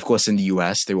 Of course, in the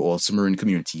US, there were also Maroon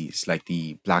communities like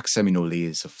the Black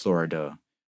Seminoles of Florida,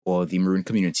 or the Maroon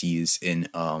communities in,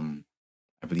 I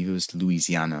believe it was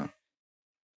Louisiana.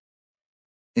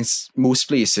 In most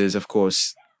places, of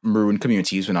course, Maroon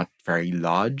communities were not very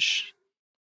large,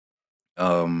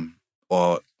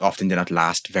 or often did not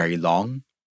last very long.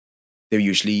 They were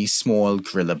usually small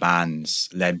guerrilla bands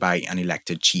led by an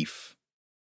elected chief.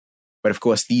 But of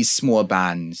course, these small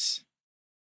bands,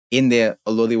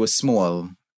 although they were small,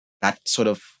 that sort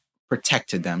of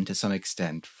protected them to some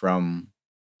extent from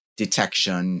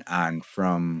detection and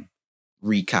from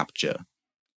recapture.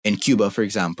 In Cuba, for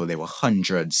example, there were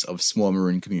hundreds of small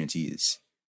Maroon communities,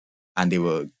 and they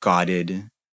were guarded,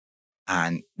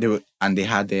 and they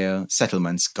had their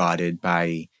settlements guarded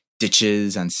by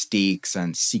ditches and stakes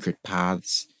and secret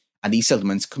paths, and these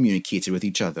settlements communicated with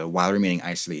each other while remaining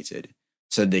isolated,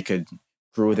 so they could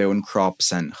grow their own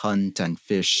crops and hunt and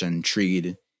fish and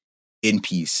trade in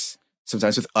peace,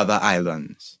 sometimes with other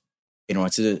islands, in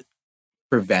order to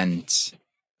prevent,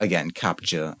 again,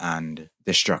 capture and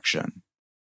destruction.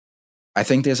 I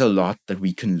think there's a lot that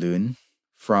we can learn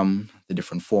from the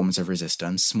different forms of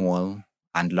resistance, small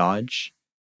and large,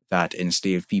 that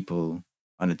enslaved people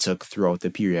undertook throughout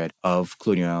the period of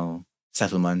colonial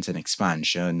settlement and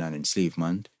expansion and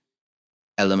enslavement.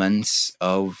 Elements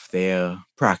of their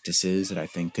practices that I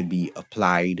think could be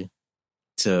applied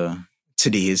to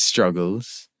today's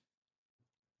struggles.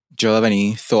 Do you have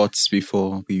any thoughts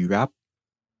before we wrap?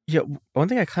 Yeah, one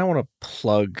thing I kind of want to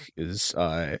plug is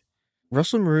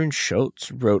Russell Maroon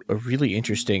Shoatz wrote a really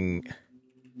interesting...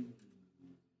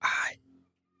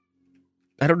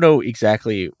 I don't know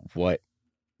exactly what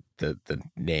the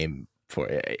name for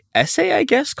it. Essay, I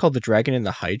guess, called The Dragon and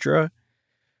the Hydra,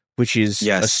 which is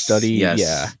a study...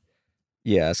 Yes.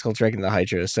 Yeah, it's called Dragon and the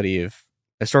Hydra, a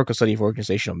historical study of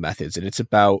organizational methods, and it's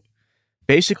about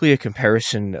basically a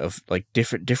comparison of like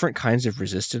different kinds of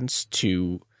resistance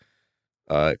to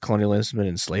colonialism and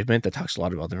enslavement. That talks a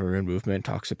lot about the Maroon movement,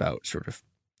 talks about sort of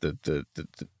the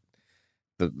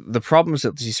problems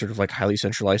that these sort of like highly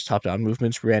centralized top-down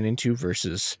movements ran into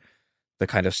versus the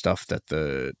kind of stuff that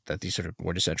these sort of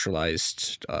more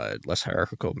decentralized, less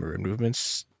hierarchical Maroon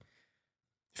movements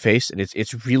face. And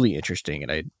it's really interesting,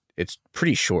 and it's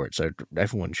pretty short, so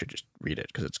everyone should just read it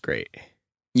because it's great.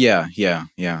 Yeah.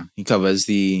 He covers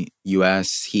the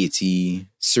US, Haiti,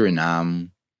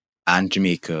 Suriname, and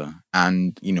Jamaica,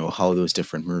 and how those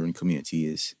different Maroon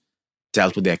communities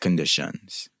dealt with their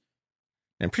conditions.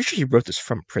 I'm pretty sure he wrote this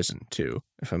from prison too,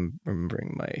 if I'm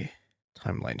remembering my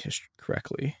timeline history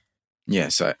correctly.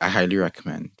 Yes, I highly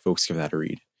recommend folks give that a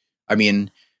read. I mean,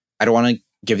 I don't want to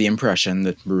give the impression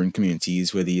that Maroon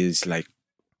communities were these like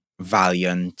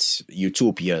valiant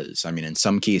utopias. I mean, in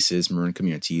some cases, Maroon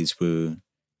communities were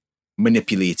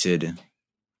manipulated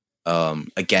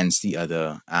against the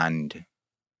other, and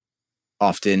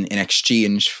often in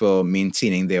exchange for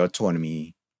maintaining their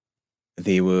autonomy,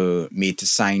 they were made to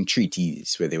sign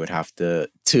treaties where they would have to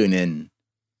turn in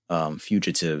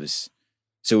fugitives.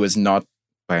 So it was not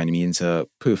by any means a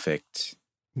perfect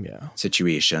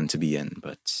situation to be in,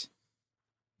 but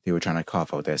they were trying to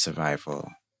carve out their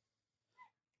survival.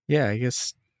 Yeah, I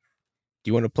guess. Do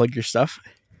you want to plug your stuff?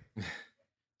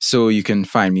 So you can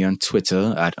find me on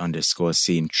Twitter at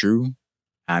 _SaintTrue,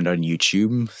 and on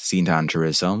YouTube, Saint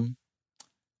Andrewism,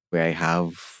 where I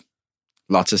have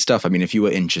lots of stuff. I mean, if you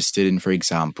were interested in, for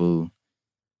example,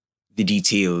 the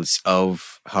details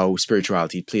of how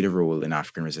spirituality played a role in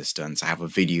African resistance, I have a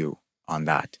video on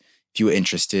that. If you were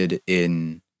interested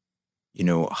in,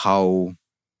 how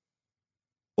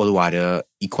Oluwada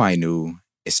Equino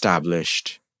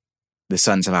established the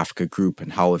Sons of Africa group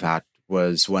and how that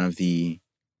was one of the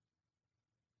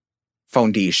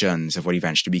foundations of what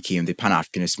eventually became the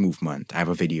Pan-Africanist movement. I have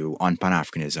a video on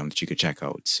Pan-Africanism that you could check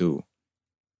out. So,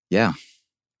 yeah,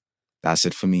 that's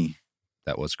it for me.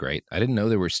 That was great. I didn't know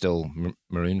there were still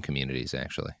Maroon communities,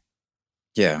 actually.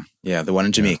 Yeah. The one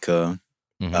in Jamaica,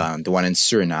 the one in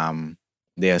Suriname,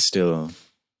 they are still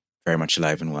very much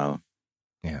alive and well.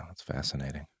 Yeah, that's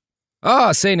fascinating.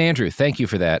 St. Andrew, thank you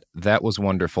for that. That was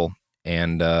wonderful.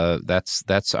 And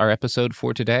that's our episode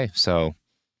for today. So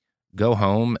go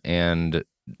home and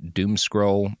doom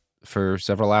scroll for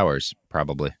several hours,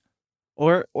 probably.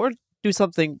 Or do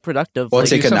something productive. Or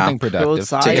take a nap. Go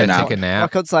outside, take a nap.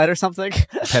 Walk outside or something.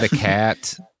 Pet a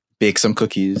cat. Bake some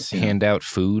cookies. Hand out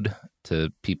food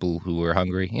to people who are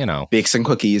hungry, Bake some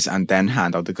cookies and then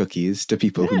hand out the cookies to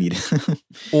people who need it.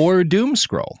 Or doom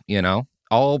scroll,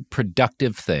 all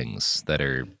productive things that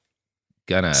are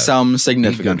gonna some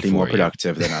significantly more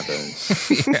productive than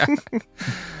others.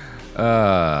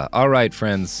 All right,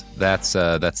 friends, that's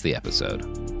the episode.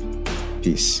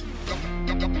 Peace.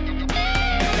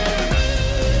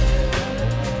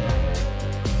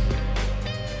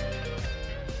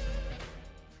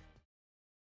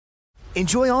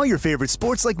 Enjoy all your favorite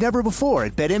sports like never before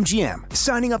at BetMGM.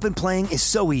 Signing up and playing is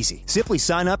so easy. Simply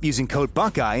sign up using code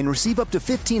Buckeye and receive up to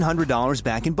 $1,500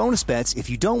 back in bonus bets if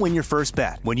you don't win your first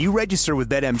bet. When you register with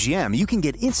BetMGM, you can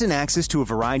get instant access to a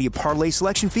variety of parlay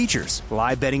selection features,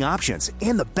 live betting options,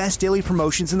 and the best daily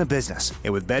promotions in the business.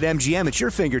 And with BetMGM at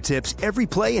your fingertips, every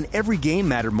play and every game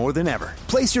matter more than ever.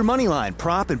 Place your moneyline,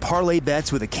 prop, and parlay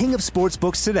bets with the king of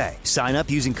sportsbooks today. Sign up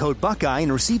using code Buckeye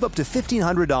and receive up to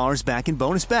 $1,500 back in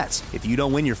bonus bets if you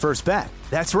don't win your first bet.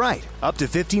 That's right, up to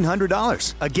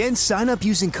 $1,500. Again, sign up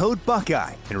using code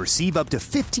Buckeye and receive up to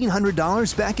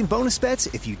 $1,500 back in bonus bets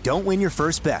if you don't win your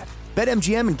first bet.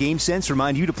 BetMGM and GameSense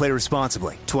remind you to play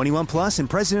responsibly. 21 plus and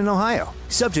present in Ohio.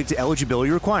 Subject to eligibility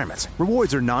requirements.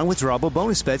 Rewards are non-withdrawable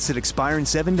bonus bets that expire in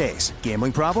 7 days.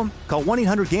 Gambling problem? Call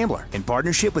 1-800-GAMBLER in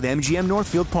partnership with MGM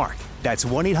Northfield Park. That's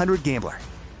 1-800-GAMBLER.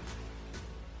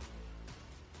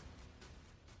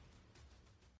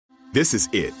 This is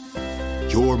it.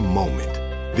 Your moment.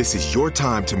 This is your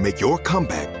time to make your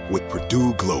comeback with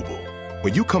Purdue Global.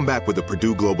 When you come back with a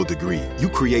Purdue Global degree, you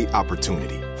create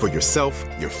opportunity for yourself,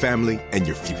 your family, and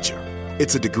your future.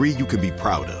 It's a degree you can be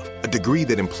proud of, a degree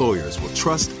that employers will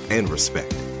trust and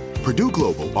respect. Purdue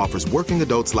Global offers working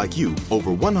adults like you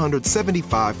over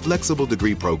 175 flexible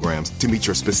degree programs to meet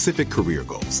your specific career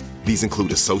goals. These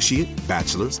include associate,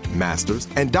 bachelor's, master's,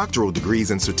 and doctoral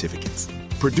degrees and certificates.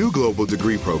 Purdue Global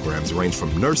degree programs range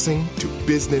from nursing to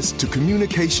business to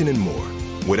communication and more.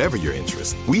 Whatever your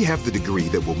interest, we have the degree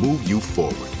that will move you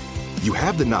forward. You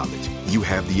have the knowledge, you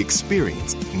have the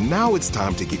experience. Now it's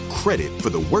time to get credit for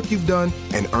the work you've done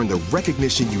and earn the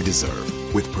recognition you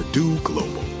deserve with Purdue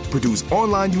Global, Purdue's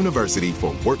online university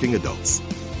for working adults.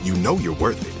 You know you're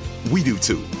worth it. We do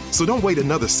too. So don't wait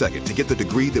another second to get the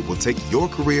degree that will take your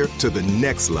career to the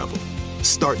next level.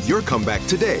 Start your comeback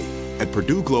today at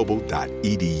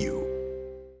purdueglobal.edu.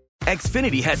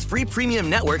 Xfinity has free premium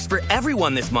networks for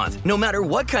everyone this month, no matter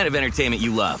what kind of entertainment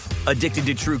you love. Addicted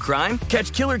to true crime?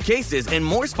 Catch killer cases and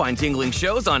more spine-tingling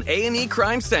shows on A&E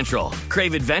Crime Central.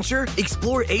 Crave adventure?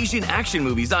 Explore Asian action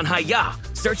movies on Hi-YAH.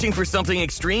 Searching for something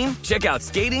extreme? Check out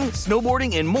skating,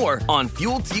 snowboarding, and more on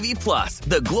Fuel TV Plus,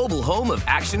 the global home of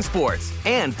action sports.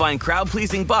 And find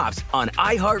crowd-pleasing bops on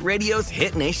iHeartRadio's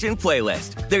Hit Nation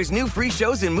playlist. There's new free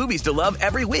shows and movies to love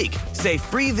every week. Say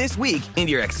free this week in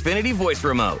your Xfinity voice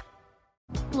remote.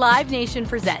 Live Nation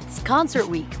presents Concert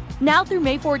Week. Now through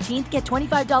May 14th, get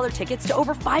 $25 tickets to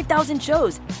over 5,000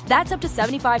 shows. That's up to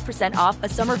 75% off a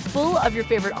summer full of your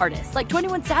favorite artists like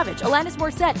 21 Savage, Alanis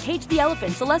Morissette, Cage the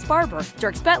Elephant, Celeste Barber,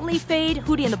 Dierks Bentley, Fade,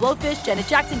 Hootie and the Blowfish, Janet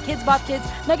Jackson, Kids Bop Kids,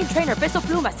 Meghan Trainor, Peso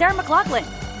Pluma, Sarah McLachlan.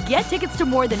 Get tickets to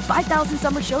more than 5,000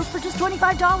 summer shows for just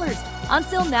 $25. On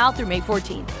sale now through May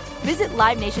 14th. Visit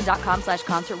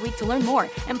LiveNation.com/Concert Week to learn more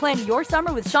and plan your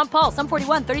summer with Sean Paul, Sum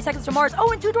 41, 30 Seconds to Mars,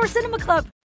 and Two Door Cinema Club.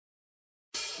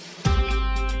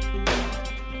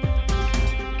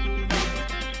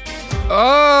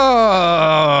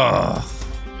 Oh,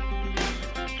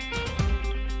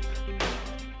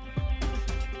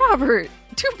 Robert,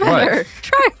 do better. What?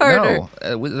 Try harder.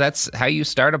 No, that's how you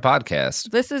start a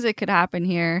podcast. This is It Could Happen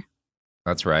Here.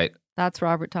 That's right. That's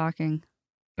Robert talking.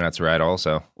 That's right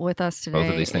also. With us today Both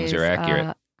of these things are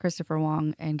accurate. Christopher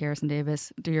Wong and Garrison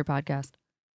Davis do your podcast.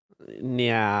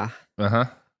 Yeah. Uh-huh.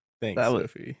 Thanks, That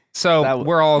Sophie. So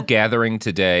we're all gathering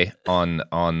today on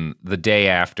the day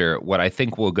after what I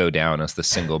think will go down as the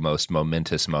single most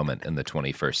momentous moment in the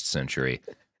 21st century,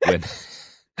 when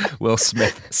Will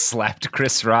Smith slapped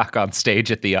Chris Rock on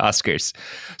stage at the Oscars.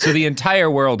 So the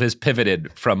entire world has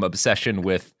pivoted from obsession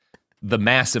with the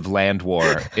massive land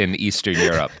war in Eastern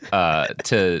Europe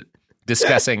to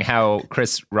discussing how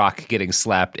Chris Rock getting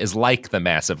slapped is like the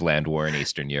massive land war in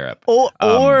Eastern Europe. Or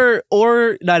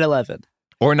 9/11.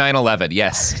 Or 9/11,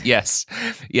 yes.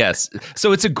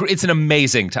 So it's an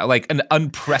amazing time, like an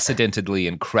unprecedentedly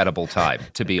incredible time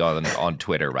to be on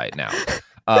Twitter right now.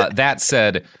 That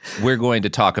said, we're going to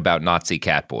talk about Nazi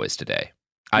catboys today.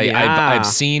 I've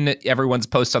seen everyone's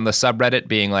posts on the subreddit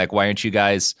being like, "Why aren't you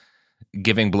guys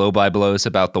giving blow-by-blows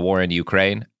about the war in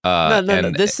Ukraine?" No.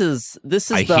 This is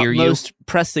the most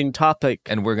pressing topic,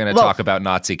 and we're going to talk about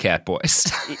Nazi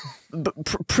catboys.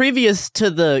 Previous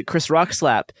to the Chris Rock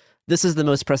slap, this is the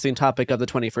most pressing topic of the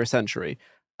 21st century,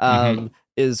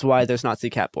 is why there's Nazi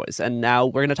catboys. And now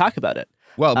we're going to talk about it.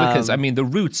 Well, because, the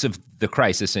roots of the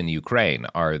crisis in Ukraine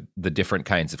are the different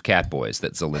kinds of catboys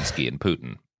that Zelensky and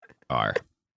Putin are.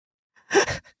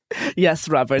 Yes,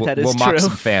 Robert, that is we'll true. mock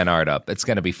some fan art up. It's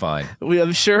going to be fine.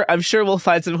 I'm sure we'll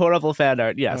find some horrible fan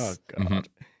art, yes. Oh,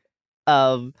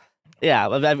 God.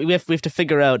 Yeah, we have to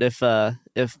figure out if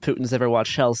Putin's ever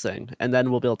watched Hellsing, and then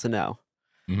we'll be able to know.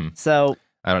 Mm-hmm. So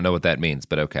I don't know what that means,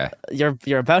 but okay.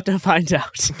 You're about to find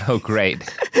out. Oh, great.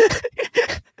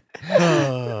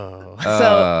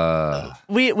 So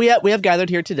we have gathered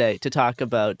here today to talk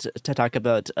about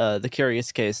the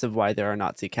curious case of why there are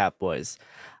Nazi catboys.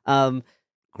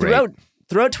 Throughout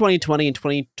 2020 and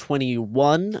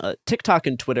 2021, TikTok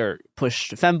and Twitter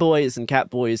pushed femboys and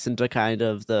catboys into kind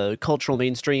of the cultural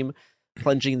mainstream,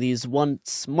 plunging these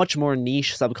once much more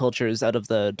niche subcultures out of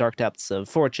the dark depths of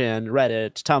 4chan,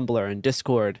 Reddit, Tumblr, and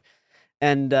Discord.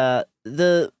 And the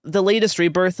latest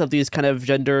rebirth of these kind of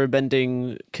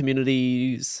gender-bending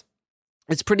communities,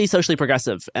 it's pretty socially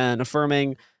progressive and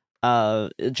affirming.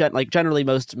 Generally,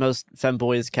 most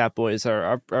femboys, catboys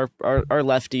are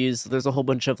lefties. There's a whole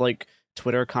bunch of like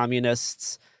Twitter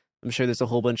communists. I'm sure there's a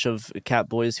whole bunch of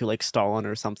catboys who like Stalin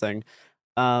or something.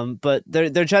 But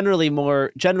they're generally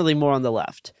more on the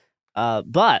left.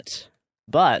 But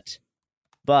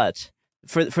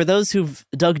for those who've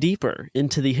dug deeper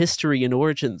into the history and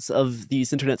origins of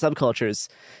these internet subcultures,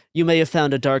 you may have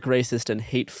found a dark, racist, and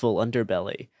hateful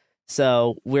underbelly.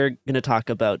 So we're going to talk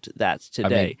about that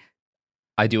today.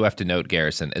 I do have to note,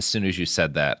 Garrison, as soon as you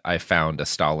said that, I found a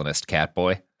Stalinist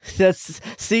catboy. The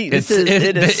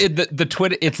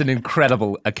Twitter. It's an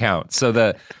incredible account. So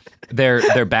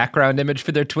their background image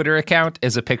for their Twitter account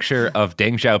is a picture of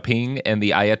Deng Xiaoping and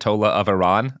the Ayatollah of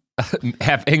Iran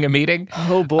having a meeting.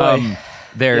 Oh boy!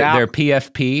 Their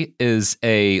PFP is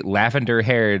a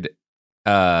lavender-haired.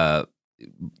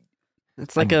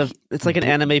 It's like an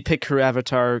anime pick crew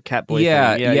avatar catboy.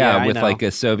 Yeah, with like a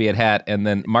Soviet hat, and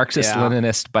then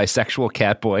Marxist-Leninist bisexual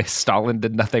catboy. Stalin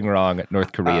did nothing wrong at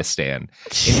North Korea stand.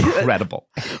 Incredible.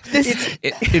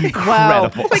 Incredible.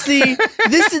 Wow. See,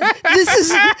 this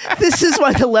is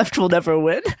why the left will never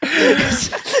win.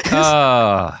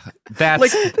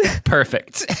 That's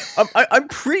perfect. I'm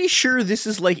pretty sure this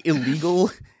is like illegal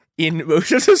in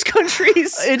most of those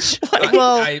countries.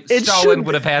 Stalin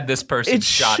would have had this person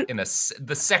shot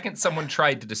the second someone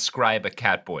tried to describe a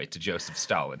catboy to Joseph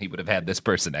Stalin, he would have had this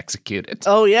person executed.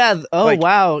 Oh yeah. Oh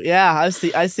wow. Yeah, I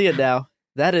see it now.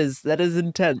 That is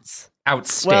intense.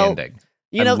 Outstanding.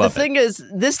 Well, the thing is,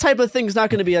 this type of thing is not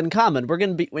going to be uncommon. We're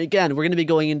going to be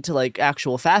going into like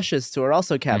actual fascists who are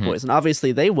also catboys, and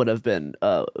obviously they would have been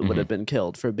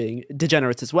killed for being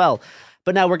degenerates as well.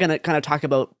 But now we're going to kind of talk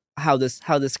about how this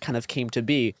kind of came to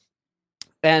be.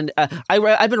 And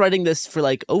I've been writing this for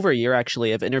like over a year,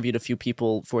 actually. I've interviewed a few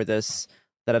people for this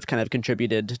that have kind of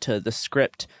contributed to the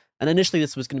script. And initially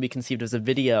this was going to be conceived as a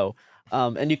video.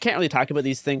 And you can't really talk about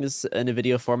these things in a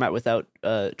video format without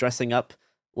dressing up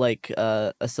like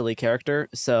a silly character.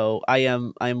 So I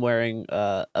am wearing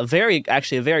a very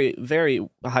very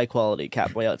high quality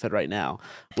catboy outfit right now,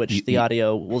 which the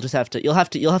audio will just you'll have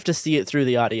to see it through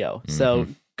the audio. Mm-hmm. So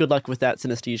good luck with that,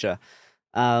 synesthesia.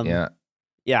 Yeah.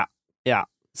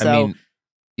 So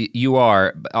you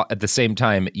are at the same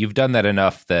time, you've done that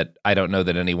enough that I don't know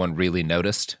that anyone really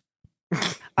noticed.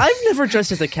 I've never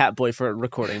dressed as a catboy for a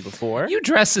recording before. You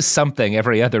dress as something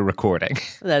every other recording.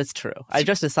 That is true. I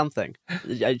dress as something.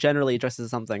 I generally dress as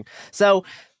something. So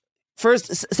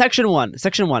first, section one.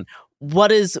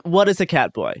 What is a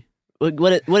catboy?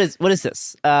 What is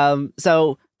this?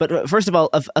 So But first of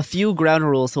all, a few ground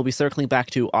rules we'll be circling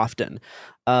back to often.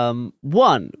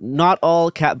 One, not all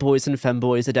cat boys and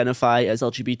femboys identify as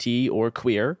LGBT or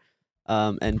queer.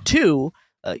 And two,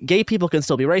 gay people can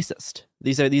still be racist.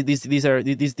 These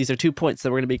are 2 points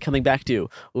that we're going to be coming back to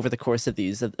over the course of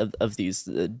these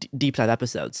deep dive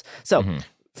episodes. So,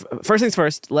 first things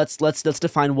first, let's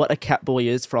define what a cat boy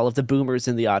is for all of the boomers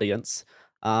in the audience.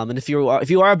 And if you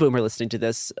are a boomer listening to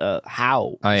this,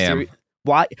 how? I am.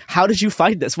 Why? How did you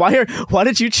find this? Why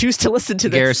did you choose to listen to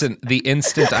this? Garrison, the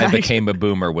instant I became a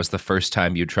boomer was the first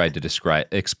time you tried to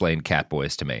explain cat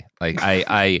boys to me. Like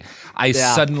I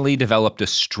suddenly developed a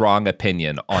strong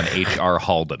opinion on H.R.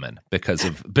 Haldeman because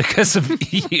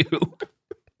of you.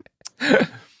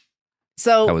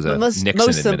 So that was a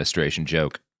Nixon administration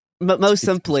joke. But most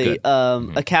simply,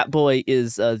 a cat boy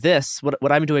is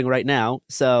what I'm doing right now.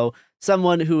 So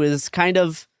someone who is kind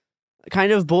of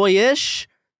boyish.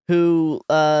 Who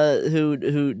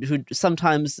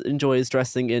sometimes enjoys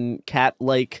dressing in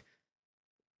cat-like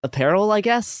apparel, I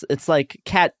guess. It's like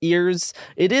cat ears.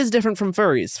 It is different from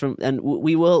furries, and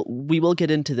we will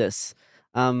get into this.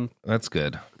 That's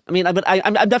good. I mean, but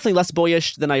I'm definitely less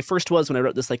boyish than I first was when I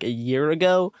wrote this like a year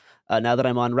ago. Now that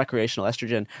I'm on recreational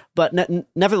estrogen, but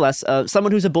nevertheless,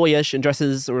 someone who's a boyish and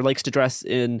dresses or likes to dress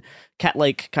in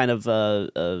cat-like kind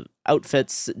of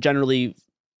outfits, generally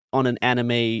on an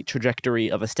anime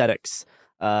trajectory of aesthetics.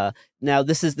 Now,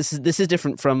 this is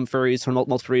different from furries for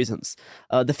multiple reasons.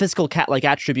 The physical cat-like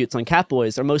attributes on cat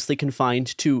boys are mostly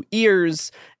confined to ears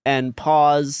and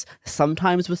paws,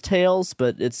 sometimes with tails,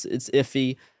 but it's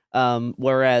iffy.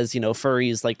 Whereas,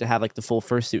 furries like to have like the full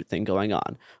fursuit thing going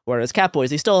on. Whereas cat boys,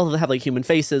 they still have like human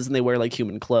faces and they wear like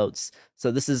human clothes. So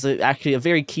this is actually a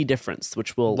very key difference,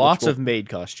 which will lots of maid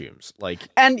costumes,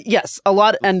 and yes, a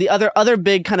lot. And the other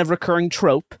big kind of recurring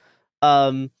trope,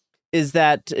 is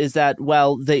that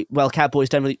cat boys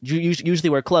usually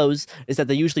wear clothes, is that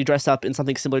they usually dress up in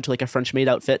something similar to like a French maid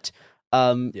outfit.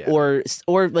 Or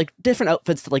like different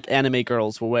outfits that like anime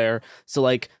girls will wear. So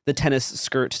like the tennis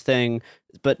skirt thing,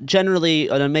 but generally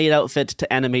a maid outfit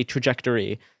to anime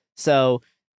trajectory. So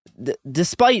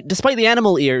despite the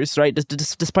animal ears, right?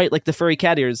 Despite like the furry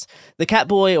cat ears, the cat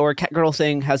boy or cat girl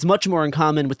thing has much more in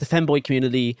common with the femboy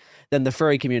community than the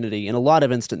furry community in a lot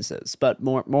of instances. But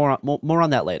more on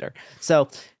that later. So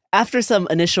after some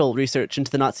initial research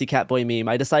into the Nazi cat boy meme,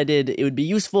 I decided it would be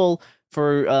useful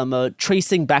for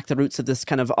tracing back the roots of this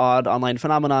kind of odd online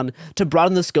phenomenon to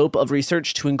broaden the scope of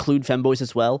research to include femboys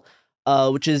as well,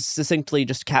 which is succinctly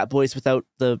just cat boys without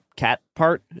the cat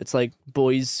part. It's like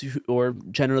boys or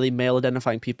generally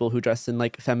male-identifying people who dress in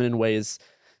like feminine ways.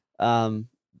 A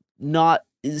lot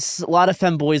of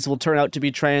femboys will turn out to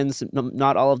be trans.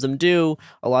 Not all of them do.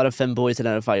 A lot of femboys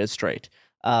identify as straight.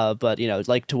 But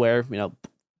like to wear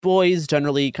boys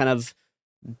generally kind of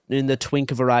in the twink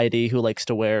variety who likes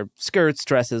to wear skirts,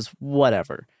 dresses,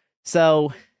 whatever.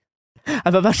 So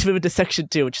I'm about to move into section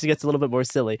 2, which gets a little bit more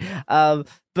silly.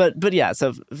 But yeah,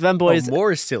 so femboys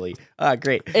more silly.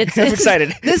 Great. I'm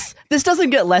excited. This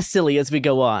doesn't get less silly as we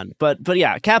go on. But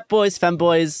yeah, cat boys,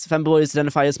 femboys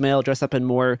identify as male, dress up in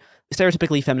more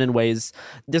stereotypically feminine ways.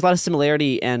 There's a lot of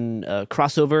similarity and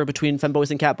crossover between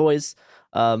femboys and cat boys.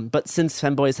 But since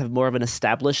femboys have more of an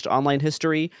established online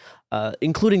history,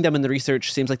 including them in the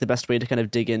research seems like the best way to kind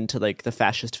of dig into like the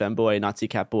fascist femboy, Nazi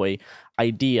catboy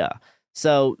idea.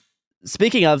 So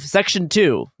speaking of section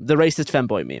 2, the racist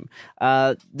femboy meme,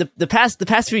 the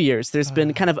past few years, there's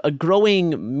been kind of a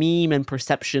growing meme and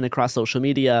perception across social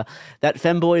media that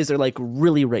femboys are like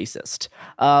really racist,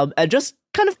 and just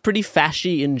kind of pretty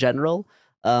fashy in general.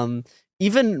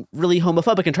 Even really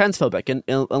homophobic and transphobic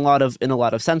in a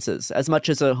lot of senses. As much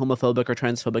as a homophobic or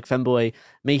transphobic femboy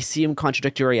may seem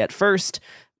contradictory at first,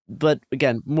 but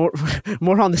again, more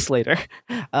on this later.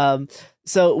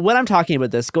 So when I'm talking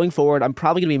about this going forward, I'm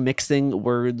probably going to be mixing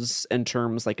words and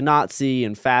terms like Nazi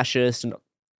and fascist and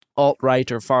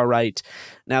alt-right or far-right.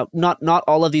 Now, not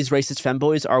all of these racist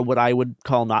femboys are what I would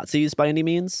call Nazis by any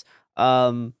means,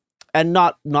 and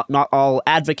not all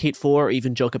advocate for or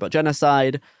even joke about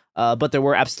genocide. But there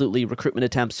were absolutely recruitment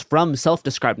attempts from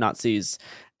self-described Nazis.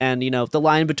 And, the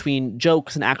line between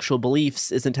jokes and actual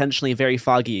beliefs is intentionally very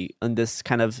foggy in this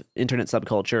kind of internet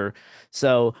subculture.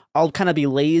 So I'll kind of be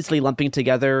lazily lumping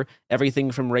together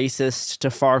everything from racist to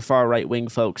far right-wing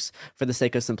folks for the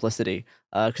sake of simplicity,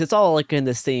 because it's all like in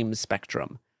the same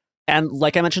spectrum. And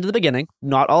like I mentioned at the beginning,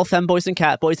 not all femboys and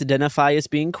catboys identify as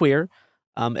being queer,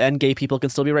 and gay people can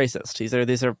still be racist.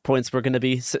 These are points we're going to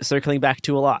be circling back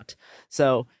to a lot.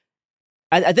 So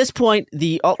At this point,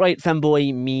 the alt-right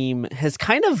femboy meme has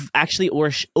kind of actually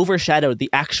overshadowed the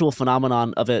actual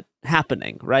phenomenon of it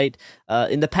happening, right?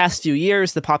 In the past few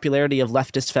years, the popularity of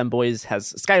leftist femboys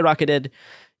has skyrocketed.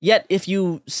 Yet, if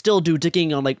you still do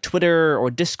digging on like Twitter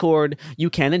or Discord, you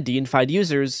can indeed find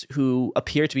users who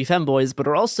appear to be femboys, but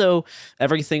are also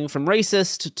everything from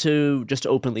racist to just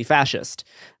openly fascist.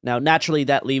 Now, naturally,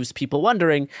 that leaves people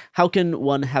wondering, how can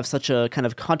one have such a kind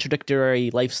of contradictory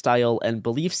lifestyle and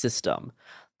belief system?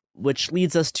 Which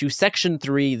leads us to section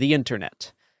 3, the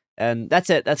internet. And that's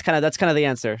it. That's kind of the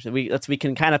answer. We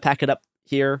can kind of pack it up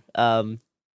here.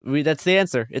 That's the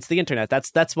answer. It's the internet.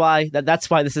 That's why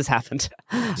this has happened.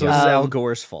 So this is Al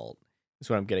Gore's fault. Is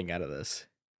what I'm getting out of this.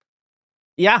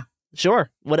 Yeah,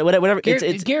 sure. Whatever.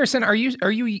 It's Garrison. Have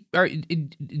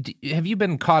you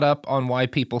been caught up on why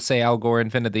people say Al Gore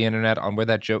invented the internet? On where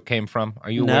that joke came from?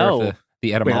 Are you aware of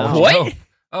the etymology? What?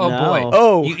 Oh No. boy.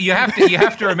 Oh. You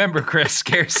have to remember, Chris.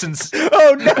 Garrison's.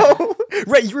 Oh no!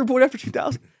 Right, you were born after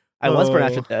 2000. I was born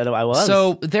after. I was.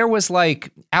 So there was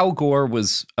like Al Gore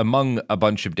was among a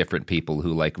bunch of different people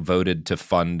who like voted to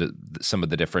fund some of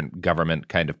the different government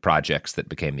kind of projects that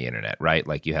became the internet, right?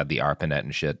 Like you had the ARPANET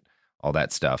and shit, all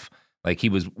that stuff. Like he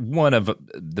was one of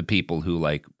the people who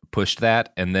like pushed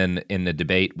that. And then in the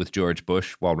debate with George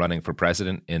Bush while running for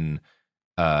president in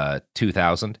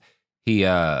 2000, he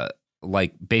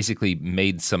like basically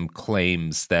made some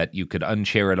claims that you could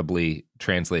uncharitably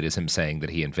translate as him saying that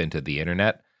he invented the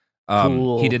internet.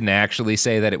 Cool. He didn't actually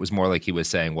say that. It was more like he was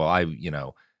saying, well, I,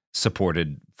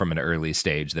 supported from an early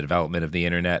stage the development of the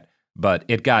internet, but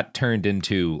it got turned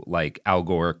into like Al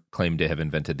Gore claimed to have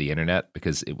invented the internet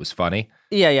because it was funny.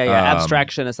 Yeah.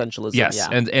 Abstraction, essentialism. Yes. Yeah.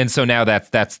 And so now that's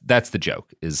the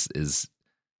joke is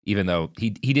even though he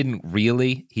didn't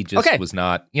really, he just was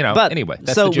not, But, anyway,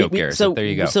 that's so the joke, we- Garrison. so- There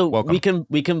you go. So Welcome.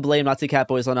 we can blame Nazi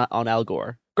Catboys on Al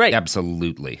Gore. Great.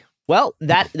 Absolutely. Well,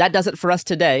 that does it for us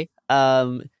today.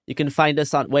 You can find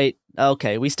us on. Wait,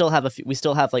 okay, we still have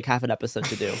like half an episode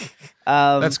to do.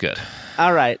 That's good.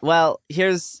 All right. Well,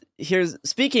 here's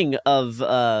speaking of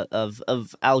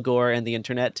Al Gore and the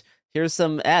internet. Here's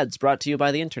some ads brought to you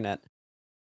by the internet.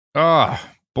 Oh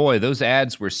boy, those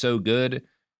ads were so good.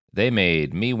 They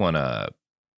made me want to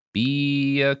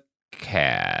be a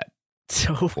cat.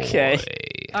 Okay. Boy.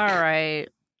 All right.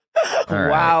 All right.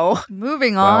 Wow.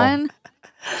 Moving Well, on.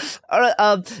 All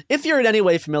right, if you're in any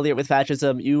way familiar with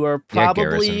fascism, you are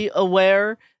probably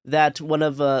aware that one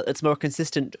of its more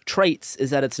consistent traits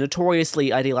is that it's notoriously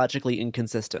ideologically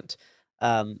inconsistent.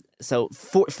 So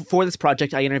for this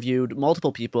project, I interviewed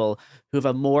multiple people who have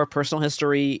a more personal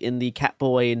history in the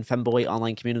catboy and femboy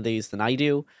online communities than I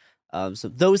do. So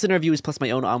those interviews, plus my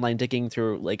own online digging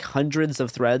through like hundreds of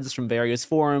threads from various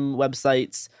forum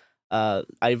websites.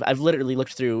 I've literally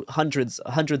looked through hundreds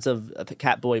of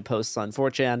Catboy posts on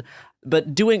 4chan,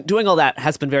 but doing all that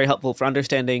has been very helpful for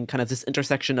understanding kind of this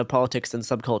intersection of politics and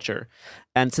subculture.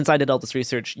 And since I did all this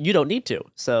research, you don't need to.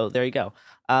 So there you go.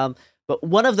 But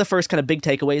one of the first kind of big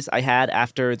takeaways I had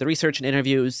after the research and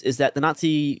interviews is that the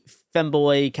Nazi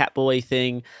femboy, catboy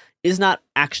thing is not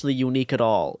actually unique at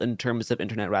all in terms of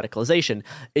internet radicalization.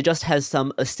 It just has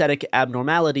some aesthetic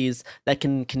abnormalities that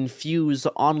can confuse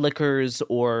onlookers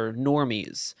or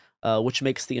normies, which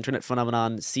makes the internet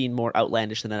phenomenon seem more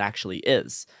outlandish than it actually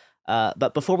is.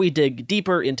 But before we dig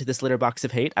deeper into this litter box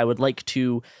of hate, I would like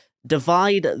to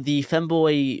divide the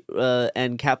femboy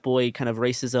and catboy kind of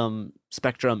racism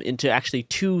spectrum into actually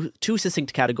two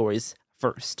succinct categories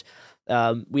first.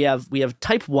 We have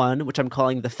type 1, which I'm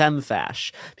calling the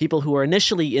femfash, people who are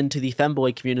initially into the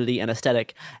femboy community and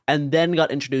aesthetic, and then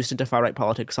got introduced into far-right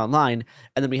politics online.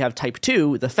 And then we have type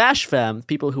 2, the fash fem,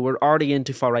 people who were already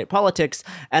into far-right politics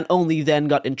and only then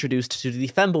got introduced to the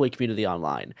femboy community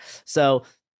online. So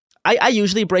I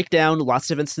usually break down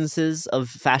lots of instances of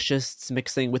fascists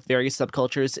mixing with various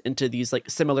subcultures into these like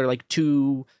similar like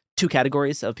two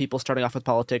categories of people starting off with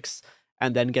politics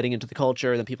and then getting into the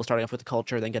culture, then people starting off with the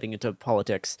culture, then getting into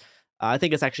politics. I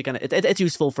think it's actually it's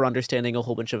useful for understanding a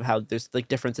whole bunch of how there's like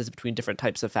differences between different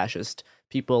types of fascist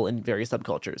people in various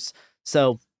subcultures.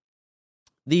 So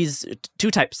these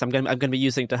two types I'm going to be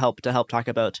using to help talk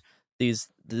about the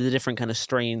different kind of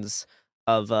strains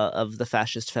of the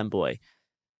fascist femboy.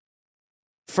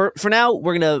 For now,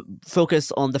 we're gonna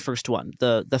focus on the first one,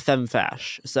 the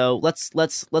femfash. So let's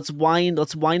wind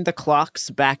the clocks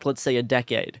back, let's say a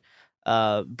decade.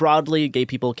 Broadly, gay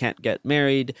people can't get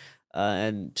married,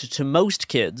 and to most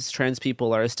kids, trans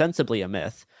people are ostensibly a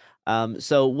myth.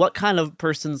 So what kind of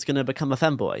person's gonna become a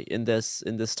femboy in this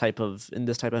type of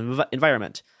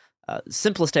environment?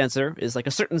 Simplest answer is like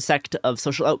a certain sect of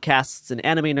social outcasts and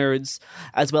anime nerds,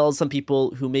 as well as some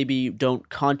people who maybe don't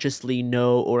consciously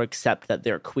know or accept that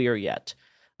they're queer yet.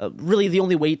 Really, the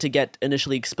only way to get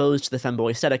initially exposed to the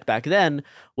femboy aesthetic back then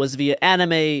was via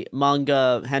anime,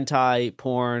 manga, hentai,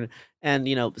 porn, and,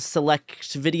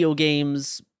 select video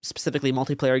games, specifically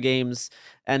multiplayer games,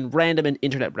 and random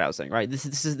internet browsing, right?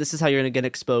 This is how you're going to get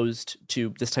exposed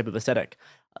to this type of aesthetic.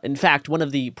 In fact,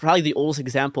 probably the oldest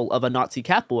example of a Nazi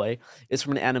catboy is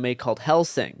from an anime called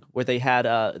Hellsing, where they had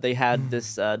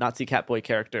this Nazi catboy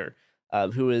character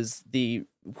who was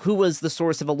the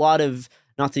source of a lot of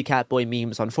Nazi catboy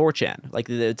memes on 4chan. Like,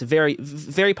 it's a very,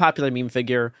 very popular meme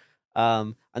figure.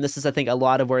 And this is, I think, a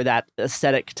lot of where that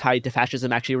aesthetic tied to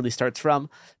fascism actually really starts from.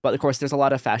 But of course, there's a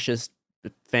lot of fascist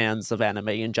fans of anime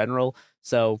in general.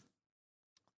 So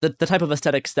the type of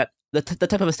aesthetics the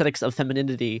type of aesthetics of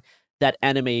femininity that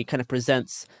anime kind of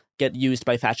presents get used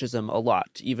by fascism a lot,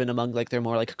 even among like their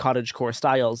more like cottagecore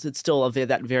styles. It's still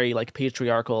that very like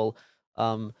patriarchal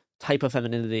type of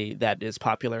femininity that is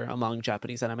popular among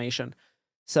Japanese animation.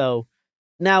 So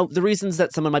now the reasons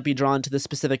that someone might be drawn to this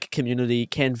specific community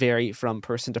can vary from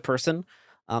person to person.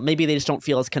 Maybe they just don't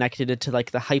feel as connected to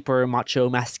like the hyper macho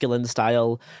masculine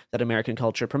style that American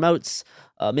culture promotes.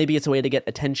 Maybe it's a way to get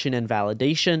attention and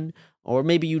validation, or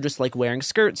maybe you just like wearing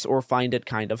skirts or find it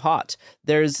kind of hot.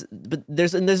 There's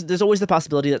always the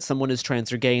possibility that someone is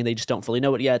trans or gay and they just don't fully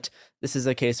know it yet. This is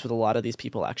a case with a lot of these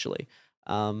people, actually.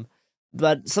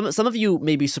 But some of you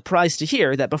may be surprised to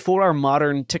hear that before our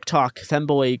modern TikTok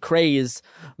femboy craze,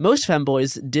 most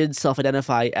femboys did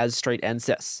self-identify as straight and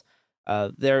cis.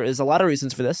 There is a lot of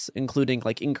reasons for this, including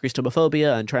like increased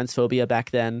homophobia and transphobia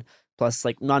back then. Plus,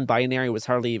 like non-binary was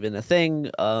hardly even a thing,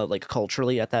 like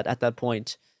culturally at that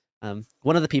point.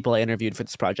 One of the people I interviewed for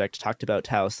this project talked about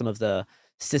how some of the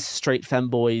cis straight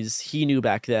femboys he knew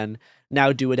back then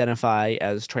now do identify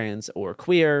as trans or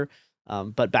queer.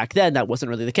 But back then, that wasn't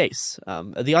really the case.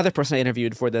 The other person I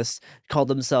interviewed for this called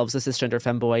themselves a cisgender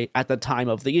femboy at the time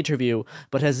of the interview,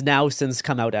 but has now since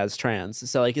come out as trans.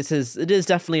 So, like, it is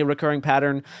definitely a recurring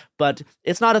pattern, but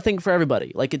it's not a thing for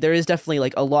everybody. Like, there is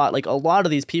definitely a lot of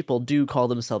these people do call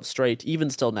themselves straight, even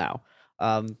still now.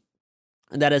 And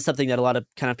that is something that a lot of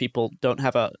kind of people don't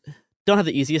have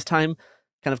the easiest time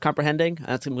kind of comprehending.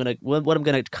 That's what I'm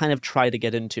gonna kind of try to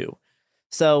get into.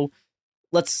 So,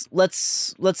 Let's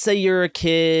say you're a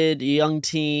kid, a young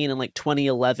teen in like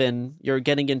 2011, you're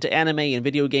getting into anime and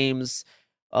video games.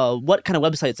 What kind of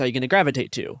websites are you going to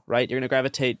gravitate to, right? You're going to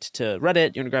gravitate to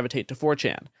Reddit, you're going to gravitate to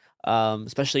 4chan,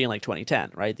 especially in like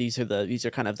 2010, right? These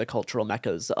are kind of the cultural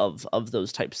meccas of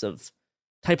those types of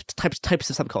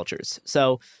subcultures.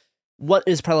 So what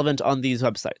is prevalent on these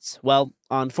websites? Well,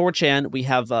 on 4chan, we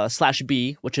have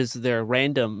 /B, which is their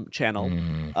random channel,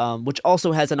 which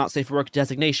also has a not safe for work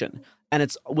designation, and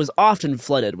it was often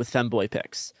flooded with femboy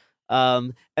pics.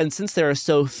 And since there are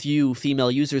so few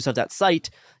female users of that site,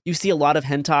 you see a lot of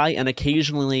hentai and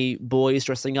occasionally boys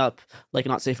dressing up like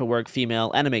not safe for work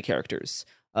female anime characters,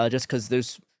 just because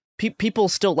there's people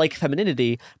still like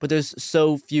femininity, but there's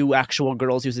so few actual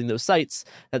girls using those sites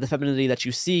that the femininity that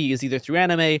you see is either through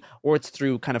anime or it's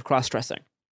through kind of cross-dressing.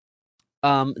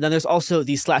 Then there's also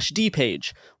the /D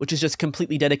page, which is just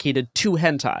completely dedicated to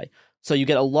hentai. So you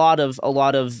get a lot of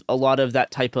that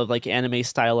type of like anime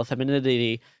style of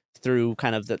femininity through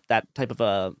kind of that type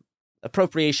of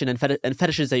appropriation and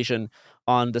fetishization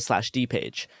on the /D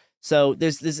page. So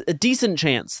there's a decent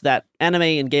chance that anime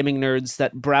and gaming nerds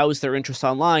that browse their interests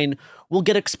online will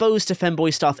get exposed to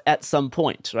femboy stuff at some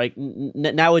point, right?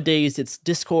 Nowadays, it's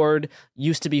Discord,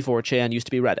 used to be 4chan, used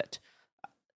to be Reddit.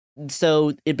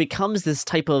 So it becomes this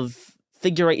type of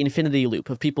figure eight infinity loop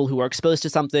of people who are exposed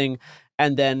to something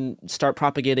and then start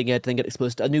propagating it, then get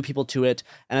exposed to new people to it,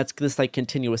 and it's this like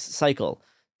continuous cycle.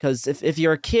 Because if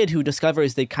you're a kid who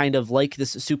discovers they kind of like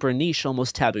this super niche,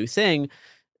 almost taboo thing,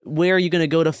 where are you going to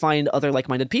go to find other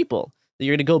like-minded people?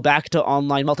 You're going to go back to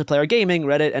online multiplayer gaming,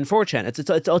 Reddit, and 4chan.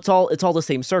 It's all the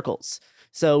same circles.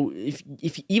 So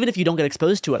even if you don't get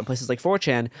exposed to it in places like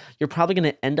 4chan, you're probably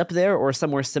going to end up there or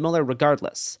somewhere similar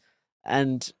regardless.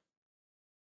 And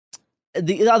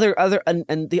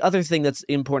the other thing that's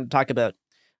important to talk about,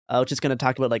 which is going to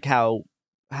talk about like how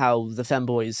the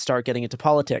femboys start getting into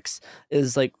politics,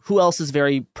 is like who else is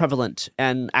very prevalent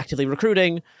and actively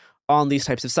recruiting on these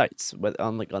types of sites,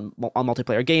 on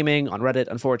multiplayer gaming, on Reddit,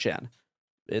 and 4chan.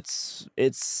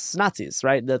 it's Nazis,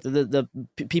 right? The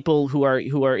people who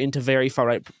are into very far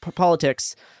right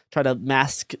politics try to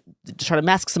mask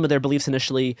some of their beliefs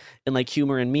initially in like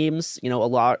humor and memes. You know, a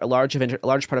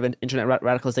large part of internet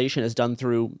radicalization is done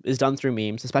through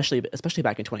memes, especially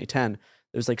back in 2010.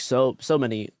 There's like so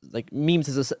many like memes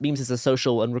as a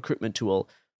social and recruitment tool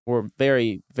were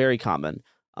very, very common,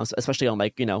 especially on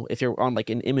like, you know, if you're on like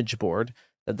an image board,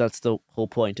 that's the whole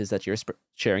point, is that you're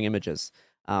sharing images.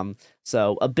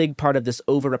 So a big part of this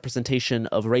overrepresentation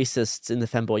of racists in the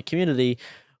femboy community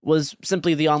was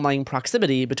simply the online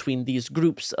proximity between these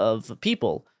groups of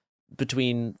people,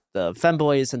 between the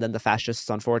femboys and then the fascists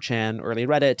on 4chan, early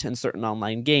Reddit, and certain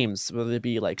online games, whether it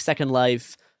be like Second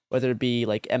Life, whether it be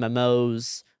like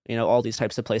MMOs, you know, all these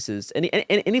types of places.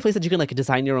 Any place that you can like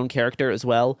design your own character as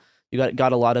well. You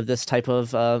got a lot of this type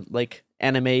of like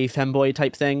anime femboy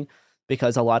type thing,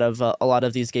 because a lot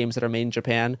of these games that are made in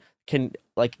Japan can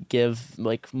like give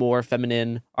like more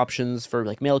feminine options for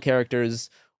like male characters,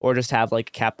 or just have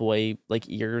like Catboy like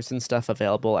ears and stuff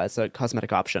available as a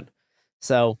cosmetic option.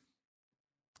 So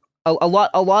a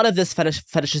lot of this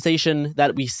fetishization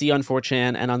that we see on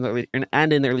 4chan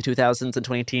and in the early 2000s and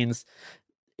 2010s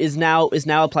is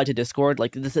now applied to Discord.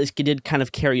 Like this did kind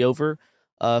of carry over.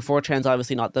 4chan's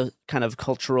obviously not the kind of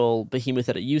cultural behemoth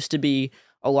that it used to be.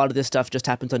 A lot of this stuff just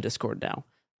happens on Discord now,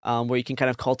 where you can kind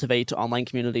of cultivate online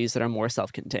communities that are more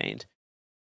self-contained.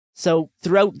 So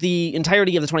throughout the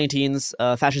entirety of the 2010s,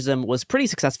 fascism was pretty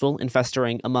successful in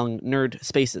festering among nerd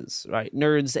spaces, right?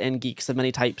 Nerds and geeks of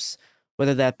many types,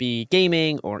 whether that be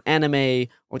gaming or anime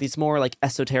or these more like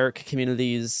esoteric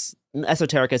communities,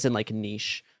 esoteric as in like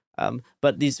niche.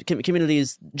 But these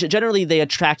communities, generally they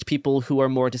attract people who are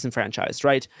more disenfranchised,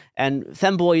 right? And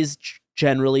femboys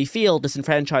generally feel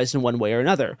disenfranchised in one way or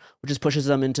another, which just pushes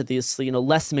them into this, you know,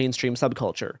 less mainstream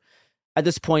subculture. At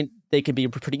this point, they could be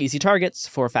pretty easy targets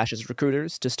for fascist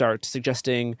recruiters to start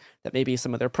suggesting that maybe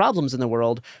some of their problems in the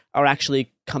world are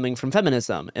actually coming from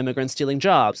feminism, immigrants stealing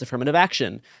jobs, affirmative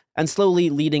action, and slowly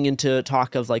leading into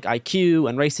talk of like IQ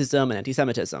and racism and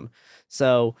anti-Semitism.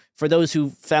 So for those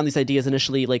who found these ideas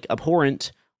initially like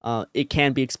abhorrent, it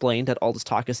can be explained that all this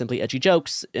talk is simply edgy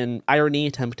jokes and irony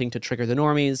attempting to trigger the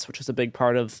normies, which is a big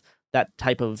part of that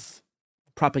type of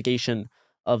propagation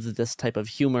of this type of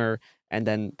humor, and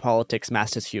then politics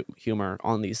masked as humor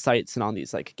on these sites and on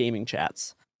these like gaming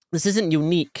chats. This isn't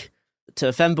unique to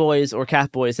femboys or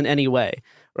catboys in any way,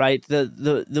 right?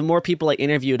 The more people I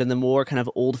interviewed and the more kind of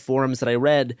old forums that I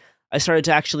read, I started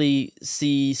to actually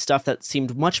see stuff that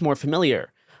seemed much more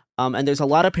familiar. And there's a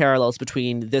lot of parallels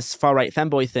between this far-right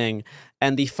femboy thing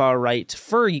and the far-right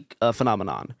furry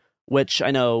phenomenon, which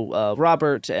I know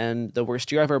Robert and the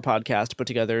Worst Year Ever podcast put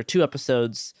together 2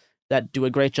 episodes that do a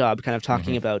great job kind of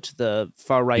talking about the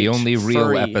far-right The only real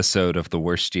furry episode of the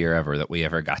Worst Year Ever that we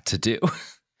ever got to do.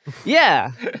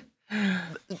 Yeah.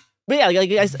 But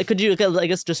yeah, could you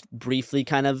just briefly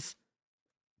kind of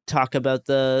talk about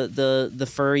the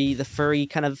furry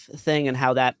kind of thing and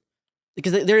how that,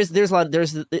 because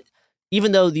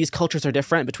even though these cultures are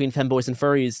different between femboys and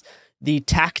furries, the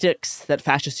tactics that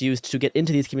fascists used to get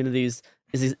into these communities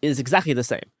is exactly the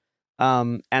same.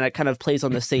 And it kind of plays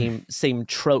on the same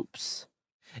tropes.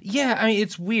 Yeah, I mean,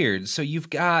 it's weird. So you've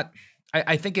got,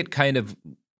 I think it kind of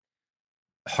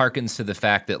harkens to the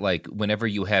fact that like whenever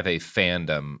you have a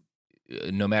fandom,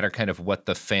 no matter kind of what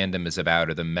the fandom is about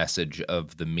or the message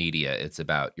of the media it's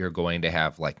about, you're going to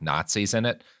have like Nazis in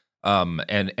it.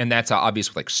 And that's obvious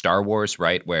with like Star Wars,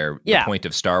 right? Where the point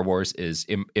of Star Wars is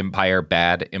empire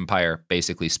bad, empire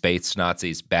basically space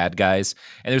Nazis, bad guys.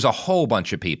 And there's a whole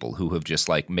bunch of people who have just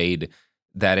like made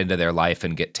that into their life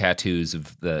and get tattoos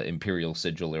of the Imperial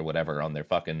sigil or whatever on their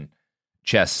fucking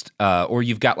chest. Or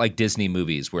you've got like Disney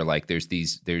movies where like there's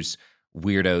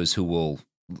weirdos who will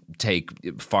take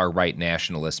far right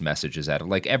nationalist messages out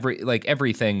of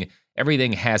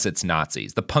everything has its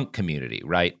Nazis. The punk community,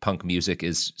 right? Punk music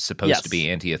is supposed to be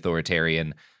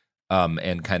anti-authoritarian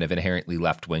and kind of inherently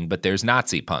left-wing, but there's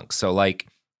Nazi punks. So like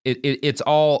it's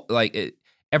all like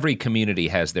every community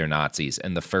has their Nazis,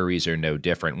 and the furries are no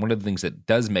different. One of the things that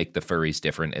does make the furries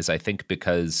different is I think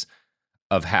because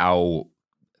of how,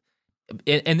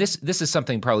 and this is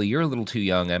something probably you're a little too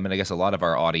young. I mean, I guess a lot of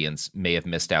our audience may have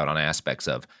missed out on aspects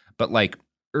of, but like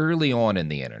early on in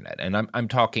the internet, and I'm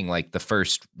talking like the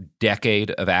first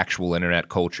decade of actual internet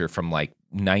culture from like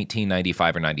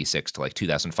 1995 or 96 to like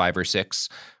 2005 or 6,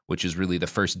 which is really the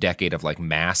first decade of like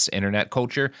mass internet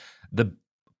culture. The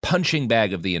punching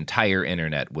bag of the entire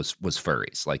internet was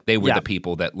furries. Like they were the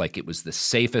people that like it was the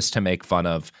safest to make fun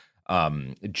of,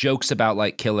 jokes about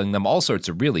like killing them, all sorts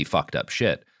of really fucked up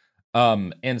shit.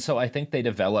 And so I think they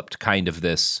developed kind of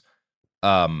this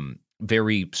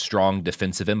very strong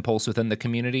defensive impulse within the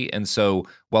community. And so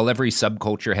while every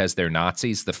subculture has their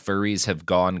Nazis, the furries have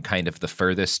gone kind of the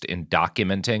furthest in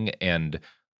documenting and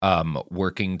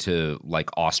working to like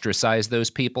ostracize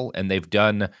those people. And they've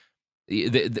done,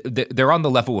 they're on the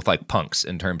level with like punks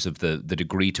in terms of the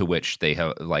degree to which they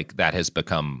have, like, that has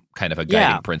become kind of a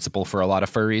guiding principle for a lot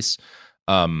of furries.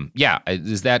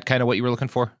 Is that kind of what you were looking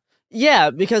for? Yeah,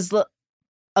 because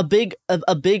a big and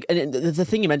the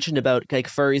thing you mentioned about like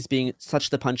furries being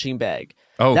such the punching bag.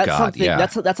 Oh, that's God, something, yeah.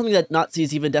 That's something that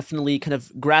Nazis even definitely kind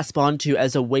of grasp onto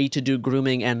as a way to do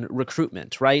grooming and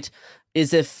recruitment, right?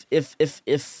 Is if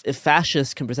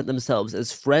fascists can present themselves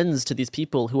as friends to these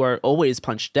people who are always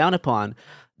punched down upon,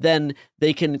 then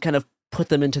they can kind of put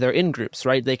them into their in-groups,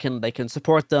 right? They can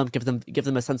support them, give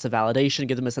them a sense of validation,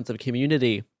 give them a sense of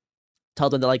community. Tell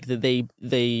them that like they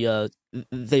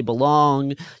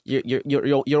belong.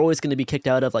 You're always going to be kicked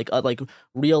out of like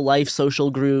real life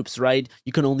social groups, right?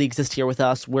 You can only exist here with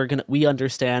us. We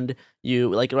understand you,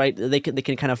 like, right? They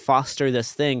can kind of foster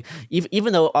this thing,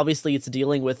 even though obviously it's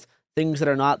dealing with things that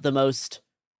are not the most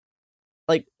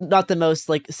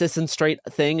like cis and straight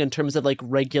thing in terms of like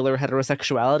regular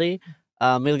heterosexuality.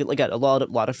 Maybe like a lot of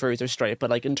furries are straight, but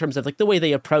like in terms of like the way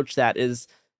they approach that is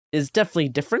definitely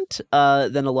different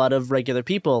than a lot of regular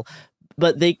people.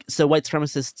 But so white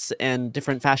supremacists and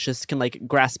different fascists can like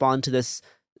grasp onto this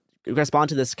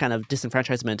kind of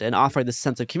disenfranchisement and offer this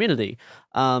sense of community.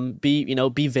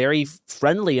 Be very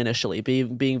friendly initially,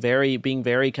 being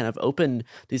very kind of open to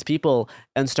these people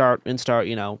and start,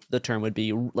 the term would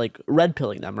be like red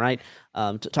pilling them, right?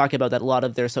 To talk about that a lot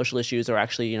of their social issues are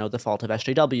actually, the fault of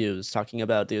SJWs, talking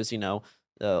about these,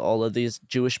 all of these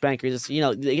Jewish bankers, you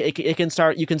can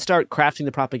start crafting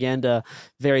the propaganda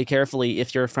very carefully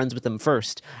if you're friends with them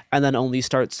first, and then only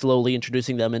start slowly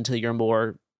introducing them into your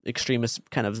more extremist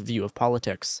kind of view of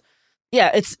politics. Yeah,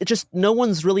 it's just no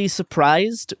one's really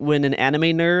surprised when an anime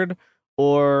nerd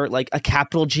or like a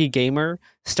capital G gamer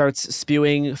starts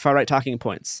spewing far-right talking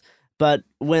points. But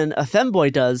when a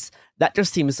femboy does, that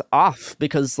just seems off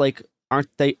because like, aren't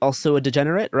they also a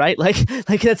degenerate, right? Like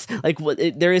that's like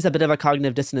there is a bit of a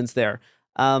cognitive dissonance there.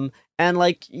 And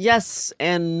like, yes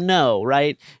and no,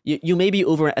 right? You may be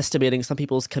overestimating some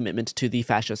people's commitment to the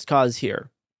fascist cause here.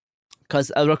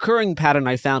 Because a recurring pattern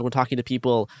I found when talking to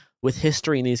people with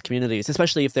history in these communities,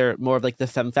 especially if they're more of like the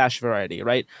femme-fash variety,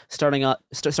 right? Starting off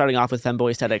with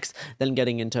femboy aesthetics, then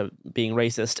getting into being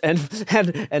racist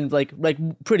and like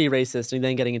pretty racist, and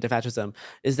then getting into fascism,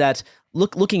 is that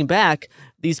looking back,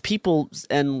 these people,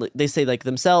 and they say like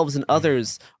themselves and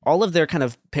others, all of their kind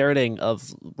of parroting of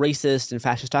racist and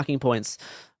fascist talking points,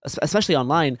 especially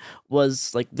online,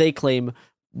 was like they claim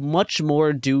much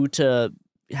more due to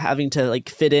having to like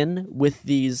fit in with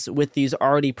these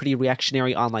already pretty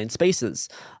reactionary online spaces,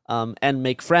 and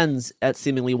make friends at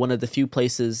seemingly one of the few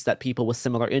places that people with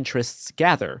similar interests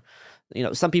gather.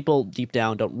 Some people deep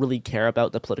down don't really care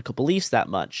about the political beliefs that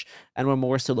much, and were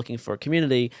more so looking for a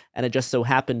community. And it just so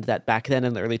happened that back then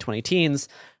in the early 2010s,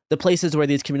 the places where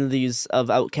these communities of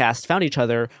outcasts found each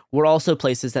other were also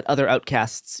places that other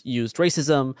outcasts used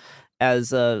racism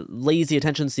as a lazy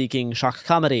attention-seeking shock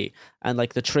comedy and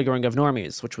like the triggering of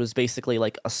normies, which was basically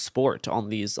like a sport on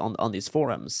these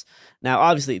forums. Now,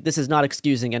 obviously, this is not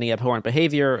excusing any abhorrent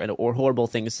behavior or horrible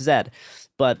things said,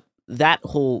 but that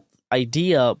whole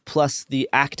idea plus the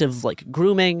active like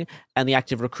grooming and the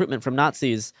active recruitment from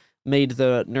Nazis made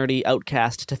the nerdy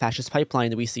outcast to fascist pipeline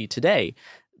that we see today.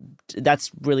 That's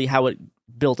really how it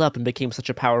built up and became such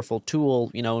a powerful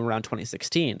tool, around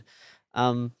 2016.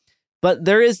 But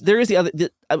there is the other.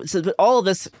 But all of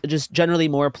this just generally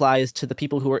more applies to the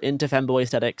people who are into femboy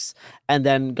aesthetics and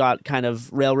then got kind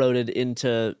of railroaded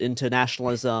into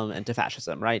nationalism and to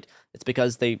fascism, right? It's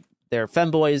because they're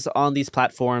femboys on these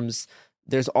platforms.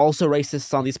 There's also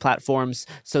racists on these platforms,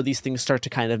 so these things start to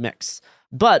kind of mix.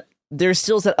 But there's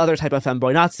still that other type of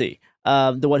femboy Nazi,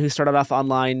 the one who started off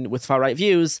online with far-right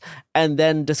views and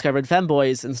then discovered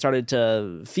femboys and started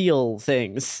to feel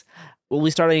things. We'll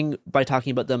be starting by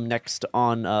talking about them next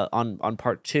on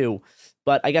part 2.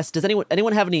 But I guess, does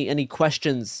anyone have any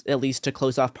questions, at least to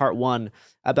close off part 1,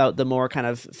 about the more kind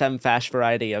of femme-fash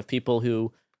variety of people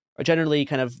who are generally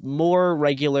kind of more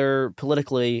regular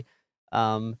politically,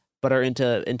 but are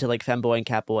into like femboy and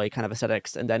catboy kind of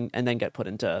aesthetics, and then get put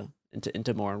into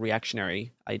more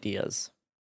reactionary ideas?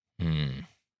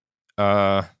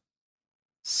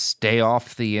 Stay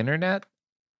off the internet?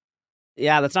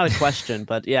 Yeah, that's not a question,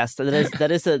 but yes, that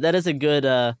is a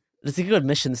good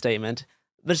mission statement.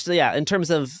 But just, yeah, in terms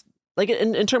of like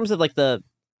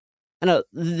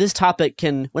this topic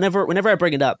can, whenever I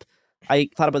bring it up, I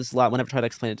thought about this a lot whenever I try to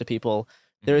explain it to people.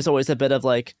 there is always a bit of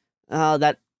like, how?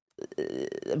 That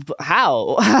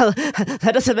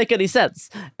doesn't make any sense.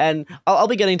 And I'll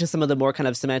be getting to some of the more kind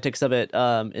of semantics of it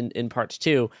in part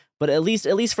 2. But at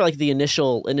least for like the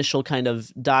initial kind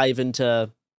of dive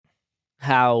into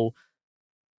how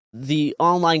the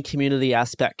online community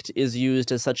aspect is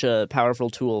used as such a powerful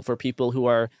tool for people who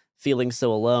are feeling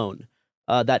so alone.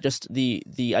 That just the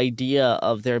idea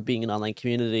of there being an online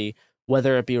community,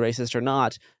 whether it be racist or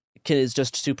not, is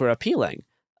just super appealing.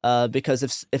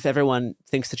 Because if everyone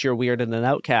thinks that you're weird and an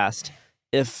outcast,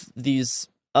 if these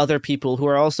other people who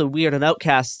are also weird and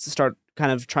outcasts start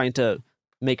kind of trying to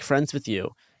make friends with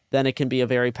you, then it can be a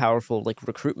very powerful like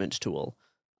recruitment tool.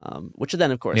 Which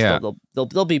then, of course,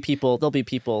 there'll be people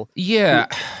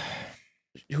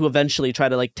who eventually try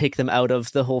to like take them out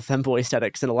of the whole femboy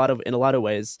aesthetics in a lot of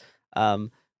ways.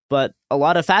 But a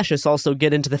lot of fascists also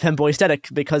get into the femboy aesthetic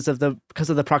because of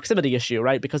the proximity issue,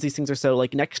 right? Because these things are so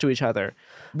like next to each other.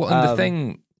 Well, and the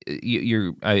thing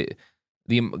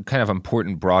the kind of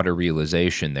important broader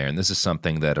realization there, and this is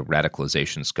something that a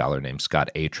radicalization scholar named Scott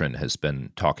Atran has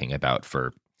been talking about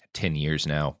for 10 years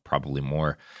now, probably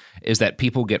more, is that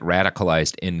people get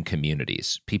radicalized in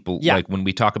communities. People, like when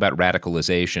we talk about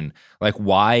radicalization, like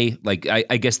why, like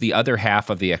I guess the other half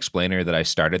of the explainer that I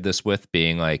started this with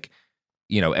being like,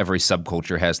 every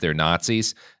subculture has their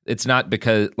Nazis. It's not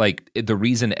because like the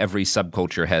reason every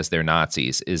subculture has their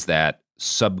Nazis is that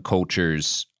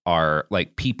subcultures are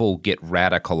like people get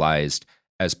radicalized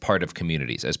as part of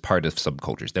communities, as part of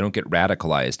subcultures. They don't get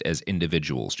radicalized as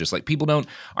individuals. Just like people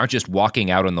aren't just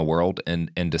walking out in the world and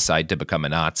decide to become a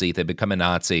Nazi. They become a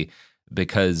Nazi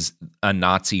because a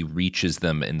Nazi reaches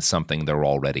them in something they're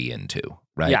already into,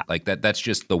 right? Yeah. Like that's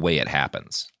just the way it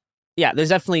happens. Yeah, there's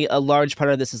definitely a large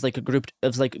part of this is like a group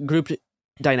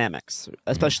dynamics,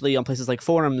 especially on places like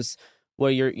forums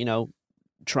where you're,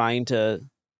 trying to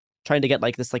get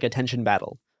like this like attention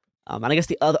battle. And I guess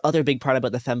the other big part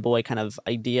about the femboy kind of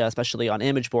idea, especially on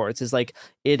image boards, is like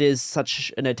it is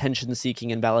such an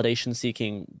attention-seeking and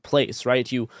validation-seeking place,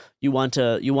 right? You want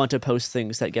to post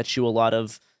things that get you a lot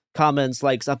of comments,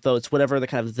 likes, upvotes, whatever the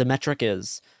kind of the metric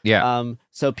is. Yeah.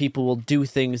 So people will do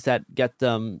things that get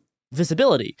them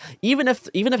visibility. Even if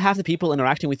half the people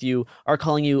interacting with you are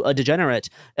calling you a degenerate,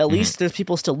 at least there's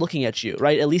people still looking at you,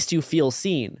 right? At least you feel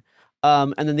seen.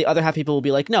 And then the other half people will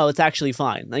be like, no, it's actually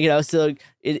fine. So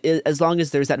as long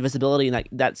as there's that visibility and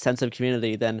that sense of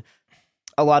community, then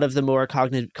a lot of the more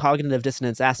cognitive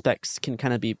dissonance aspects can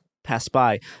kind of be passed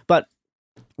by. But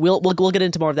we'll get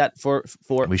into more of that for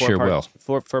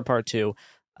part 2.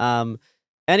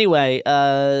 Anyway,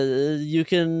 you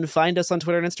can find us on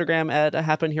Twitter and Instagram at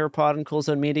HappenHerePod and Cool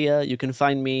Zone Media. You can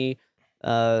find me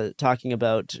talking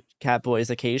about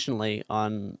Catboys occasionally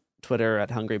on Twitter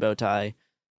at Hungry Bowtie.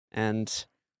 And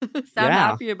sound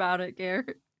happy about it,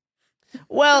 Garrett.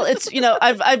 Well, it's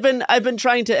I've been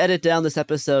trying to edit down this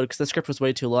episode because the script was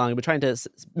way too long. I've been trying to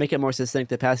make it more succinct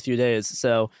the past few days.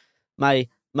 So I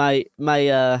am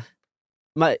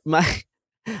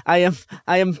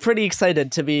pretty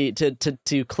excited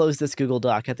to close this Google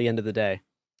Doc at the end of the day.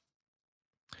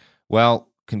 Well,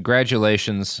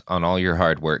 congratulations on all your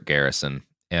hard work, Garrison.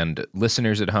 And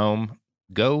listeners at home,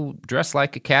 go dress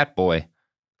like a cat boy.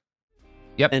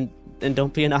 Yep. And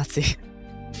don't be a Nazi.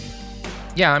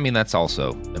 Yeah, I mean, that's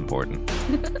also important.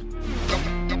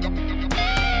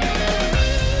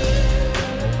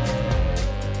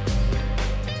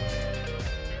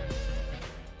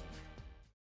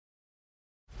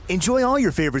 Enjoy all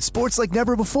your favorite sports like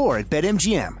never before at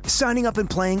BetMGM. Signing up and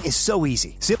playing is so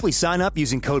easy. Simply sign up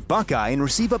using code Buckeye and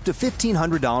receive up to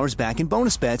 $1,500 back in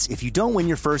bonus bets if you don't win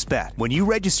your first bet. When you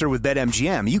register with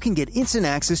BetMGM, you can get instant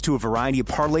access to a variety of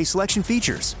parlay selection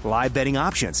features, live betting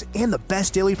options, and the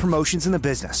best daily promotions in the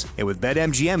business. And with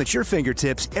BetMGM at your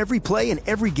fingertips, every play and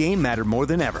every game matter more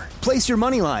than ever. Place your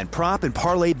moneyline, prop, and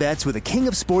parlay bets with the king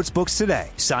of sportsbooks today.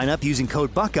 Sign up using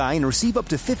code Buckeye and receive up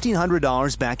to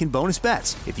 $1,500 back in bonus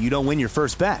bets if you don't win your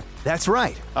first bet. That's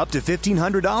right, up to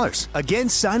 $1,500. Again,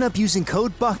 sign up using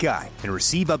code Buckeye and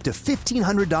receive up to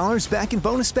 $1,500 back in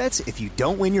bonus bets if you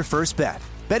don't win your first bet.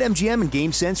 BetMGM and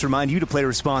GameSense remind you to play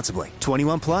responsibly.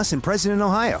 21 plus and present in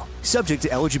Ohio. Subject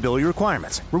to eligibility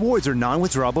requirements. Rewards are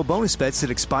non-withdrawable bonus bets that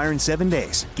expire in 7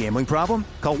 days. Gambling problem?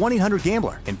 Call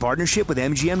 1-800-GAMBLER in partnership with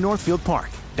MGM Northfield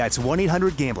Park. That's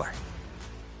 1-800-GAMBLER.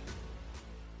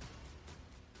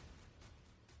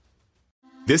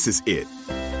 This is it.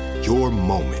 Your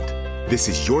moment. This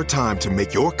is your time to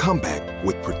make your comeback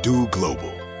with Purdue Global.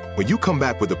 When you come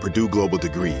back with a Purdue Global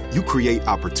degree, you create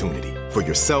opportunity for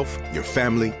yourself, your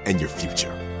family, and your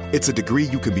future. It's a degree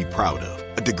you can be proud of,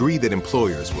 a degree that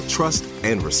employers will trust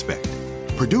and respect.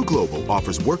 Purdue Global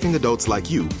offers working adults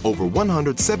like you over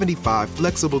 175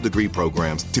 flexible degree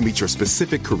programs to meet your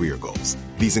specific career goals.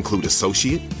 These include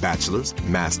associate, bachelor's,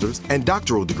 master's, and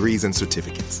doctoral degrees and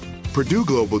certificates. Purdue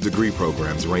Global degree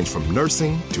programs range from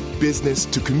nursing to business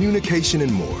to communication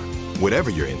and more. Whatever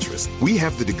your interest, we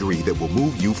have the degree that will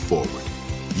move you forward.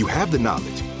 You have the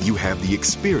knowledge, you have the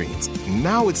experience.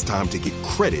 Now it's time to get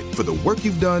credit for the work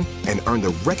you've done and earn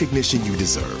the recognition you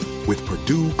deserve with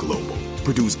Purdue Global,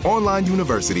 Purdue's online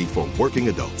university for working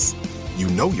adults. You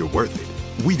know you're worth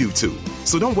it. We do too.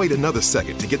 So don't wait another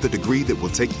second to get the degree that will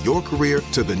take your career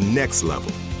to the next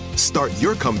level. Start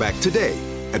your comeback today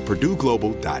at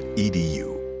purdueglobal.edu.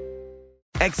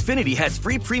 Xfinity has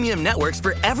free premium networks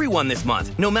for everyone this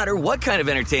month, no matter what kind of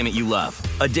entertainment you love.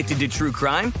 Addicted to true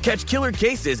crime? Catch killer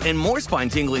cases and more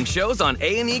spine-tingling shows on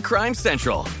A&E Crime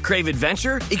Central. Crave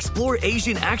adventure? Explore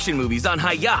Asian action movies on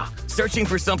Hi-Ya. Searching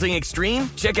for something extreme?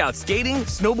 Check out skating,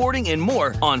 snowboarding, and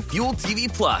more on Fuel TV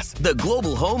Plus, the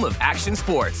global home of action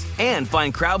sports. And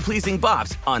find crowd-pleasing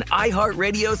bops on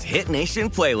iHeartRadio's Hit Nation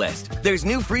playlist. There's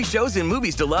new free shows and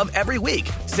movies to love every week.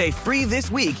 Say free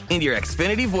this week in your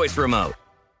Xfinity voice remote.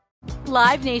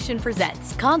 Live Nation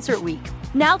presents Concert Week.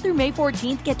 Now through May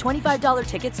 14th, get $25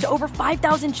 tickets to over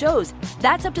 5,000 shows.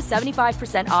 That's up to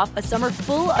 75% off a summer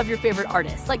full of your favorite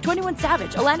artists like 21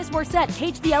 Savage, Alanis Morissette,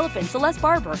 Cage the Elephant, Celeste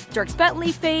Barber, Dierks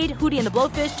Bentley, Fade, Hootie and the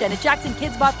Blowfish, Janet Jackson,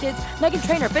 Kids Bop Kids, Meghan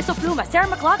Trainor, Peso Pluma, Sarah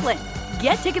McLachlan.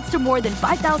 Get tickets to more than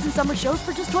 5,000 summer shows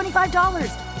for just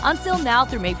 $25. Until now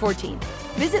through May 14th.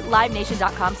 Visit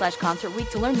LiveNation.com/Concert Week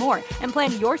to learn more and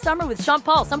plan your summer with Sean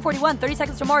Paul, Sum 41, 30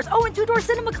 Seconds to Mars, and Two Door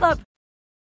Cinema Club.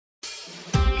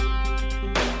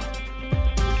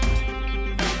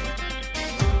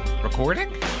 Recording?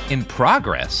 In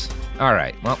progress. All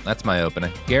right. Well, that's my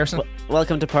opening. Garrison?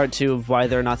 Welcome to part 2 of Why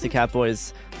They're Nazi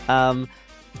Catboys.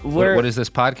 What is this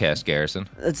podcast, Garrison?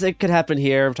 It could happen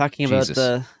here. We're talking about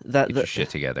Get your shit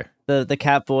together. The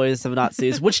Catboys of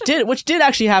Nazis, which did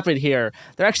actually happen here.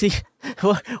 They're actually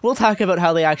we'll talk about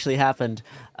how they actually happened.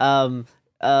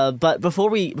 But before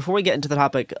we get into the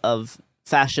topic of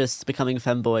fascists becoming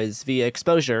femboys via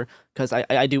exposure, because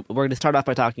we're going to start off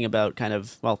by talking about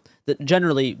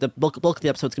generally the bulk of the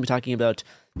episode's going to be talking about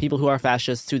people who are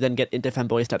fascists who then get into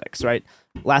femboy aesthetics, right?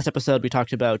 Last episode we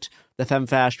talked about the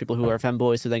femfash, people who are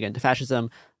femboys who then get into fascism.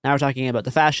 Now we're talking about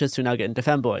the fascists who now get into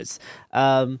femboys.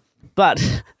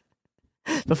 But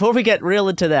before we get real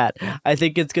into that, I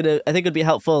think it'd be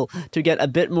helpful to get a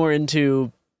bit more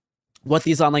into what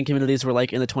these online communities were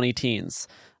like in the 2010s.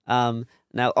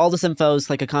 Now, all this info is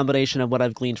like a combination of what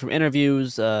I've gleaned from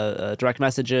interviews, direct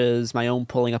messages, my own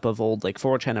pulling up of old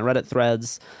 4chan and Reddit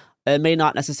threads. It may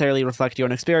not necessarily reflect your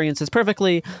own experiences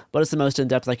perfectly, but it's the most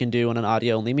in-depth I can do on an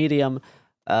audio-only medium.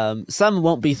 Some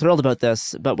won't be thrilled about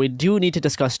this, but we do need to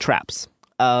discuss traps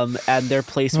and their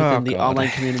place within the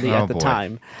online community at the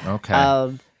time.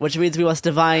 Okay. Which means we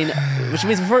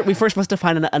first must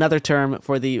define another term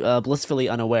for the blissfully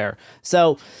unaware.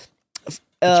 So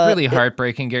it's really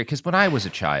heartbreaking, Gary, because when I was a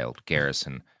child,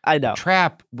 Garrison, I know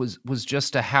trap was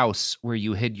just a house where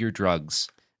you hid your drugs.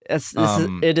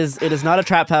 It is not a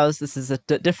trap house. This is a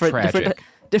different type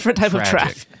of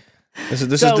trap. This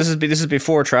is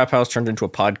before Trap House turned into a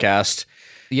podcast.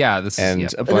 Yeah,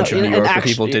 a bunch of New Yorker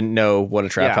people didn't know what a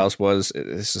trap house was.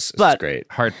 It's great,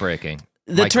 heartbreaking.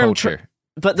 The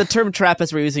term trap,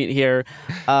 as we're using it here,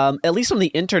 at least on the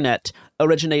internet,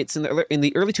 originates in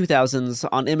the early 2000s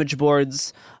on image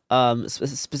boards,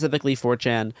 specifically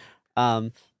 4chan,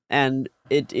 and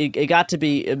it got to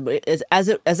be as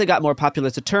it got more popular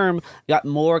as a term, it got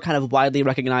more kind of widely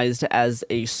recognized as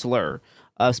a slur,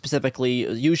 specifically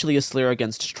usually a slur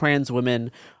against trans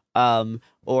women,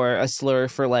 or a slur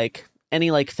for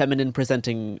any feminine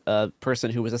presenting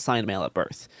person who was assigned male at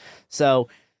birth. So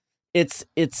its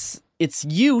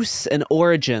use and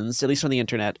origins, at least on the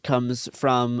internet, comes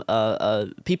from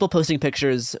people posting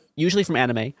pictures, usually from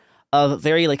anime, of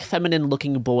very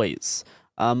feminine-looking boys,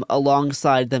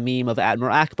 alongside the meme of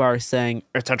Admiral Akbar saying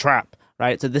 "It's a trap."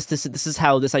 Right, so this is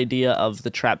how this idea of the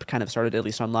trap kind of started, at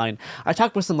least online. I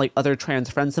talked with some other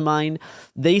trans friends of mine.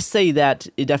 They say that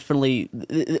it definitely,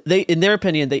 in their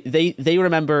opinion, they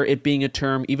remember it being a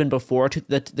term even before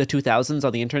the 2000s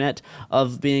on the internet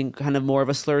of being kind of more of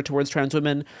a slur towards trans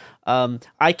women.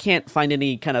 I can't find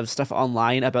any kind of stuff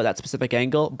online about that specific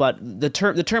angle, but the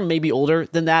term may be older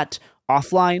than that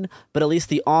offline, but at least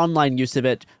the online use of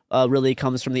it really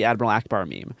comes from the Admiral Akbar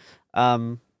meme.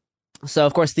 So,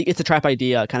 of course, the "it's a trap"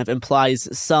 idea kind of implies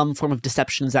some form of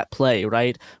deceptions at play,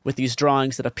 right? With these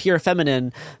drawings that appear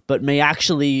feminine, but may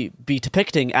actually be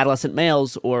depicting adolescent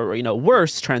males or,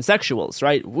 worse, transsexuals,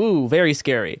 right? Woo, very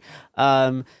scary.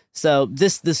 So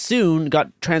this soon got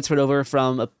transferred over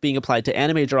from being applied to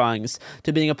anime drawings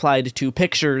to being applied to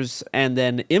pictures and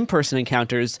then in-person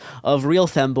encounters of real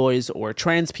femboys or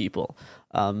trans people.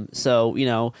 So, you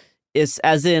know, it's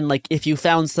as in, like, if you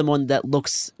found someone that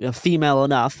looks female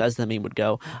enough, as the meme would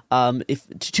go, if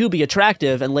to be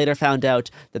attractive, and later found out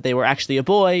that they were actually a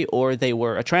boy or they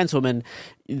were a trans woman,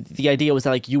 the idea was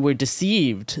that, like, you were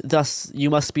deceived. Thus, you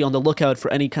must be on the lookout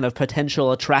for any kind of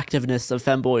potential attractiveness of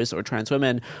femboys or trans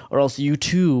women, or else you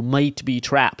too might be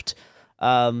trapped.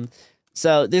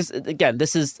 So this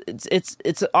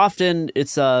it's often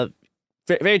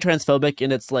very transphobic,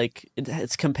 and it's like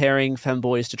it's comparing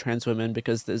femboys to trans women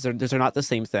because those are not the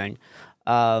same thing.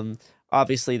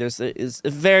 Obviously, is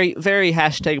very, very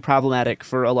hashtag problematic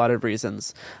for a lot of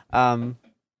reasons.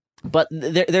 But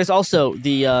there's also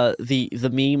the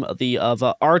meme of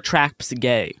R-Traps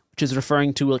gay, which is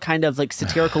referring to a kind of like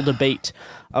satirical debate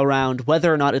around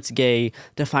whether or not it's gay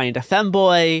to find a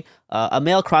femboy, a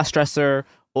male crossdresser,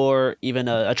 or even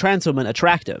a trans woman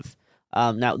attractive.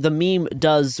 Now, the meme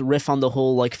does riff on the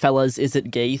whole, like, fellas, is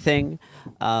it gay thing?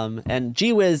 And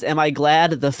gee whiz, am I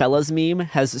glad the fellas meme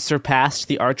has surpassed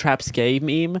the R-Traps gay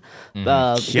meme?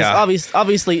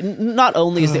 Obviously, not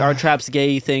only is the R-Traps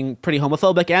gay thing pretty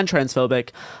homophobic and transphobic,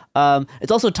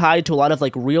 it's also tied to a lot of,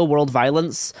 like, real-world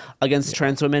violence against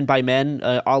trans women by men,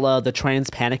 a la the trans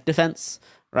panic defense,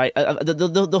 right?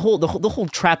 The whole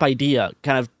trap idea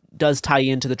kind of does tie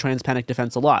into the trans panic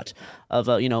defense a lot of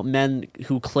men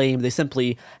who claim they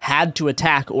simply had to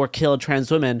attack or kill trans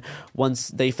women once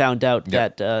they found out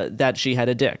that she had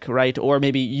a dick, right? Or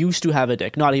maybe used to have a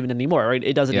dick, not even anymore, right?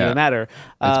 It doesn't even matter.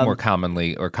 It's more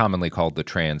commonly called the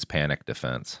trans panic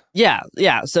defense. Yeah.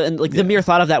 So, and like the mere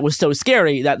thought of that was so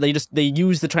scary that they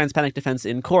use the trans panic defense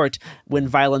in court when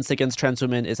violence against trans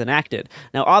women is enacted.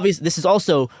 Now, obviously, this is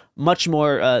also much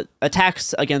more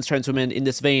attacks against trans women in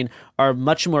this vein are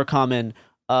much more common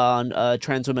on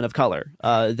trans women of color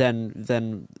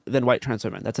than white trans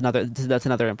women. That's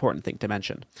another important thing to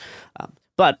mention.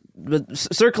 But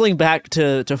circling back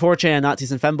to 4chan,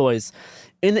 Nazis, and femboys,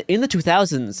 in the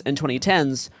 2000s and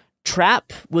 2010s,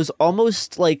 trap was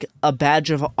almost like a badge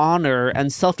of honor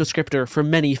and self-descriptor for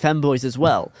many femboys as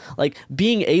well. Like,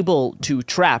 being able to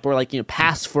trap or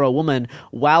pass for a woman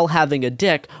while having a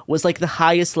dick was like the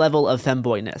highest level of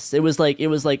femboyness. It was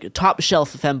like top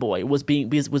shelf femboy was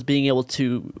being able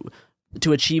to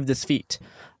achieve this feat.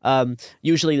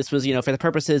 Usually this was, for the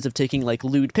purposes of taking like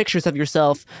lewd pictures of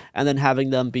yourself and then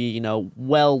having them be,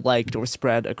 well liked or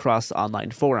spread across online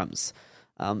forums.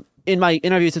 In my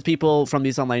interviews with people from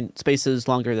these online spaces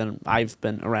longer than I've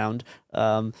been around,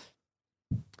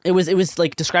 it was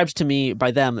like described to me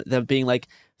by them being like,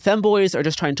 femboys are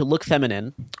just trying to look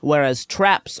feminine, whereas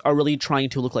traps are really trying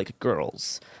to look like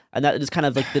girls. And that is kind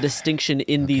of like the distinction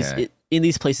in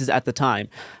these places at the time.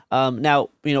 Now,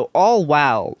 all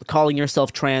while calling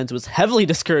yourself trans was heavily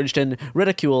discouraged and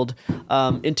ridiculed.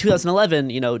 In 2011,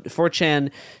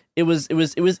 4chan, it was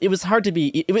hard to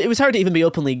even be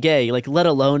openly gay, like let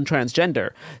alone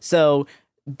transgender. So,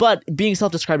 but being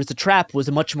self-described as a trap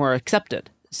was much more accepted.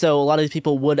 So a lot of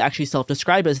people would actually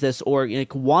self-describe as this, or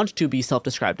want to be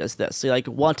self-described as this. So,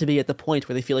 want to be at the point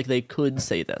where they feel like they could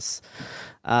say this.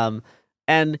 And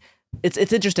it's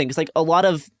interesting. It's like a lot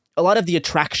of the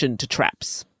attraction to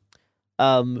traps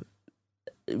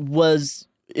was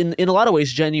in a lot of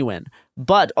ways genuine,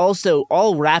 but also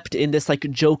all wrapped in this like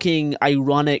joking,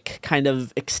 ironic kind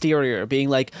of exterior, being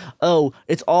like, oh,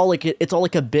 it's all like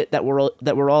a bit that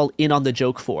we're all in on the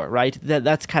joke for, right?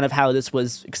 That's kind of how this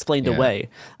was explained away.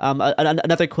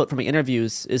 Another quote from my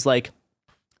interviews is like,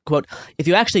 quote, if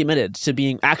you actually admitted to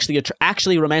being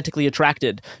actually romantically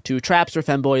attracted to traps or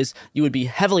femboys, you would be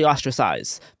heavily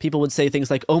ostracized. People would say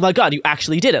things like, oh my God, you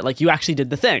actually did it. Like, you actually did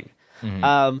the thing.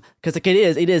 Because like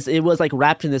it was like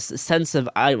wrapped in this sense of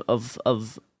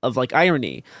like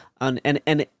irony,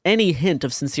 and any hint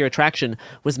of sincere attraction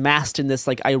was masked in this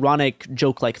like ironic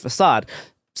joke-like facade.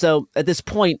 So at this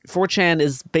point, 4chan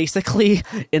is basically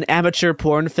an amateur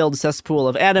porn-filled cesspool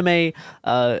of anime,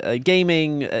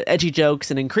 gaming, edgy jokes,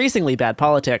 and increasingly bad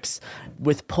politics,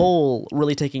 with Pole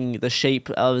really taking the shape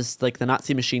of like the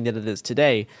Nazi machine that it is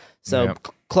today. So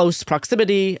close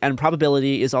proximity and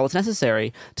probability is all that's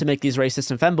necessary to make these racist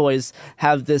and femboys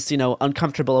have this,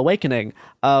 uncomfortable awakening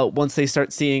once they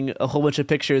start seeing a whole bunch of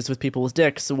pictures with people with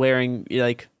dicks wearing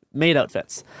like maid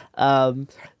outfits.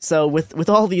 So with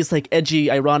all these like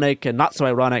edgy, ironic, and not so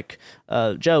ironic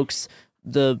jokes,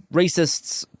 the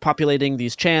racists populating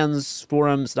these chans,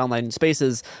 forums, and online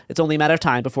spaces, it's only a matter of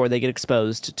time before they get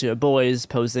exposed to boys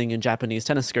posing in Japanese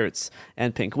tennis skirts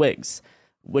and pink wigs,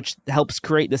 which helps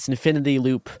create this infinity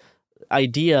loop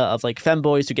idea of like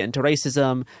femboys who get into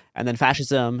racism, and then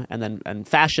fascism, and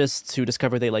fascists who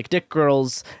discover they like dick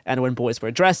girls, and when boys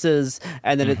wear dresses,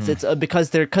 and then it's because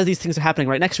these things are happening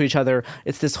right next to each other.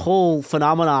 It's this whole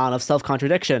phenomenon of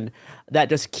self-contradiction that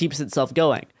just keeps itself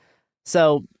going.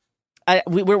 So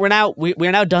we're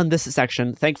now done this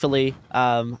section, thankfully.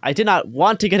 I did not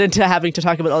want to get into having to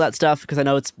talk about all that stuff because I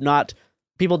know it's not,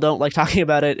 people don't like talking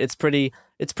about it.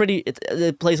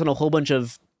 It plays on a whole bunch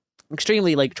of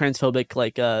extremely like transphobic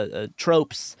like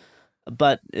tropes,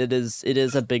 but it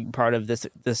is a big part of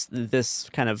this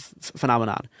kind of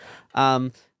phenomenon.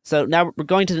 So now we're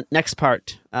going to the next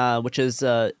part, which is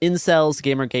incels,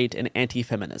 Gamergate, and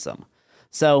anti-feminism.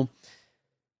 So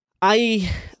I'm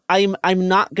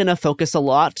not gonna focus a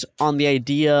lot on the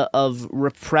idea of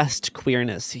repressed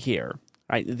queerness here.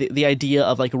 Right, the idea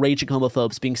of like raging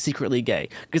homophobes being secretly gay,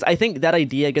 because I think that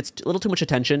idea gets a little too much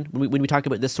attention when we talk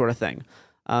about this sort of thing.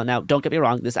 Now, don't get me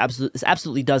wrong, this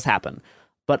absolutely does happen,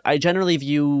 but I generally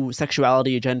view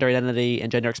sexuality, gender identity, and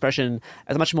gender expression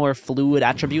as much more fluid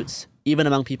attributes, even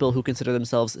among people who consider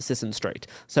themselves cis and straight.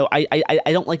 So I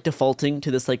don't like defaulting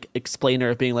to this like explainer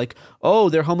of being like, oh,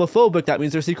 they're homophobic, that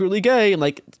means they're secretly gay, and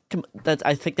like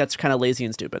I think that's kind of lazy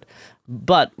and stupid.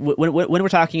 But when we're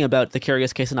talking about the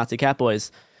curious case of Nazi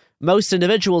Catboys, most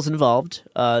individuals involved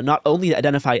not only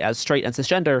identify as straight and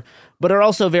cisgender, but are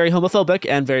also very homophobic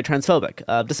and very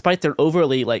transphobic, despite their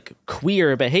overly like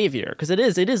queer behavior, because it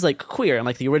is like queer in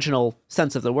like the original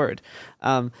sense of the word.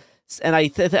 And I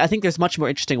think there's much more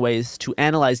interesting ways to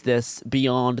analyze this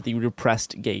beyond the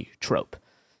repressed gay trope.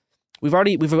 We've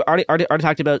already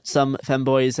talked about some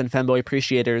femboys and femboy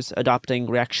appreciators adopting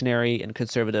reactionary and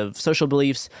conservative social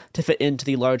beliefs to fit into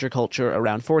the larger culture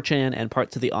around 4chan and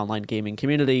parts of the online gaming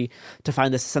community to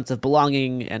find this sense of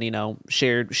belonging and, you know,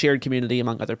 shared community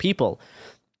among other people.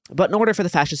 But in order for the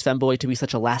fascist femboy to be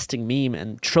such a lasting meme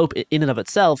and trope in and of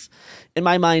itself, in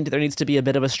my mind, there needs to be a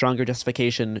bit of a stronger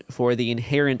justification for the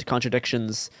inherent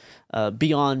contradictions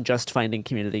beyond just finding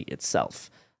community itself.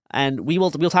 And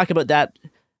we'll talk about that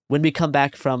when we come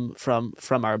back from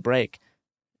our break.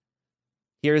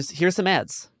 Here's some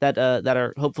ads that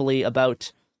are hopefully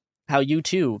about how you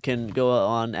too can go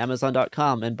on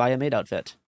Amazon.com and buy a maid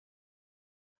outfit.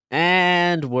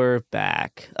 And we're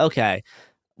back. Okay,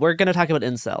 we're gonna talk about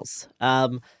incels.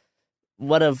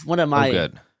 One of my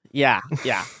good. Yeah,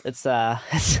 it's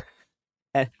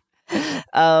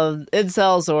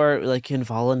incels, or like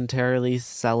involuntarily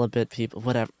celibate people,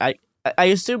 whatever. I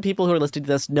assume people who are listening to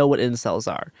this know what incels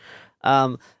are.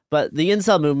 But the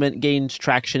incel movement gained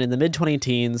traction in the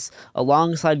mid-2010s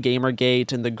alongside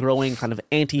Gamergate and the growing kind of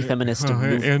anti-feminist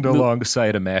movement. And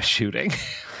alongside a mass shooting.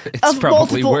 It's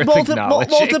probably worth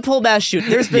acknowledging. Multiple mass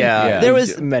shootings. There's been there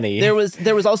was many. There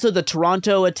was also the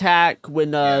Toronto attack when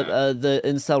the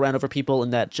incel ran over people in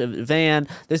that van.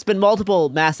 There's been multiple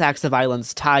mass acts of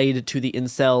violence tied to the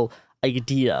incel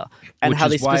idea, and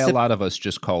which is why a lot of us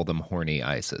just call them horny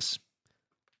ISIS.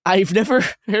 I've never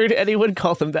heard anyone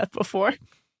call them that before.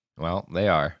 Well, they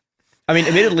are. I mean,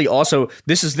 admittedly, also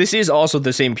this is also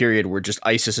the same period where just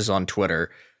ISIS is on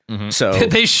Twitter. Mm-hmm. So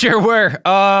they sure were.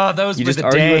 Oh, those you were just the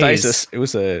argue days. with ISIS. It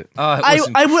was a.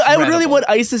 I would really want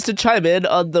ISIS to chime in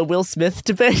on the Will Smith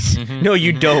debate. Mm-hmm. No,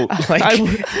 you don't. Like,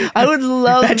 I would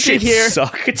love that to shit hear.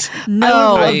 Sucked.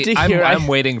 No, I'm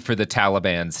waiting for the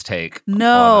Taliban's take.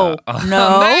 No. The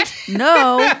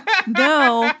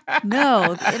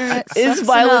internet sucks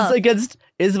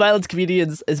Is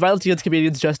violence against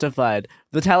comedians justified?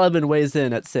 The Taliban weighs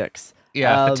in at 6.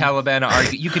 Yeah, the Taliban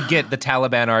argue. You could get the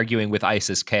Taliban arguing with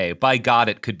ISIS-K. By God,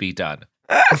 it could be done.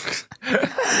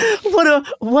 What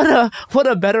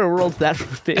a better world that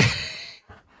would be.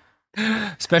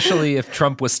 Especially if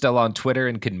Trump was still on Twitter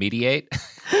and could mediate.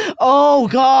 Oh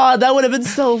God, that would have been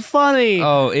so funny.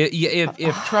 Oh,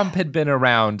 if Trump had been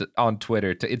around on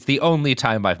Twitter, it's the only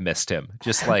time I've missed him.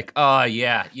 Just like, oh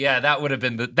yeah, that would have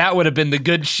been the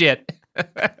good shit.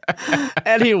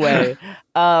 Anyway,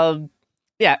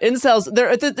 yeah, incels.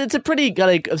 It's a pretty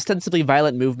like ostensibly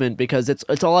violent movement because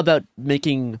it's all about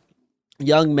making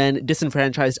young men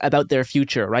disenfranchised about their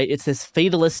future. Right? It's this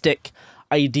fatalistic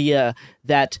idea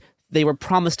that they were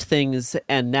promised things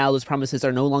and now those promises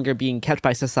are no longer being kept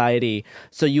by society.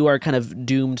 So you are kind of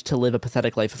doomed to live a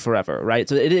pathetic life forever, right?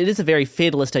 So it is a very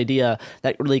fatalist idea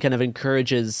that really kind of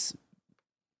encourages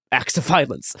acts of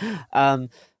violence.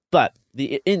 But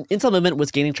the incel movement was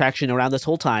gaining traction around this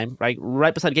whole time,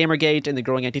 right beside Gamergate and the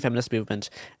growing anti-feminist movement.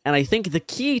 And I think the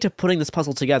key to putting this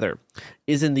puzzle together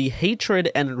is in the hatred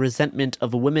and resentment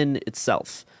of women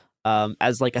itself.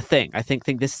 As like a thing. I think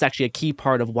this is actually a key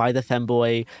part of why the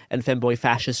femboy and femboy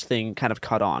fascist thing kind of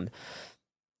caught on.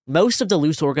 most of the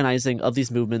loose organizing of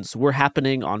these movements were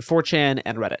happening on 4chan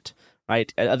and Reddit,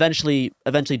 right? Eventually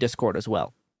Discord as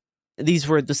well. These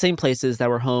were the same places that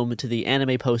were home to the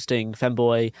anime posting,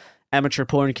 femboy, amateur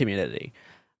porn community.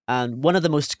 And one of the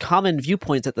most common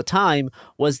viewpoints at the time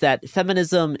was that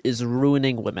feminism is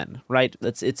ruining women, right?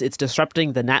 It's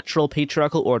disrupting the natural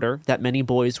patriarchal order that many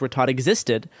boys were taught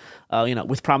existed,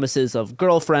 with promises of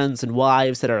girlfriends and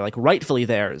wives that are like rightfully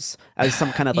theirs as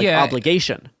some kind of like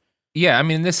obligation. Yeah, I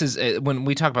mean, this is when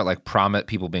we talk about like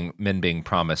men being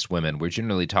promised women, we're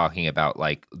generally talking about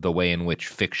like the way in which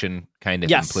fiction kind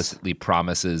of implicitly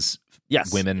promises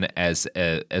women as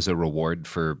a reward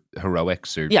for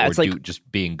heroics or just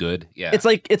being good. Yeah, it's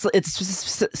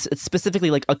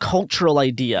specifically like a cultural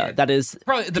idea that is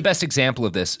probably the best example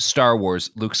of this. Star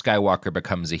Wars: Luke Skywalker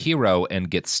becomes a hero and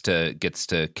gets to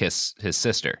kiss his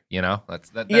sister. You know, that's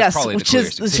probably the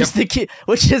clearest example.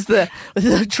 Which is the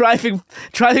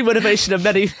driving motivation of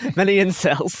many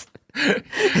incels.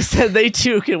 Is that they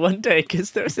too can one day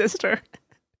kiss their sister.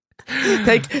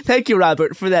 Thank you,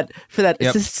 Robert, for that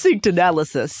succinct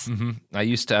analysis. Mm-hmm. I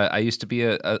used to be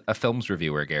a films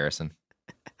reviewer, Garrison.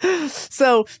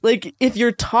 So, like, if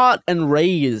you're taught and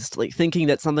raised like thinking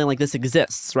that something like this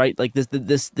exists, right? Like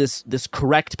this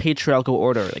correct patriarchal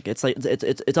order, like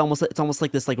it's almost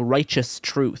like this like righteous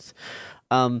truth.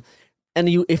 And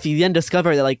if you then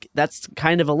discover that like that's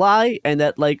kind of a lie, and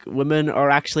that like women are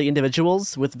actually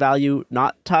individuals with value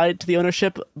not tied to the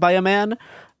ownership by a man.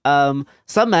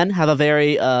 Some men have a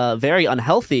very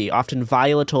unhealthy, often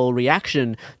volatile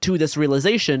reaction to this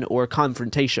realization or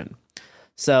confrontation.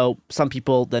 So some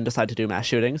people then decide to do mass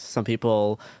shootings. Some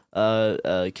people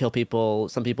kill people.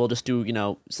 Some people just do,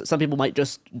 some people might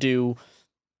just do,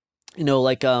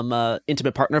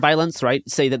 intimate partner violence, right?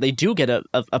 Say that they do get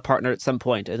a partner at some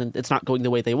point and it's not going the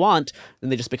way they want,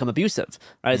 and they just become abusive,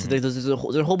 right? Mm-hmm. So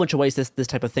there's a whole bunch of ways this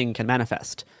type of thing can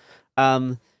manifest.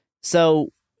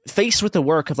 So faced with the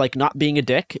work of like not being a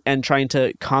dick and trying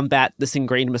to combat this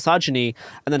ingrained misogyny,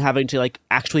 and then having to like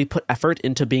actually put effort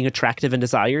into being attractive and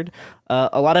desired,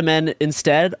 a lot of men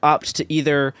instead opt to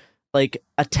either like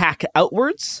attack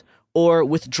outwards or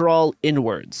withdraw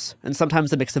inwards, and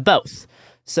sometimes a mix of both.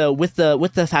 So with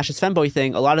the fascist femboy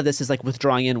thing, a lot of this is like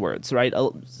withdrawing inwards, right? A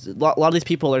lot of these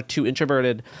people are too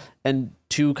introverted and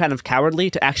too kind of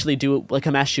cowardly to actually do like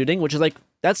a mass shooting, which is like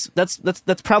that's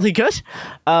probably good.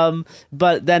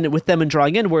 But then with them and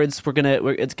drawing inwards,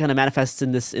 it's kind of manifests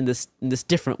in this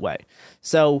different way.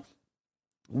 So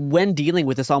when dealing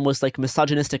with this almost like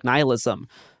misogynistic nihilism,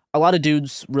 a lot of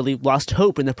dudes really lost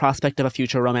hope in the prospect of a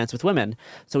future romance with women.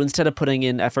 So instead of putting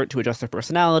in effort to adjust their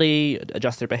personality,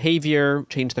 adjust their behavior,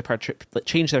 change their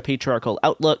patriarchal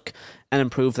outlook, and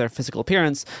improve their physical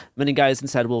appearance, many guys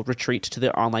instead will retreat to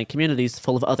their online communities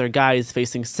full of other guys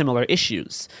facing similar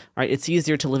issues. Right? It's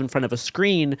easier to live in front of a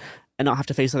screen and not have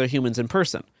to face other humans in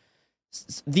person.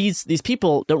 These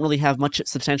people don't really have much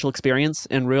substantial experience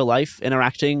in real life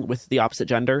interacting with the opposite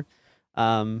gender.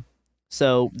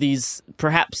 So these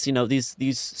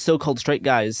so-called straight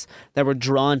guys that were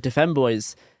drawn to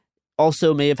femboys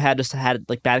also may have had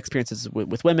like bad experiences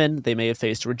with women. They may have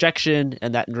faced rejection,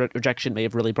 and that rejection may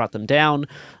have really brought them down.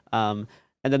 And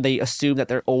then they assume that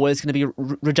they're always going to be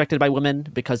rejected by women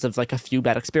because of like a few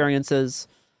bad experiences.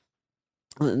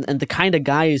 And the kind of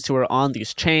guys who are on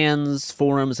these chans,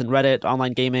 forums, and Reddit,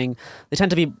 online gaming, they tend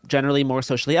to be generally more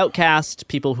socially outcast,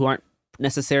 people who aren't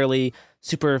necessarily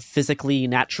super physically,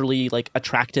 naturally like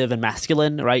attractive and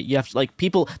masculine, right? You have to like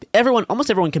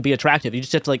almost everyone can be attractive. You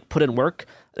just have to like put in work.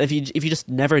 If you just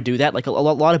never do that, like a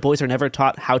lot of boys are never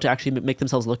taught how to actually make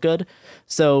themselves look good.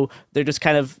 So they're just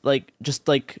kind of festering.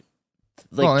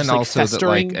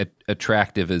 That like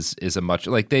attractive is a much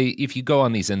like if you go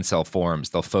on these incel forums,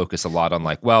 they'll focus a lot on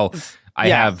like, well, I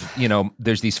have,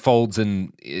 there's these folds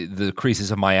in the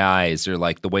creases of my eyes, or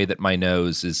like the way that my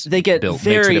nose is built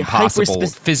makes it impossible,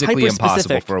 physically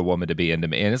impossible for a woman to be into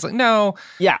me. And it's like, no,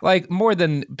 like more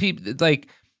than people, like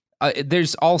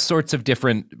there's all sorts of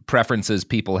different preferences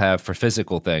people have for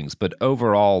physical things, but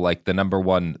overall, like the number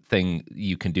one thing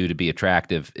you can do to be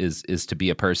attractive is to be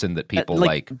a person that people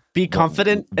like be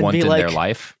confident want and be in like, their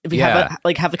life.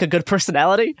 Have a good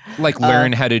personality, like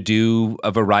learn how to do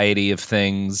a variety of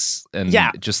things, and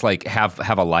just like have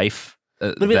a life.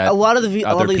 A lot of these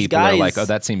people guys are like, oh,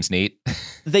 that seems neat.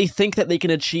 They think that they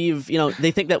can achieve, they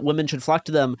think that women should flock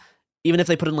to them even if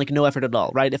they put in like no effort at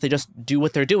all, right? If they just do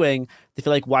what they're doing, they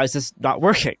feel like, why is this not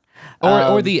working?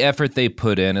 Or the effort they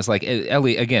put in is like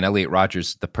Elliot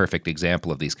Rodgers, the perfect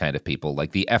example of these kind of people.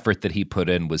 Like the effort that he put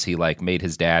in was he like made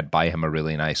his dad buy him a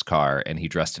really nice car and he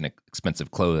dressed in expensive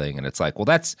clothing. And it's like, well,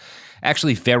 that's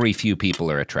actually very few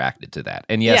people are attracted to that.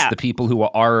 And yes, the people who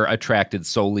are attracted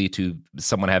solely to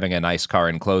someone having a nice car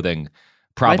and clothing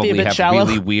probably have shallow.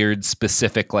 Really weird,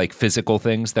 specific, like physical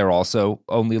things they're also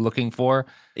only looking for.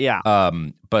 Yeah.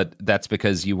 But that's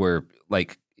because you were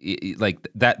like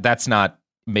that. That's not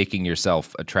making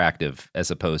yourself attractive,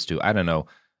 as opposed to, I don't know,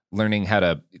 learning how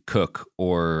to cook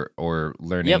or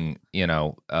learning,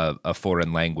 a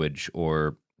foreign language,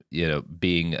 or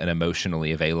being an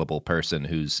emotionally available person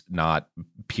who's not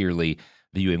purely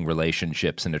viewing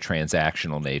relationships in a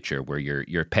transactional nature where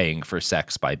you're paying for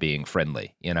sex by being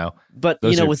friendly, But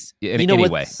what's easier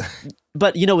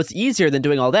than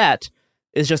doing all that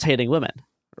is just hating women.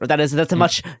 Or that's a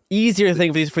much easier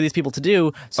thing for these people to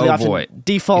do. So they often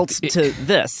default to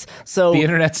this. So the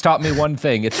internet's taught me one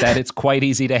thing: it's that it's quite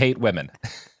easy to hate women.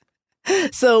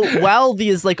 So while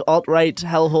these like alt-right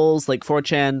hellholes like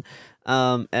 4chan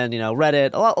and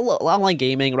Reddit, online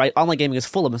gaming, right? Online gaming is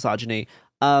full of misogyny.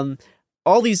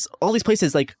 All these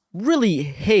places like really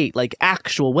hate like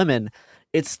actual women.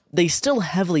 They still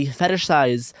heavily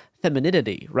fetishize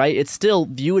femininity, right? It's still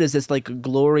viewed as this like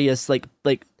glorious like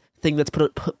thing that's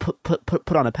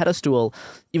put on a pedestal,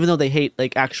 even though they hate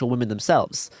like actual women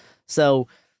themselves. So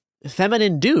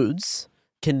feminine dudes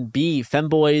can be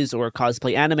femboys or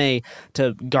cosplay anime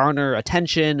to garner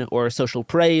attention or social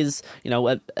praise,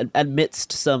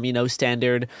 amidst some,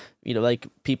 standard, like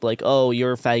people like, oh,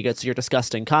 you're faggots, you're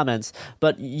disgusting comments.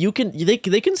 But they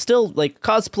can still like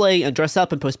cosplay and dress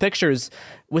up and post pictures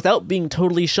without being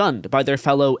totally shunned by their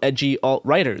fellow edgy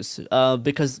alt-writers,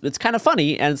 because it's kind of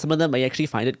funny, and some of them may actually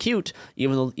find it cute,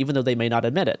 even though they may not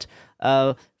admit it.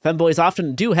 Femboys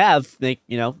often do have,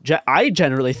 I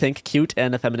generally think, cute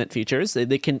and effeminate features.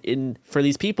 They can, for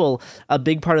these people, a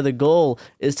big part of the goal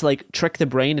is to like trick the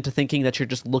brain into thinking that you're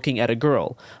just looking at a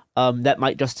girl that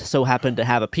might just so happen to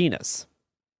have a penis.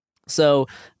 So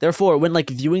therefore, when like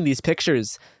viewing these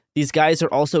pictures, these guys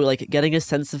are also like getting a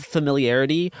sense of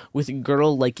familiarity with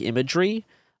girl-like imagery,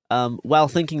 while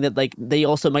thinking that like they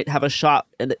also might have a shot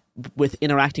with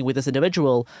interacting with this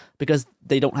individual because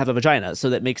they don't have a vagina. So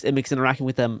that makes interacting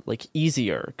with them like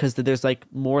easier because there's like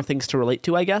more things to relate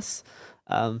to, I guess.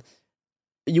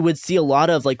 You would see a lot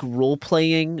of like role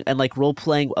playing of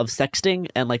sexting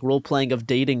and like role playing of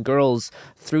dating girls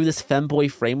through this femboy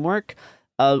framework.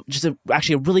 Just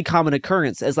actually a really common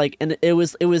occurrence and it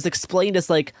was explained as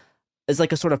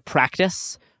a sort of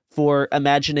practice for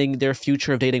imagining their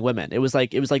future of dating women. It was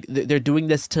like they're doing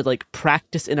this to like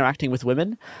practice interacting with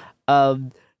women.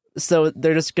 So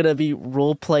they're just gonna be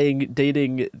role playing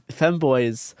dating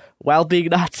femboys while being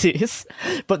Nazis,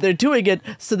 but they're doing it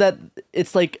so that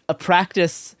it's like a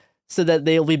practice so that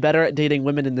they'll be better at dating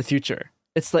women in the future.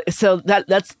 It's like, so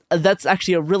that's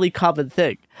actually a really common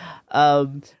thing.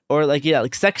 Or like,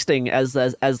 like sexting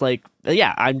as like,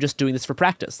 I'm just doing this for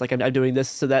practice. Like I'm doing this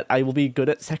so that I will be good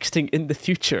at sexting in the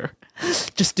future.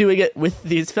 Just doing it with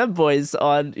these femboys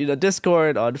on,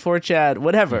 Discord, on 4chan,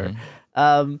 whatever.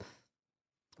 Mm-hmm.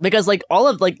 Because like all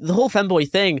of like the whole femboy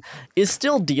thing is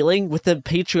still dealing with the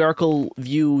patriarchal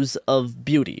views of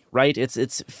beauty, right?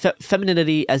 It's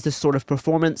femininity as this sort of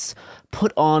performance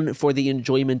put on for the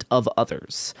enjoyment of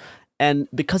others. And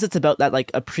because it's about that like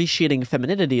appreciating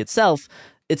femininity itself,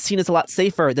 it's seen as a lot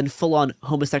safer than full-on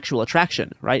homosexual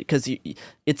attraction, right? Because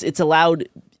it's allowed.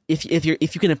 If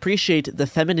you can appreciate the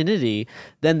femininity,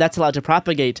 then that's allowed to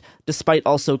propagate, despite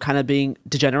also kind of being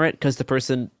degenerate, because the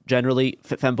person generally,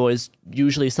 femboys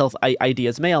usually self-ID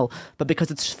as male, but because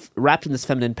it's wrapped in this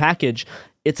feminine package,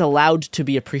 it's allowed to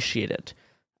be appreciated.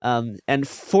 And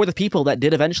for the people that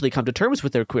did eventually come to terms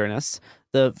with their queerness,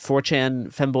 the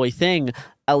 4chan femboy thing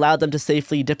allowed them to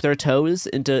safely dip their toes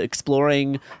into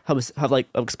exploring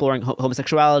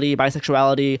homosexuality,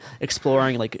 bisexuality,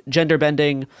 exploring like gender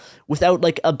bending, without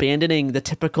like abandoning the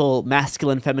typical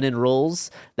masculine feminine roles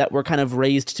that we're kind of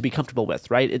raised to be comfortable with,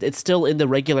 right? It's still in the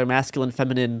regular masculine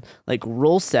feminine like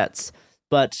role sets,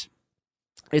 but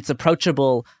it's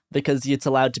approachable because it's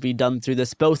allowed to be done through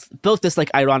this both this like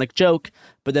ironic joke,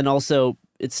 but then also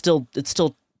it's still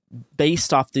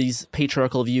based off these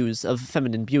patriarchal views of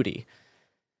feminine beauty.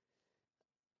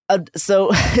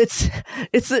 So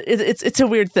it's a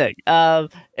weird thing.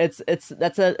 It's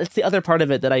the other part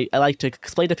of it that I like to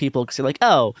explain to people, because you're like,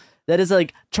 oh, that is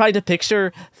like trying to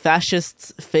picture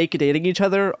fascists fake dating each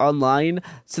other online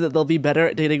so that they'll be better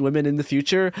at dating women in the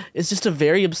future is just a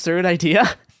very absurd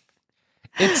idea.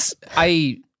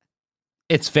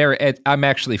 It's fair. I'm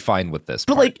actually fine with this.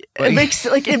 But part. it makes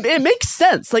it makes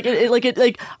sense.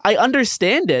 I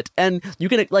understand it, and you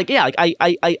can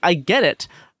I get it.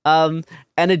 And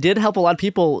it did help a lot of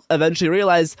people eventually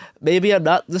realize maybe I'm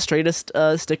not the straightest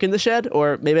stick in the shed,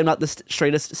 or maybe I'm not the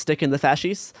straightest stick in the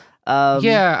fascies.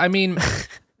 Yeah, I mean,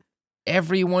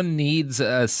 everyone needs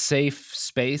a safe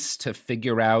space to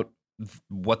figure out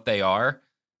what they are,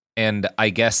 and I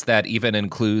guess that even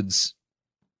includes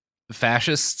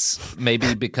fascists,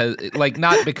 maybe because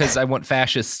not because I want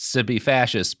fascists to be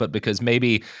fascists, but because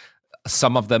maybe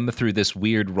some of them through this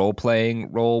weird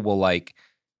role-playing role will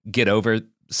get over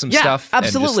some stuff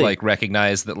absolutely. And just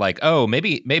recognize that oh,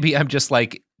 maybe I'm just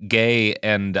gay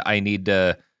and I need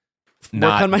to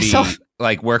work on myself.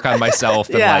 Work on myself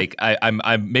and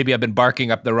I'm maybe I've been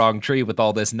barking up the wrong tree with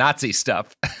all this Nazi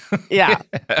stuff. Yeah.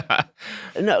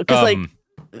 No, because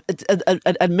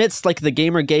amidst the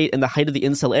Gamergate and the height of the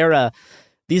incel era,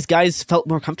 these guys felt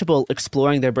more comfortable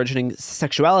exploring their burgeoning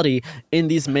sexuality in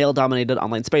these male-dominated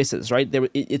online spaces, right?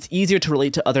 It's easier to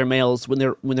relate to other males when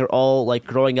they're all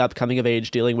growing up, coming of age,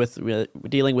 dealing with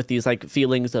these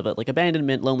feelings of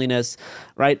abandonment, loneliness,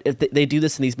 right? If they do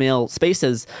this in these male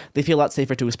spaces, they feel a lot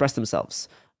safer to express themselves.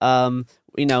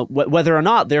 Whether or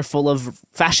not they're full of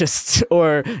fascists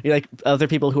or other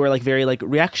people who are very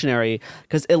reactionary,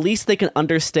 because at least they can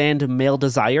understand male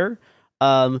desire.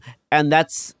 And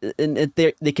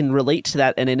they can relate to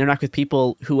that and interact with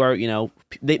people who are,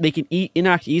 they can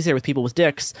interact easier with people with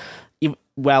dicks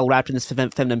while wrapped in this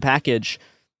feminine package,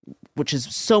 which is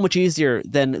so much easier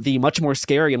than the much more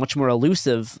scary and much more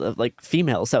elusive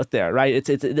females out there, right?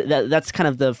 That's kind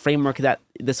of the framework that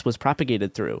this was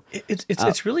propagated through.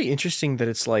 It's really interesting that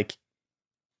it's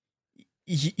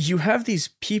you have these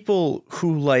people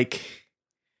who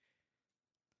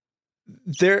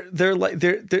their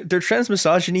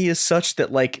transmisogyny is such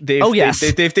that they've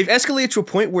escalated to a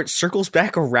point where it circles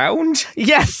back around.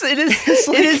 Yes, it is.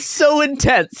 It is so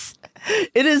intense.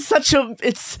 It is such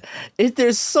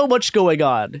there's so much going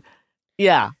on.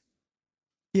 Yeah.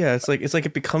 Yeah,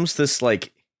 it becomes this I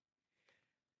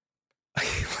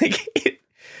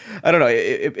don't know.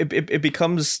 It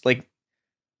becomes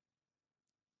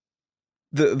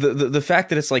the fact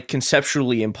that it's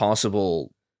conceptually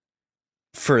impossible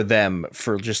for them,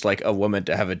 for just a woman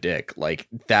to have a dick,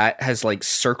 that has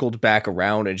circled back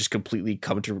around and just completely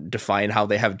come to define how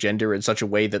they have gender in such a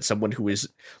way that someone who is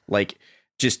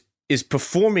just is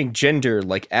performing gender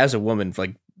as a woman,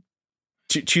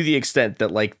 to the extent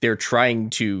that they're trying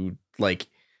to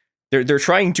they're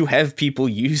trying to have people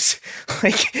use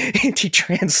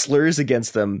anti-trans slurs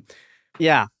against them.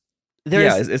 Yeah.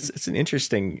 It's an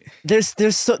interesting.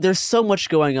 There's so much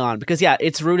going on because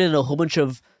it's rooted in a whole bunch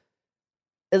of.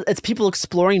 It's people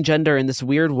exploring gender in this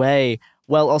weird way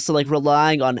while also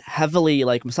relying on heavily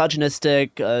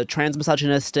misogynistic,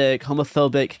 transmisogynistic,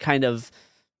 homophobic kind of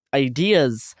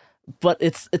ideas. But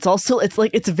it's also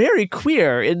it's very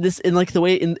queer in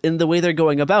the way they're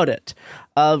going about it,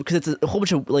 because it's a whole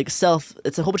bunch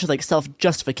of self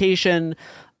justification.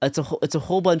 It's a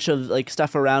whole bunch of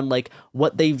stuff around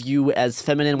what they view as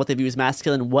feminine, what they view as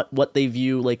masculine, what they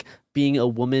view being a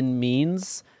woman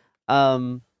means.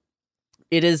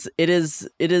 It's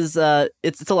a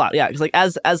lot, yeah. Because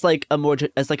as a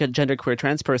genderqueer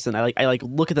trans person, I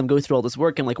look at them go through all this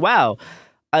work and wow,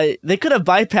 they could have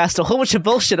bypassed a whole bunch of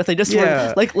bullshit if they just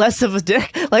were less of a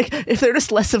dick. If they're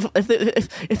just less of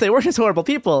if they weren't just horrible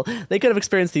people, they could have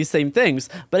experienced these same things.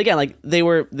 But again,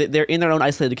 they're in their own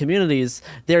isolated communities.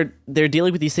 They're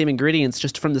dealing with these same ingredients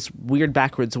just from this weird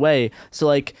backwards way.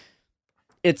 So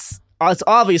it's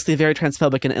obviously very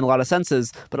transphobic in a lot of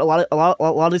senses, but a lot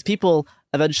of these people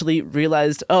eventually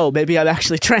realized, oh, maybe I'm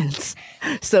actually trans.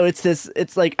 So I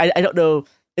don't know.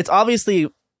 It's obviously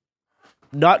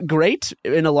not great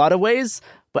in a lot of ways,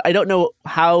 but I don't know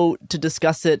how to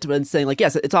discuss it when saying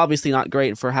yes, it's obviously not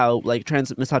great for how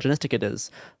trans misogynistic it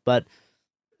is, but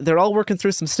they're all working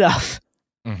through some stuff.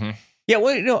 Mm-hmm. Yeah.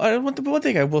 Well, one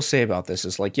thing I will say about this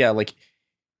is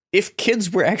if kids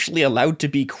were actually allowed to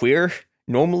be queer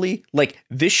normally,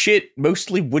 this shit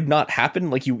mostly would not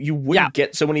happen. You wouldn't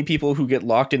get so many people who get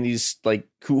locked in these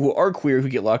who are queer who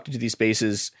get locked into these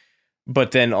spaces,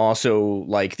 but then also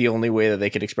the only way that they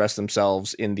can express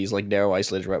themselves in these narrow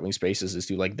isolated right-wing spaces is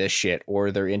through this shit,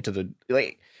 or they're into the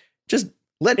just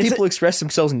let people express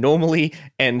themselves normally,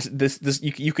 and this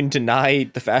you can deny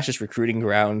the fascist recruiting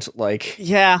ground.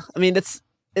 Yeah, I mean it's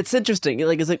interesting.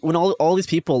 It's when all these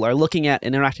people are looking at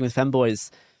interacting with femboys,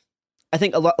 I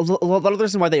think a lot of the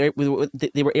reason why they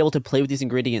were able to play with these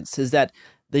ingredients is that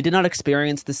they did not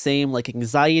experience the same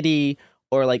anxiety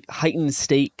or heightened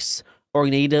stakes or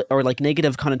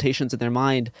negative connotations in their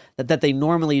mind that they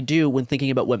normally do when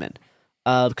thinking about women,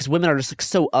 because women are just like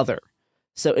so other.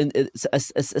 So,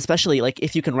 especially like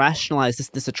if you can rationalize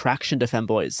this attraction to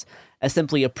femboys as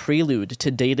simply a prelude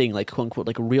to dating like quote unquote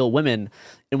like real women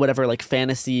in whatever like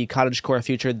fantasy cottagecore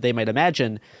future they might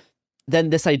imagine, then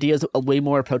this idea is way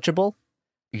more approachable.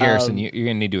 Garrison, you're going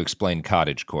to need to explain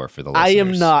cottagecore for the listeners. I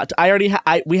am not. I already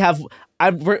we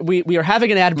are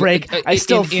having an ad break. I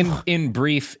still in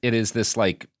brief, it is this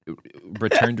like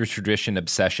return to tradition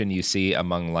obsession you see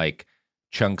among like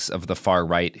chunks of the far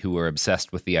right who are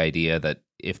obsessed with the idea that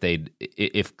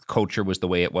if culture was the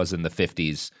way it was in the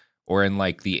 50s or in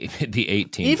like the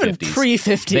 1850s, even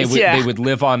pre-50s,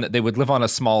 they would live on a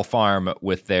small farm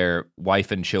with their wife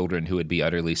and children who would be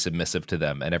utterly submissive to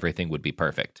them, and everything would be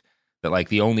perfect. That like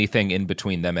the only thing in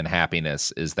between them and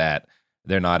happiness is that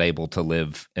they're not able to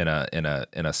live in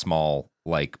a small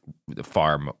like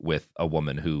farm with a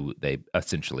woman who they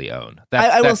essentially own.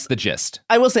 That's the gist.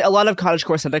 I will say a lot of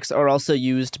cottagecore aesthetics are also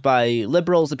used by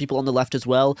liberals and people on the left as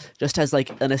well, just as like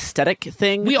an aesthetic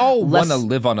thing. We all want to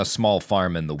live on a small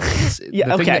farm in the woods. Yeah,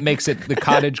 the thing that makes it the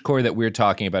cottagecore that we're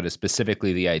talking about is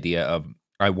specifically the idea of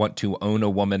I want to own a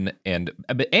woman and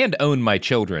own my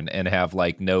children and have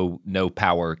like no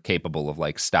power capable of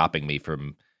like stopping me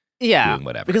from doing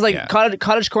whatever. Because like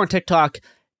cottagecore on TikTok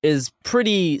is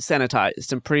pretty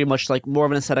sanitized and pretty much like more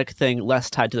of an aesthetic thing, less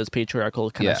tied to those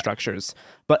patriarchal kind of structures.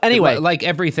 But anyway, like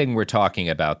everything we're talking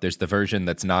about, there's the version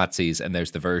that's Nazis and there's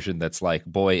the version that's like,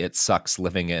 boy, it sucks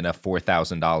living in a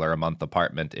 $4,000 a month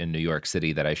apartment in New York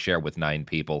City that I share with 9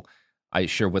 people. I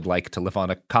sure would like to live on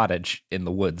a cottage in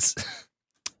the woods.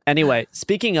 Anyway,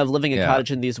 speaking of living in a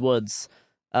cottage in these woods,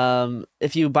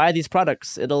 if you buy these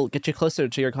products, it'll get you closer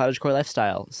to your cottagecore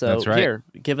lifestyle. So that's right. Here,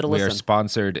 give it a listen. We are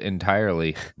sponsored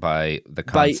entirely by the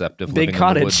concept of living Big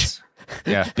Cottage. in the woods.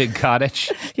 Yeah, Big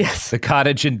Cottage. Yes. The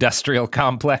cottage industrial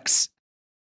complex.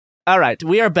 All right,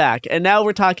 we are back. And now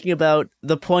we're talking about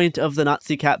the point of the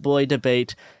Nazi Catboy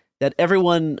debate that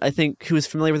everyone, I think, who is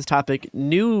familiar with this topic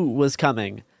knew was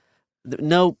coming.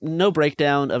 No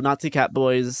breakdown of Nazi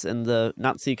Catboys and the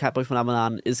Nazi Catboy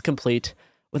phenomenon is complete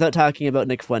without talking about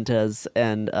Nick Fuentes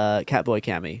and Catboy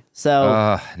Cammy.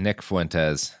 So Nick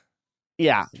Fuentes.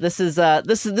 Yeah, this is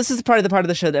part of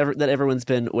the show that everyone's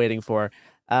been waiting for.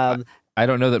 I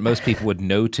don't know that most people would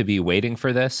know to be waiting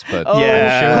for this, but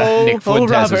sure, Nick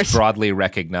Fuentes is broadly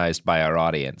recognized by our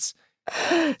audience.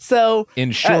 So,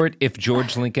 in short, if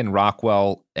George Lincoln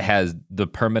Rockwell has the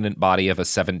permanent body of a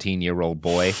 17-year-old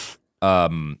boy,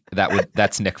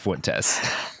 that's Nick Fuentes.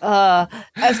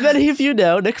 As many of you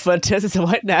know, Nick Fuentes is a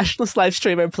white nationalist live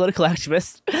streamer and political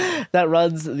activist that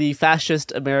runs the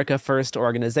fascist America First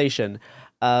organization.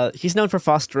 He's known for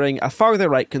fostering a farther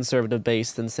right conservative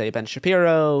base than, say, Ben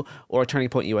Shapiro or Turning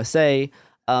Point USA,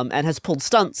 and has pulled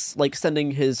stunts like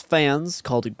sending his fans,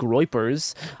 called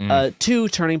Groypers, to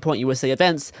Turning Point USA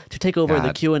events to take over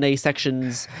the Q&A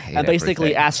sections and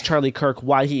basically ask Charlie Kirk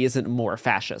why he isn't more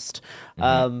fascist.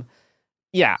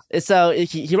 Yeah, so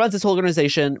he runs this whole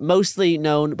organization, mostly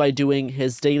known by doing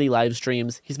his daily live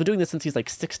streams. He's been doing this since he's like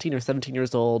 16 or 17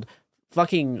 years old.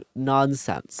 Fucking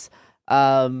nonsense.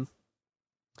 And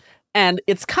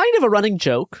it's kind of a running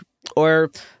joke,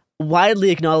 or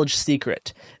widely acknowledged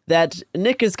secret, that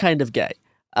Nick is kind of gay.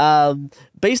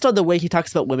 Based on the way he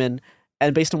talks about women,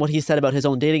 and based on what he said about his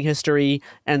own dating history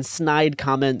and snide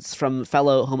comments from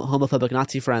fellow homophobic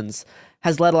Nazi friends,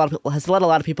 has led a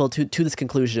lot of people to this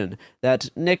conclusion that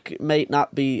Nick may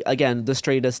not be, again, the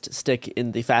straightest stick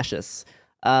in the fascists.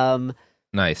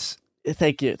 Nice.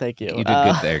 Thank you. You did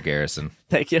good there, Garrison.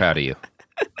 Thank you. Proud of you.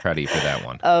 Proud of you for that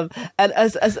one. And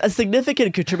as a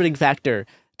significant contributing factor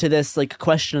to this like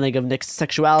questioning of Nick's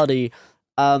sexuality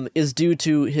is due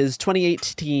to his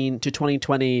 2018 to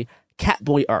 2020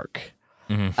 Catboy arc.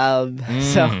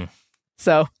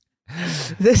 So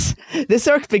this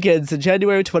arc begins in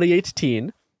January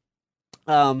 2018.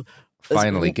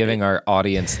 Finally, giving our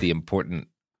audience the important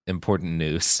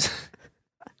news.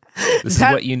 This is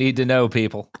what you need to know,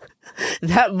 people.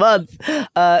 That month,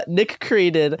 Nick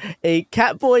created a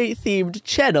Catboy themed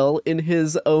channel in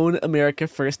his own America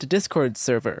First Discord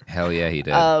server. Hell yeah, he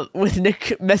did. With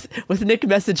Nick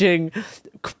messaging,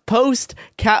 "Post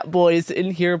Catboys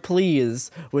in here,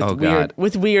 please,"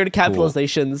 with weird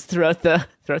capitalizations throughout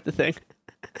the thing.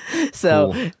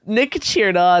 So cool. Nick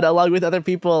cheered on along with other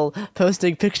people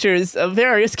posting pictures of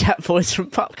various Catboys from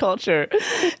pop culture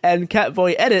and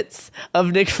Catboy edits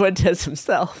of Nick Fuentes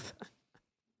himself.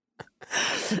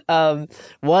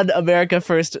 One America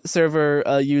First server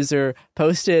user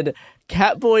posted,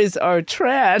 "Catboys are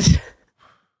trad,"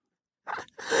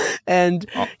 and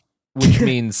which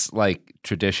means like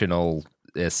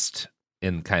traditionalist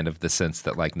in kind of the sense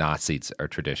that like Nazis are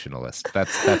traditionalist.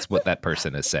 That's what that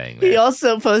person is saying there. He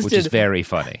also posted, which is very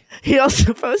funny. He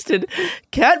also posted,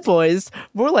 "Cat boys,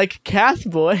 more like Cath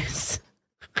boys."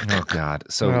 Oh God!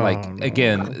 So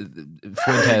again,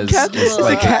 Fuentes is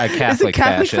like a Catholic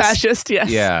fascist. Yes.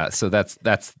 Yeah. So that's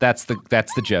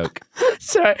the joke.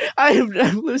 Sorry, I'm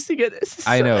losing it.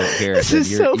 I know, Garrison.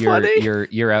 This is so funny.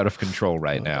 You're out of control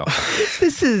right now.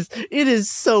 It is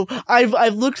so.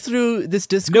 I've looked through this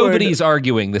Discord. Nobody's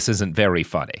arguing this isn't very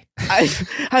funny.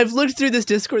 I've looked through this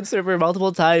Discord server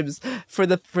multiple times for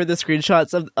the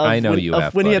screenshots of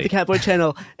Winnie at the Catboy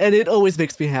channel, and it always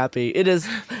makes me happy.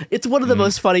 It's one of the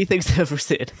most funny things I've ever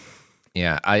seen.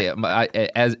 Yeah, I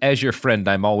as your friend,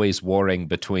 I'm always warring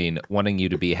between wanting you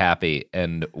to be happy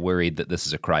and worried that this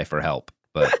is a cry for help.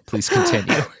 But please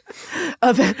continue.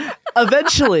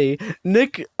 Eventually,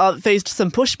 Nick faced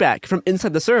some pushback from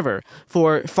inside the server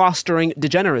for fostering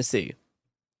degeneracy.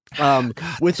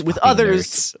 With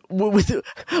others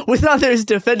with others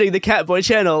defending the Catboy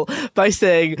channel by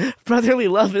saying brotherly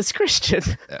love is Christian.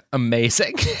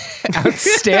 Amazing.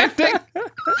 Outstanding.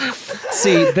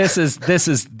 See, this is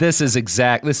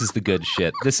the good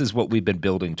shit. This is what we've been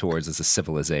building towards as a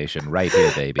civilization right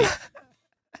here, baby.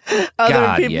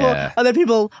 Other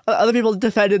people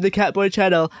defended the Catboy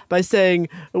channel by saying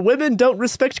women don't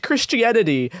respect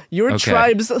Christianity. Your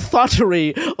tribe's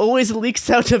thoughterry always leaks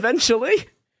out eventually.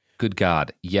 Good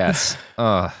God, yes.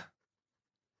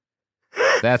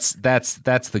 That's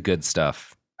the good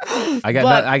stuff. I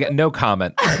got no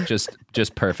comment.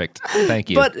 Just perfect.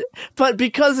 Thank you. But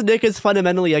because Nick is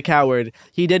fundamentally a coward,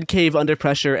 he did cave under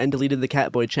pressure and deleted the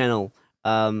Catboy channel.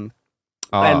 And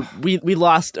we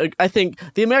lost. I think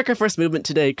the America First movement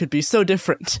today could be so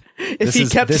different if he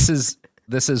kept.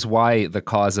 This is why the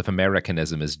cause of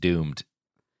Americanism is doomed.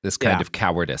 This kind of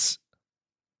cowardice.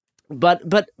 But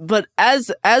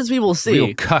as we will see,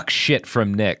 real cuck shit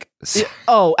from Nick.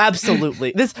 Oh,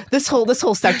 absolutely. This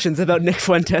whole section's about Nick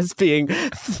Fuentes being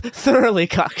thoroughly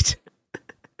cucked.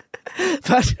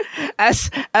 But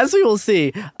as we will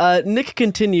see, Nick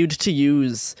continued to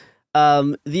use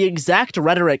the exact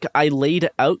rhetoric I laid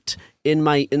out in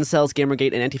my Incels,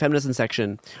 Gamergate, and Anti-Feminism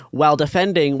section while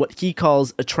defending what he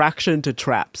calls attraction to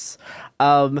traps.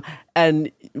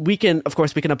 And we can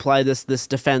apply this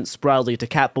defense broadly to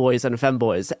catboys and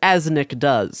femboys, as Nick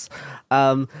does.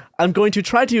 I'm going to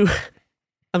try to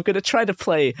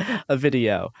play a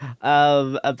video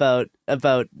about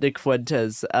Nick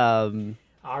Fuentes.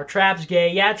 Are traps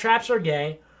gay? Yeah, traps are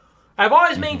gay. I've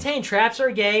always maintained traps are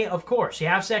gay. Of course, you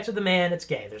have sex with a man, it's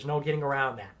gay. There's no getting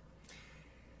around that.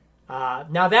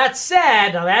 Now that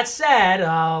said,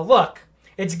 look,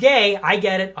 it's gay. I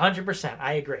get it, 100%.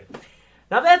 I agree.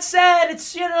 Now that said,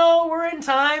 it's, we're in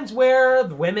times where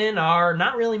the women are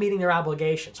not really meeting their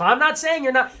obligation. So I'm not saying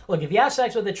you're not. Look, if you have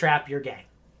sex with a trap, you're gay.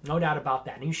 No doubt about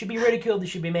that. And you should be ridiculed. You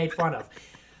should be made fun of.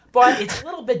 But it's a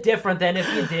little bit different than if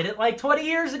you did it like 20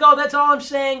 years ago. That's all I'm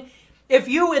saying. If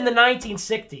you in the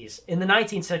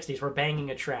 1960s were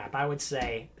banging a trap, I would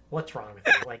say, what's wrong with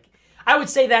you? Like, I would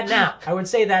say that now. I would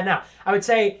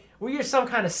say, well, you're some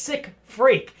kind of sick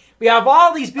freak. We have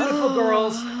all these beautiful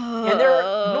girls, and they're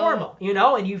normal,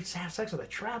 and you have sex with a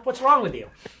trap. What's wrong with you?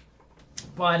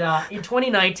 But in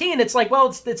 2019, it's like, well,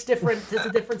 it's different. It's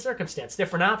a different circumstance,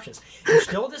 different options. You're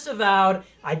still disavowed.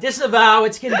 I disavow.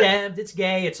 It's condemned. It's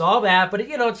gay. It's all that. But,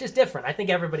 it's just different. I think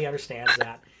everybody understands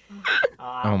that.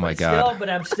 Oh my God! But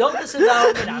I'm still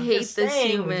disavowing it. I'm just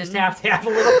saying we just have to have a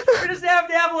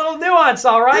little nuance.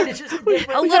 All right, it's just a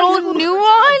little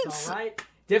nuance. All right,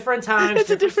 different times. It's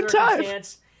a different time.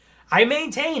 I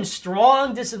maintain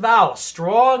strong disavowal.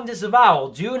 Strong disavowal.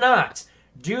 Do not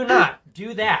do that.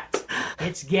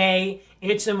 It's gay.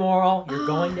 It's immoral. You're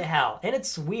going to hell, and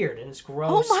it's weird and it's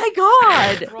gross. Oh my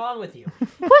God! What's wrong with you?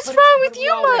 What's wrong with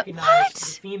you? What?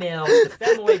 The females, the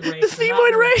femoid race, the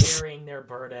femoid race, carrying their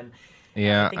burden.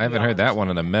 Yeah, I haven't heard that one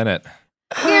in a minute.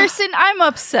 Harrison, I'm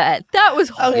upset. That was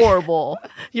horrible.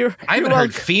 I haven't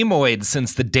heard femoid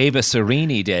since the Davis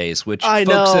Arini days. Which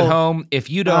folks at home,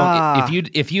 if you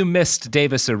missed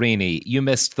Davis Arini, you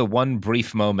missed the one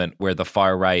brief moment where the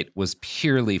far right was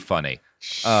purely funny.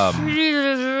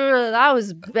 That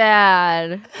was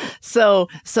bad. So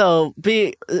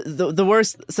being the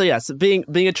worst. So yes,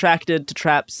 being attracted to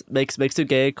traps makes you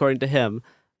gay, according to him.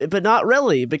 But not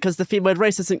really, because the femoid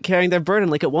race isn't carrying their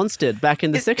burden like it once did back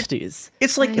in the 60s.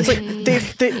 It's like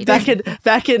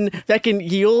back in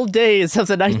ye old days of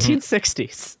the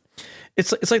 1960s.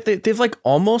 It's like they've like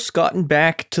almost gotten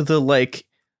back to the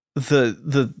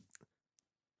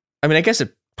I mean, I guess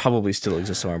it probably still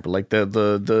exists somewhere, but like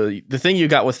the thing you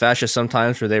got with fascists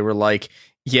sometimes where they were like,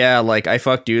 yeah, like I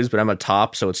fuck dudes, but I'm a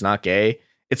top, so it's not gay.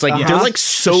 It's like they're like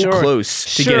so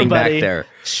close to getting buddy. back there.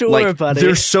 Sure, buddy.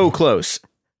 They're so close.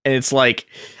 And it's like,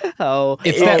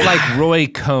 it's that like Roy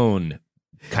Cohn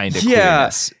kind of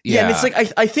queerness. Yeah. And it's like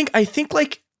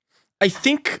I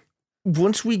think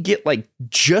once we get like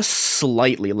just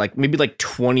slightly, like maybe like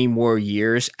 20 more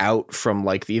years out from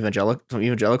like the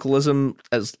evangelicalism,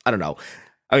 as I don't know.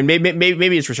 I mean,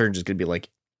 maybe its resurgence is going to be like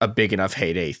a big enough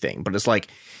heyday thing, but it's like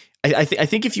I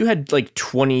think if you had like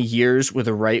 20 years where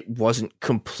the right wasn't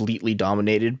completely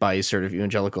dominated by sort of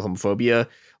evangelical homophobia,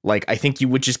 like I think you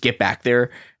would just get back there.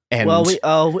 And we're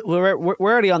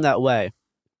already on that way.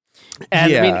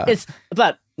 And I mean,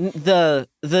 but the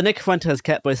Nick Fuentes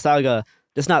Catboy saga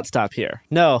does not stop here.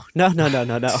 No.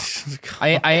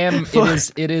 I am.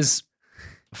 It is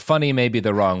funny, maybe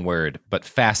the wrong word, but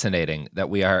fascinating that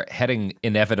we are heading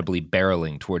inevitably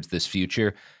barreling towards this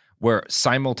future where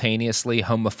simultaneously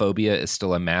homophobia is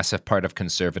still a massive part of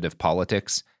conservative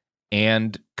politics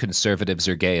and conservatives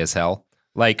are gay as hell.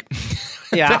 Like,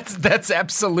 that's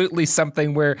absolutely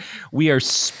something where we are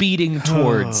speeding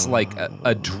towards like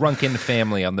a drunken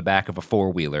family on the back of a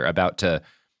four-wheeler about to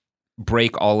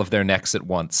break all of their necks at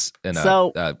once in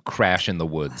a crash in the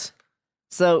woods.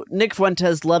 So Nick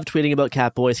Fuentes loved tweeting about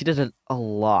Catboys. He did it a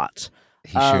lot.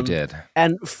 He sure did.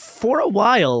 And for a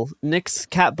while, Nick's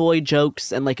Catboy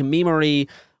jokes and like memery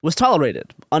was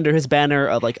tolerated under his banner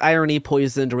of like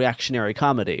irony-poisoned reactionary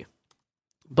comedy.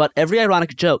 But every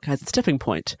ironic joke has its tipping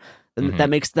point. And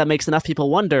that makes enough people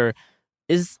wonder,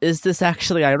 is this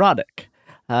actually ironic?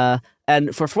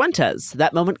 And for Fuentes,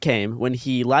 that moment came when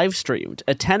he live-streamed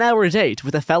a 10-hour date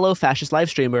with a fellow fascist live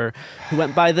streamer who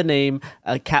went by the name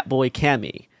Catboy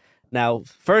Cammy. Now,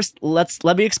 first,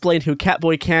 let me explain who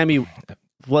Catboy Cammy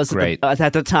was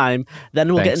at the time.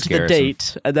 Then we'll get into the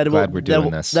date, and then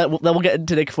we'll get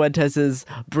into Nick Fuentes'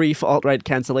 brief alt-right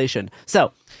cancellation.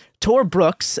 So, Tor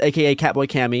Brooks, aka Catboy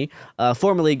Cammy,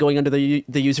 formerly going under the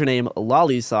username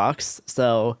Lollysocks,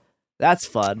 so that's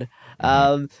fun,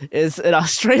 is an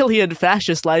Australian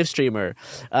fascist live streamer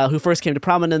who first came to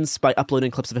prominence by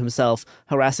uploading clips of himself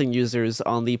harassing users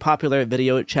on the popular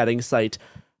video chatting site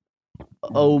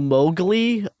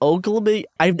Omegle.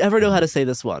 I never know how to say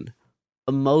this one.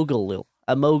 Omegle.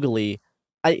 I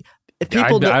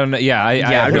don't know. Yeah, I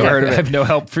have no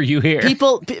help for you here.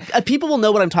 People will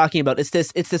know what I'm talking about. It's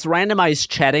this randomized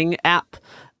chatting app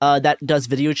that does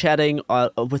video chatting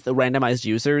with the randomized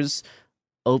users.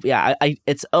 Oh yeah,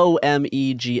 it's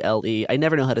Omegle. I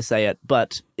never know how to say it,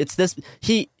 but it's this.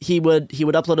 He would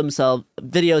upload himself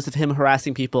videos of him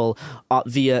harassing people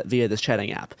via this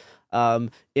chatting app.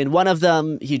 In one of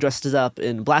them, he dresses up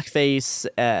in blackface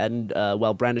and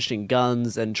while brandishing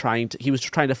guns and he was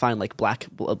trying to find like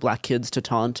black kids to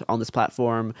taunt on this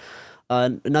platform.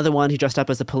 Another one, he dressed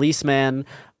up as a policeman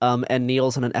and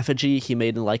kneels on an effigy he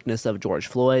made in likeness of George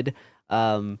Floyd.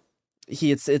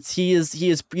 He is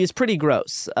pretty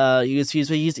gross.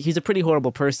 He's a pretty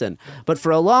horrible person. But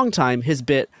for a long time, his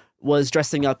bit was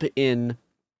dressing up in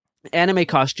anime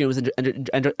costumes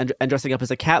and dressing up as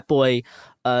a Catboy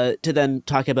to then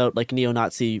talk about like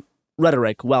neo-Nazi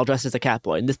rhetoric while dressed as a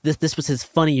Catboy. And this was his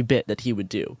funny bit that he would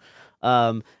do.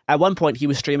 At one point, he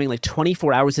was streaming like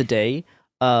 24 hours a day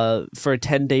for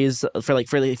 10 days for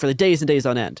the days and days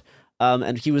on end.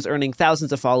 And he was earning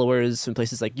thousands of followers in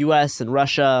places like US and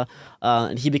Russia,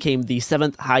 and he became the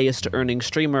 7th highest earning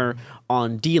streamer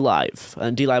on DLive.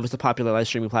 And DLive was the popular live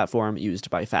streaming platform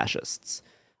used by fascists.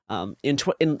 In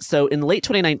late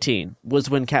 2019 was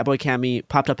when Catboy Cammy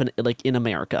popped up in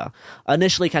America,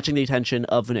 initially catching the attention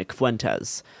of Nick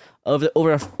Fuentes. Over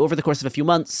the course of a few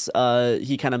months,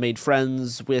 he kind of made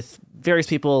friends with various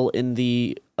people in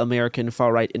the American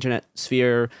far-right internet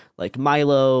sphere, like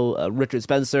Milo, Richard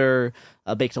Spencer,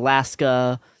 Baked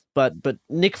Alaska. But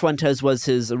Nick Fuentes was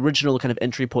his original kind of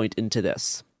entry point into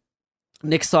this.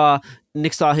 Nick saw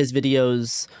his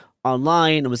videos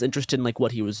online and was interested in like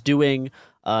what he was doing.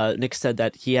 Nick said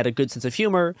that he had a good sense of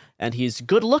humor and he's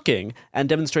good looking and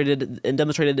demonstrated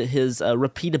his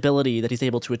repeatability that he's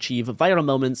able to achieve viral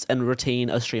moments and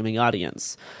retain a streaming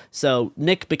audience. So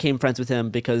Nick became friends with him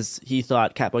because he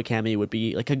thought Catboy Cammy would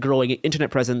be like a growing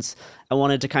internet presence and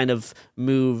wanted to kind of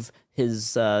move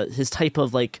his type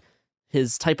of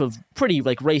pretty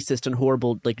like racist and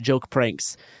horrible like joke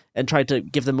pranks and tried to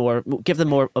give them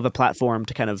more of a platform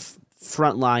to kind of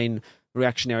frontline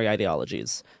reactionary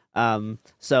ideologies.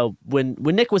 So when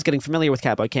Nick was getting familiar with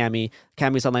Catboy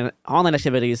Cammy's online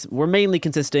activities were mainly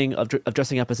consisting of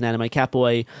dressing up as an anime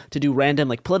Catboy to do random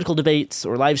like political debates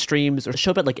or live streams or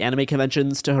show up at like anime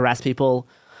conventions to harass people.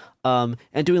 and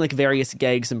doing like various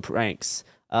gags and pranks.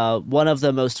 One of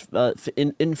the most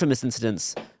infamous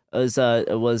incidents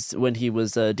was when he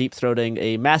was deep throating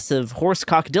a massive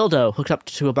horsecock dildo hooked up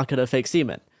to a bucket of fake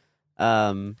semen.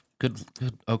 Good.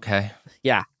 Okay.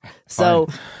 Yeah. So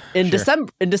Fine.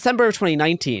 Sure. in December of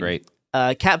 2019, Great.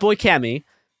 Catboy Cammy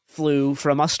flew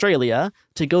from Australia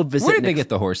to go visit. Where did they get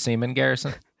the horse semen,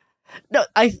 Garrison? No,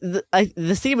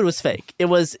 the semen was fake. It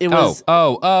was.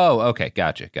 Okay,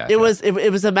 gotcha. It was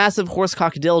a massive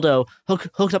horsecock dildo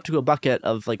hooked up to a bucket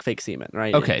of like fake semen,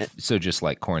 right? Okay, so just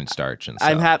like cornstarch and stuff.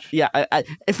 I'm happy. Yeah,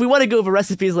 if we want to go over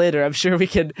recipes later, I'm sure we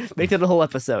can make that a whole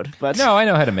episode. But no, I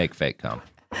know how to make fake cum.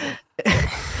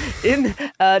 In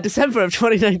December of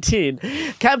 2019,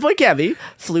 Catboy Cammy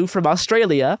flew from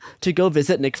Australia to go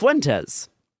visit Nick Fuentes,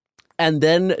 and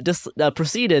then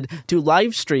proceeded to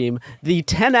live stream the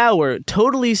 10-hour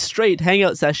totally straight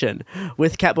hangout session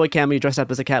with Catboy Cammy dressed up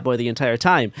as a catboy the entire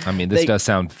time. I mean, this does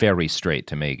sound very straight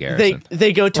to me, Garrison.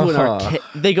 They go to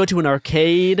an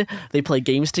arcade. They play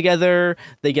games together.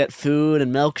 They get food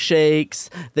and milkshakes.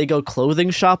 They go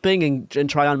clothing shopping and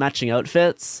try on matching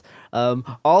outfits.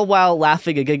 All while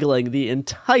laughing and giggling the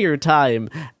entire time,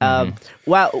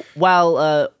 while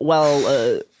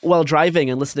driving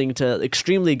and listening to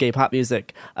extremely gay pop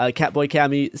music. Catboy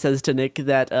Cammy says to Nick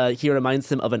that he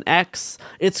reminds him of an ex.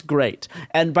 It's great,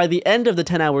 and by the end of the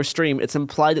 10-hour stream, it's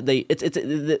implied that they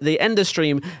end the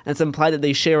stream, and it's implied that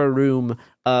they share a room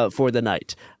for the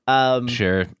night. I'm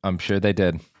sure they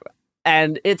did,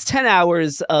 and it's 10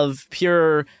 hours of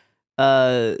pure.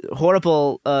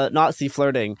 Horrible Nazi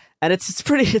flirting, and it's a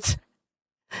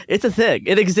thing.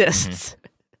 It exists.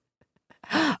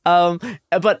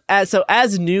 But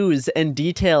as news and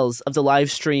details of the live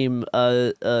stream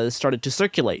started to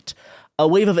circulate, a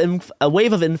wave of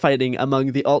infighting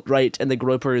among the alt-right and the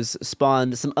gropers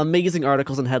spawned some amazing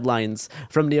articles and headlines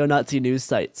from neo-Nazi news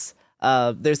sites.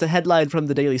 There's a headline from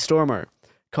the Daily Stormer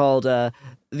called "The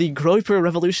Groyper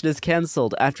Revolution is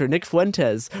Cancelled After Nick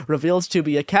Fuentes Reveals to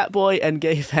be a Catboy and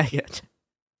Gay Faggot,"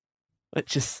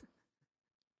 which is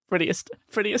pretty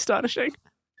astonishing.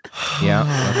 Yeah,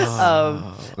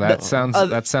 that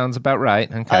sounds about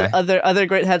right. Okay. Other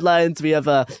great headlines. We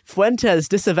have Fuentes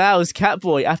disavows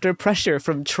Catboy after pressure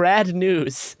from Trad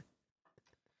News.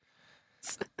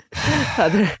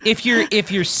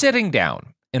 If you're sitting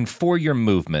down and for your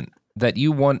movement that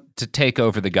you want to take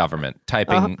over the government,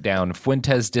 typing down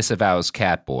Fuentes disavows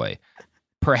Catboy,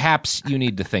 perhaps you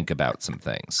need to think about some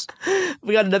things.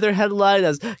 We got another headline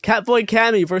as Catboy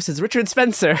Cammy versus Richard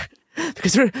Spencer,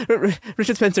 because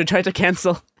Richard Spencer tried to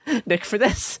cancel Nick for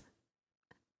this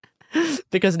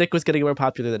because Nick was getting more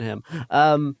popular than him.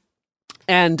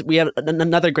 And we have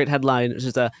another great headline, which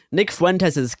is Nick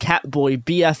Fuentes' Catboy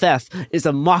BFF is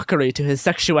a mockery to his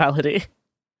sexuality.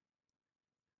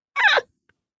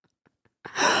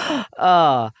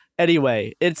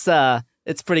 Anyway,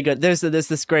 it's pretty good. There's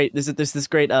this great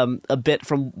a bit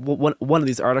from one of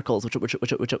these articles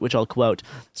which I'll quote.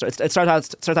 So it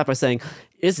starts out by saying,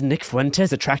 "Is Nick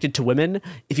Fuentes attracted to women?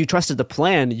 If you trusted the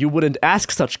plan, you wouldn't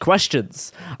ask such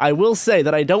questions. I will say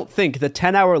that I don't think the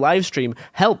 10-hour live stream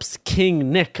helps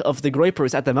King Nick of the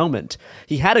Groypers at the moment.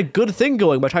 He had a good thing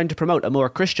going by trying to promote a more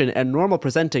Christian and normal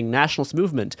presenting nationalist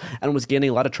movement and was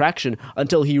gaining a lot of traction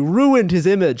until he ruined his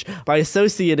image by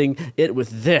associating it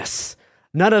with this.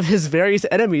 None of his various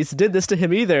enemies did this to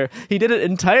him either. He did it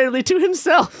entirely to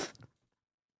himself."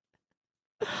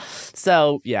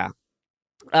 So, yeah.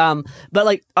 But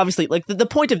like, obviously, like the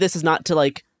point of this is not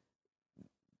to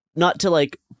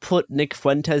put Nick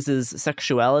Fuentes'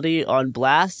 sexuality on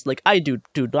blast. Like, I do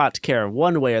not care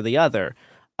one way or the other.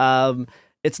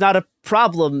 It's not a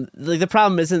problem. Like, the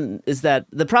problem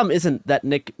isn't that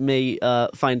Nick may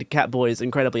find catboys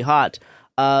incredibly hot.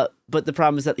 But the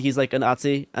problem is that he's like a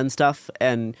Nazi and stuff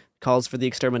and calls for the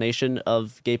extermination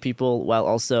of gay people while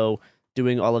also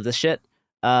doing all of this shit.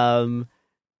 And,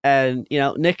 you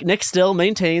know, Nick still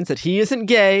maintains that he isn't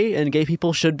gay and gay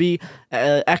people should be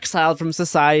exiled from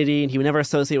society and he would never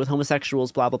associate with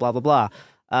homosexuals, blah, blah, blah, blah,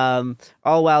 blah.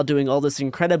 All while doing all this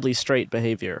incredibly straight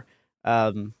behavior.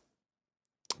 For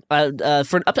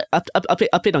an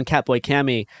update on Catboy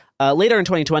Cammy, later in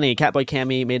 2020, Catboy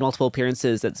Cammy made multiple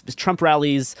appearances at Trump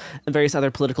rallies and various other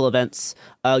political events,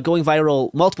 going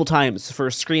viral multiple times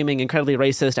for screaming incredibly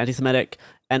racist, anti-Semitic,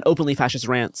 and openly fascist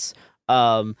rants.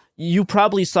 You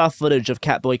probably saw footage of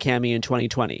Catboy Cammy in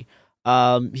 2020.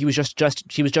 He was just dressed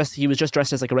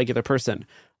as like a regular person.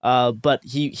 But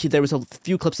there was a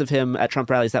few clips of him at Trump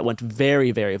rallies that went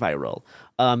very, very viral.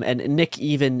 And Nick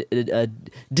even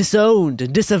disowned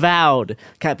and disavowed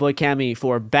Catboy Cammy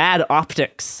for bad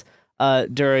optics.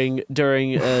 during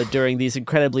these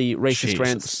incredibly racist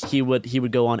rants he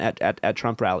would go on at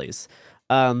Trump rallies.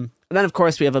 And then of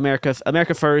course we have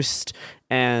America First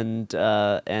and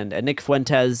Nick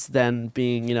Fuentes then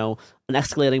being, you know, an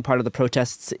escalating part of the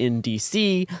protests in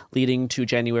DC leading to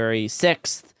January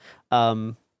 6th.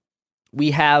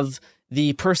 We have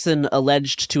the person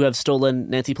alleged to have stolen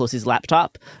Nancy Pelosi's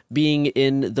laptop being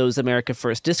in those America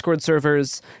First Discord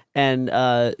servers and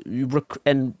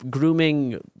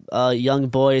grooming young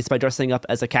boys by dressing up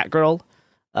as a cat girl.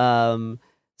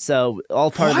 So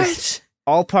all part of this.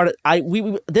 All part of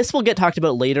this will get talked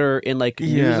about later in like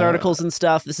news articles and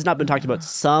stuff. This has not been talked about.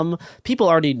 Some people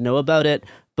already know about it,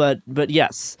 but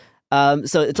yes.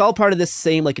 So it's all part of this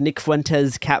same like Nick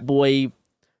Fuentes Catboy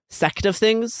sect of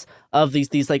things, of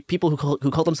these like people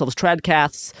who call themselves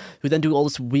tradcaths, who then do all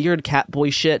this weird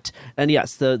Catboy shit. And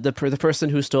yes, the person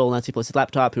who stole Nancy Pelosi's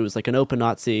laptop, who was like an open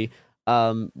Nazi,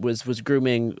 was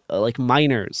grooming like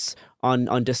minors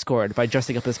on Discord by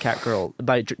dressing up as Catgirl,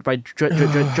 by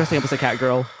dressing up as a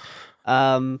Catgirl.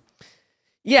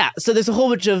 Yeah, so there's a whole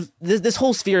bunch of this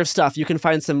whole sphere of stuff. You can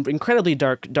find some incredibly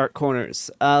dark corners.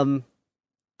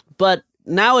 But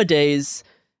nowadays,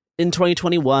 in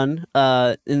 2021,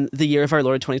 in the year of our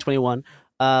Lord 2021,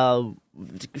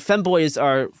 femboys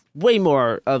are way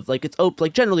more of like it's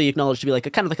like generally acknowledged to be like a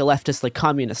kind of like a leftist like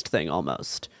communist thing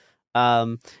almost.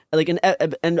 Like and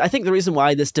I think the reason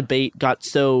why this debate got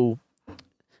so, I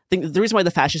think the reason why the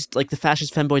fascist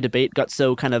femboy debate got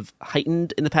so kind of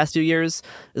heightened in the past few years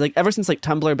is like ever since like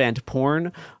Tumblr banned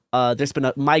porn, there's been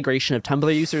a migration of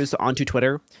Tumblr users onto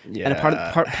Twitter, and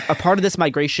a part of this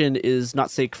migration is not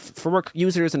safe for work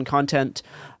users and content,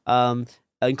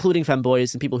 including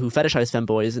femboys and people who fetishize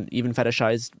femboys and even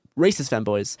fetishize racist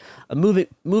femboys,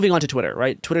 moving onto Twitter.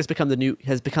 Right, Twitter's become the new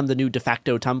de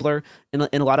facto Tumblr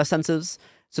in a lot of senses.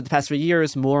 So the past few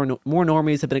years, more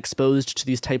normies have been exposed to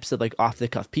these types of like off the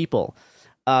cuff people.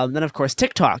 Then of course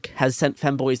TikTok has sent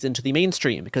femboys into the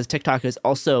mainstream because TikTok is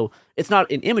also, it's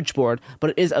not an image board,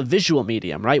 but it is a visual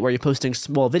medium, right? Where you're posting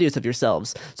small videos of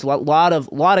yourselves. So a lot of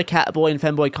catboy and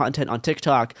femboy content on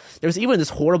TikTok. There's even this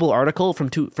horrible article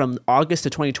from August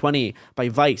of 2020 by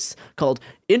Vice called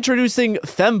 "Introducing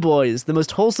Femboys, the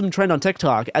most wholesome trend on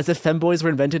TikTok," as if femboys were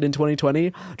invented in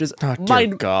 2020. Just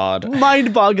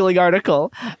mind-boggling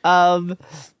article.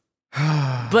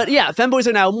 But yeah, femboys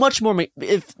are now much more.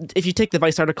 If you take the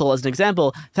Vice article as an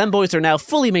example, femboys are now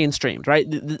fully mainstreamed, right?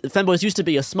 The femboys used to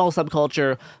be a small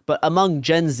subculture, but among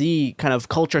Gen Z kind of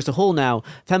culture as a whole now,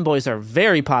 femboys are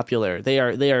very popular. They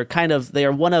are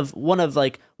one of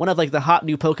the hot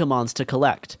new Pokemons to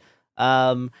collect.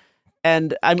 And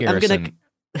I'm gonna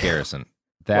Garrison.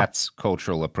 That's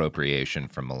cultural appropriation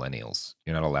from millennials.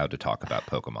 You're not allowed to talk about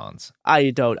Pokemons.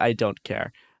 I don't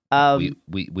care.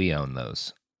 We own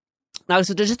those. Now,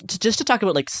 so just to talk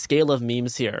about like scale of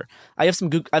memes here, I have some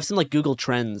like Google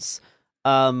Trends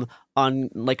on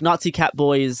like Nazi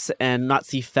catboys and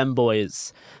Nazi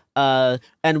femboys,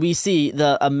 and we see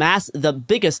the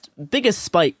biggest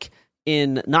spike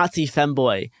in Nazi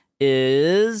femboy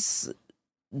is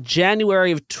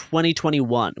January of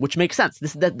 2021, which makes sense.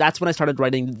 That's when I started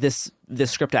writing this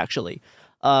script actually.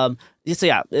 So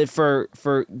yeah, for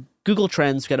Google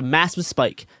Trends, we got a massive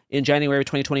spike in January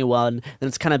 2021, and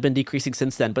it's kind of been decreasing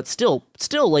since then. But still,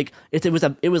 like it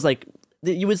was like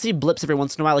you would see blips every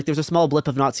once in a while. Like there was a small blip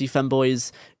of Nazi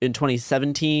femboys in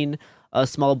 2017, a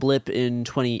small blip in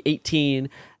 2018,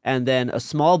 and then a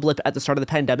small blip at the start of the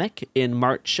pandemic in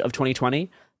March of 2020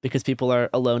 because people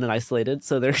are alone and isolated,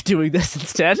 so they're doing this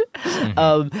instead.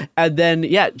 Mm-hmm. And then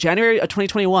January of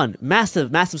 2021,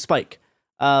 massive spike.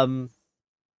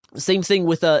 Same thing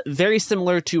with very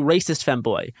similar to racist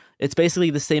femboy. It's basically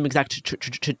the same exact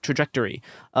trajectory.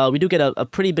 We do get a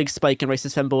pretty big spike in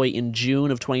racist femboy in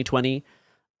June of 2020,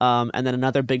 and then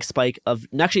another big spike of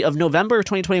November of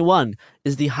 2021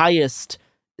 is the highest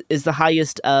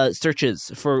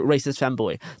searches for racist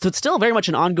femboy. So it's still very much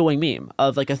an ongoing meme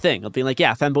of like a thing of being like,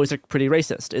 yeah, femboys are pretty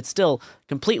racist. It's still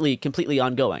completely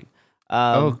ongoing.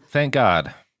 Oh, thank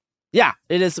God. Yeah,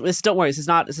 it is. Don't worry, this is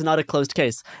not a closed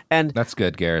case, and that's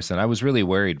good, Garrison. I was really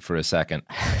worried for a second.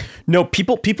 No,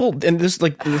 people, and this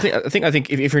like the thing. I think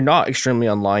if you're not extremely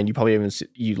online, you probably haven't.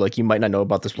 You might not know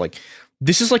about this. Like,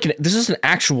 this is an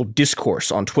actual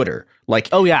discourse on Twitter. Like,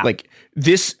 oh yeah, like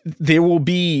this. There will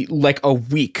be like a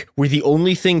week where the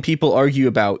only thing people argue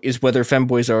about is whether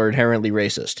femboys are inherently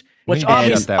racist, which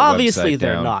obviously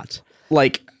they're not.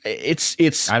 Like,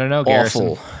 it's I don't know,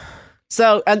 Garrison. Awful.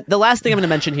 So, and the last thing I'm going to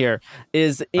mention here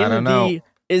is in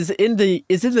is in the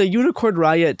Unicorn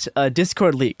Riot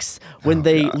Discord leaks when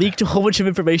they leaked a whole bunch of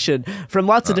information from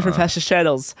lots of different fascist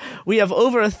channels. We have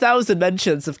over 1,000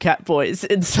 mentions of Catboys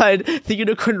inside the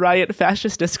Unicorn Riot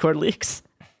fascist Discord leaks.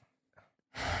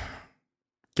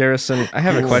 Garrison, I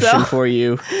have a question for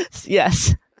you.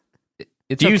 Yes.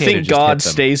 Do you think God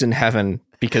stays in heaven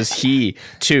because he,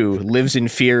 too, lives in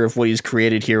fear of what he's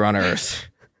created here on Earth?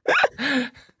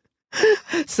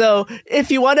 So, if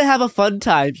you want to have a fun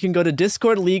time, you can go to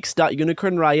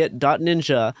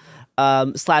discordleaks.unicornriot.ninja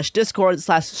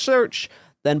 /discord/search.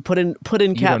 Then put in Catboy.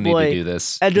 You don't need to do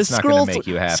this. And it's just not make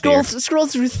you happier. scroll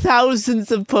through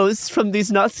thousands of posts from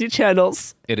these Nazi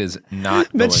channels. It is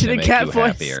not mentioning going to make you Catboys.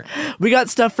 happier. We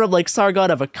got stuff from like Sargon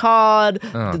of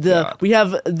Akkad. We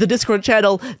have the Discord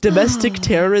channel Domestic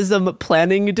Terrorism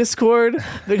Planning Discord.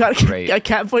 We got a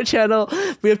Catboy channel.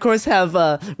 We of course have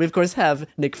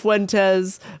Nick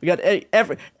Fuentes. We got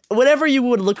whatever you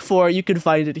would look for, you can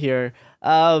find it here.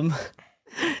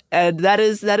 And that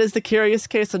is the curious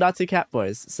case of Nazi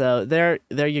Catboys. So there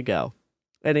you go.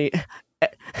 Any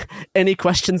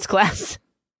questions, class?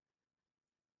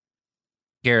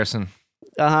 Garrison.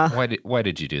 Why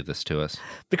did you do this to us?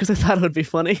 Because I thought it would be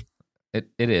funny. It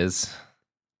is.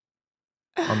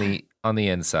 On the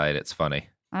inside, it's funny.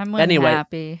 I'm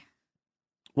happy.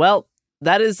 Well,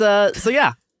 that is so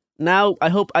yeah. Now I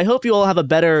hope you all have a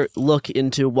better look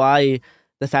into why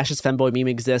the fascist femboy meme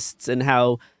exists and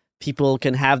how people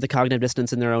can have the cognitive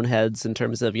dissonance in their own heads in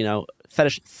terms of,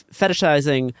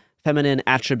 fetishizing feminine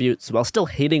attributes while still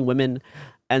hating women,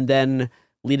 and then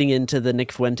leading into the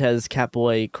Nick Fuentes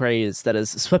Catboy craze that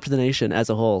has swept the nation as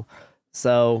a whole.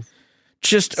 So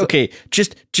Just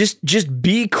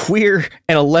be queer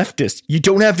and a leftist. You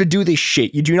don't have to do this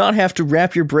shit. You do not have to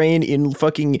wrap your brain in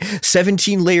fucking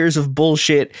 17 layers of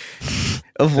bullshit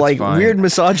of weird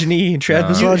misogyny and trans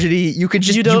misogyny. You can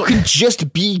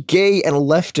just be gay and a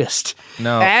leftist.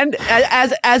 No. And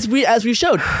as we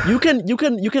showed, you can be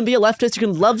a leftist, you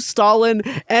can love Stalin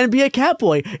and be a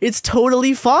Catboy. It's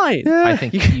totally fine. I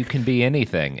think you can be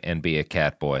anything and be a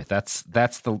Catboy. That's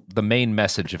the main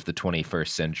message of the 21st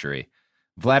century.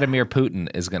 Vladimir Putin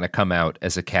is going to come out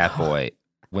as a Catboy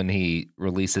when he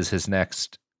releases his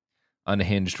next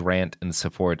unhinged rant in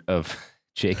support of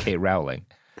J.K. Rowling.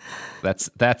 That's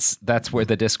where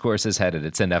the discourse is headed.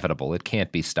 It's inevitable. It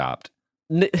can't be stopped.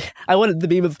 I wanted the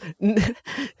meme of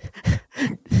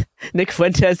Nick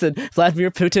Fuentes and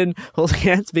Vladimir Putin holding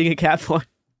hands being a Catboy.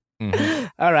 Mm-hmm.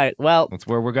 All right, well, that's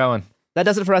where we're going. That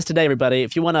does it for us today, everybody.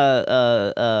 If you want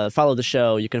to follow the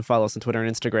show, you can follow us on Twitter and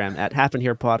Instagram at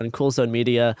HappenHerePod and Cool Zone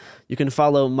Media. You can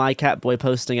follow my Catboy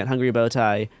posting at Hungry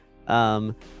Bowtie.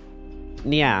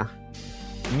 Yeah.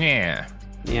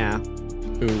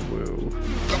 Ooh woo.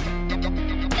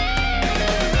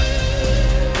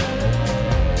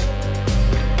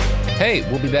 Hey,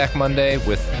 we'll be back Monday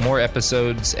with more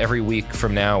episodes every week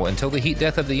from now until the heat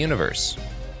death of the universe.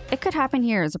 It Could Happen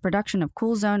Here is a production of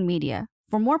Cool Zone Media.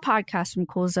 For more podcasts from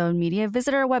Cool Zone Media,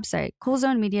 visit our website,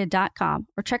 coolzonemedia.com,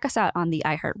 or check us out on the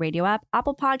iHeartRadio app,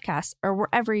 Apple Podcasts, or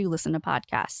wherever you listen to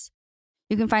podcasts.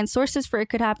 You can find sources for It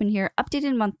Could Happen Here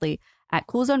updated monthly at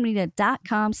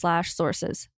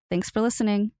coolzonemedia.com/sources. Thanks for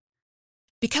listening.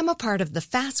 Become a part of the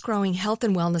fast-growing health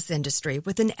and wellness industry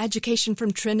with an education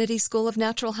from Trinity School of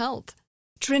Natural Health.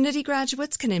 Trinity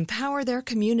graduates can empower their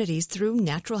communities through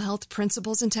natural health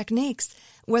principles and techniques,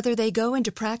 whether they go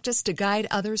into practice to guide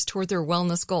others toward their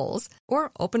wellness goals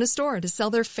or open a store to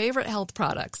sell their favorite health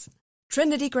products.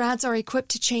 Trinity grads are equipped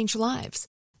to change lives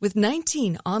with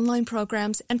 19 online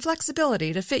programs and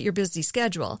flexibility to fit your busy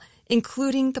schedule,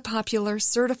 including the popular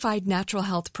Certified Natural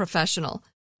Health Professional.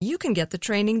 You can get the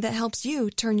training that helps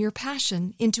you turn your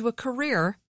passion into a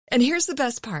career. And here's the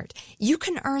best part. You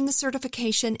can earn the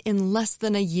certification in less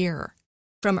than a year.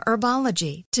 From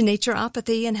herbology to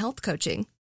naturopathy and health coaching,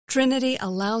 Trinity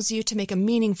allows you to make a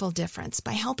meaningful difference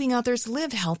by helping others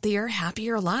live healthier,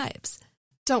 happier lives.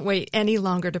 Don't wait any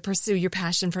longer to pursue your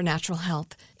passion for natural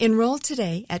health. Enroll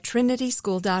today at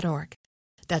trinityschool.org.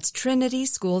 That's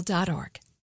trinityschool.org.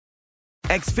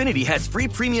 Xfinity has free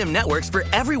premium networks for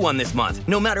everyone this month,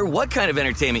 no matter what kind of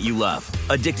entertainment you love.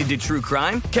 Addicted to true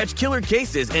crime? Catch killer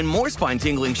cases and more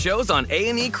spine-tingling shows on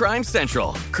A&E Crime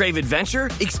Central. Crave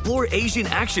adventure? Explore Asian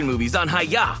action movies on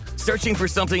Hi-YAH. Searching for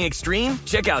something extreme?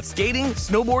 Check out skating,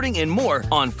 snowboarding, and more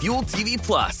on Fuel TV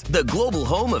Plus, the global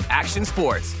home of action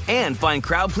sports. And find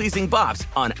crowd-pleasing bops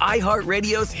on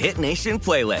iHeartRadio's Hit Nation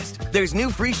playlist. There's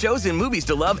new free shows and movies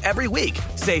to love every week.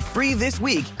 Say free this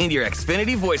week in your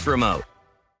Xfinity voice remote.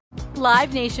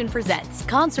 Live Nation presents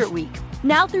Concert Week.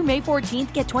 Now through May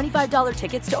 14th, get $25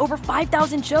 tickets to over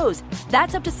 5,000 shows.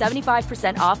 That's up to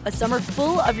 75% off a summer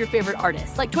full of your favorite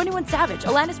artists like 21 Savage,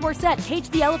 Alanis Morissette, Cage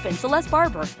the Elephant, Celeste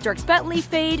Barber, Dierks Bentley,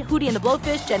 Fade, Hootie and the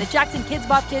Blowfish, Janet Jackson, Kids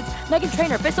Bop Kids, Meghan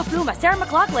Trainor, Peso Pluma, Sarah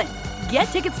McLachlan. Get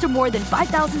tickets to more than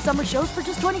 5,000 summer shows for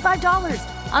just $25.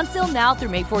 Until now through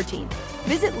May 14th.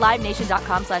 Visit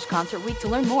LiveNation.com/Concert Week to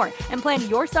learn more and plan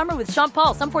your summer with Sean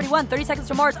Paul, Sum 41, 30 Seconds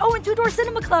to Mars, and Two Door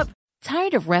Cinema Club.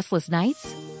 Tired of restless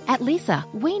nights? At Leesa,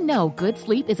 we know good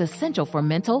sleep is essential for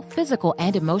mental, physical,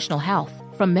 and emotional health.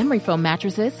 From memory foam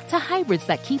mattresses to hybrids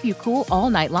that keep you cool all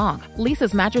night long,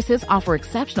 Leesa's mattresses offer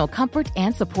exceptional comfort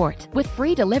and support with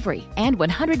free delivery and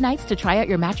 100 nights to try out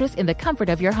your mattress in the comfort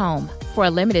of your home. For a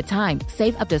limited time,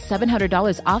 save up to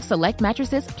 $700 off select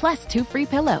mattresses plus 2 free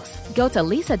pillows. Go to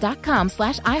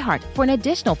leesa.com/iHeart for an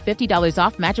additional $50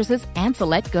 off mattresses and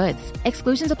select goods.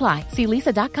 Exclusions apply. See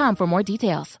leesa.com for more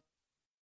details.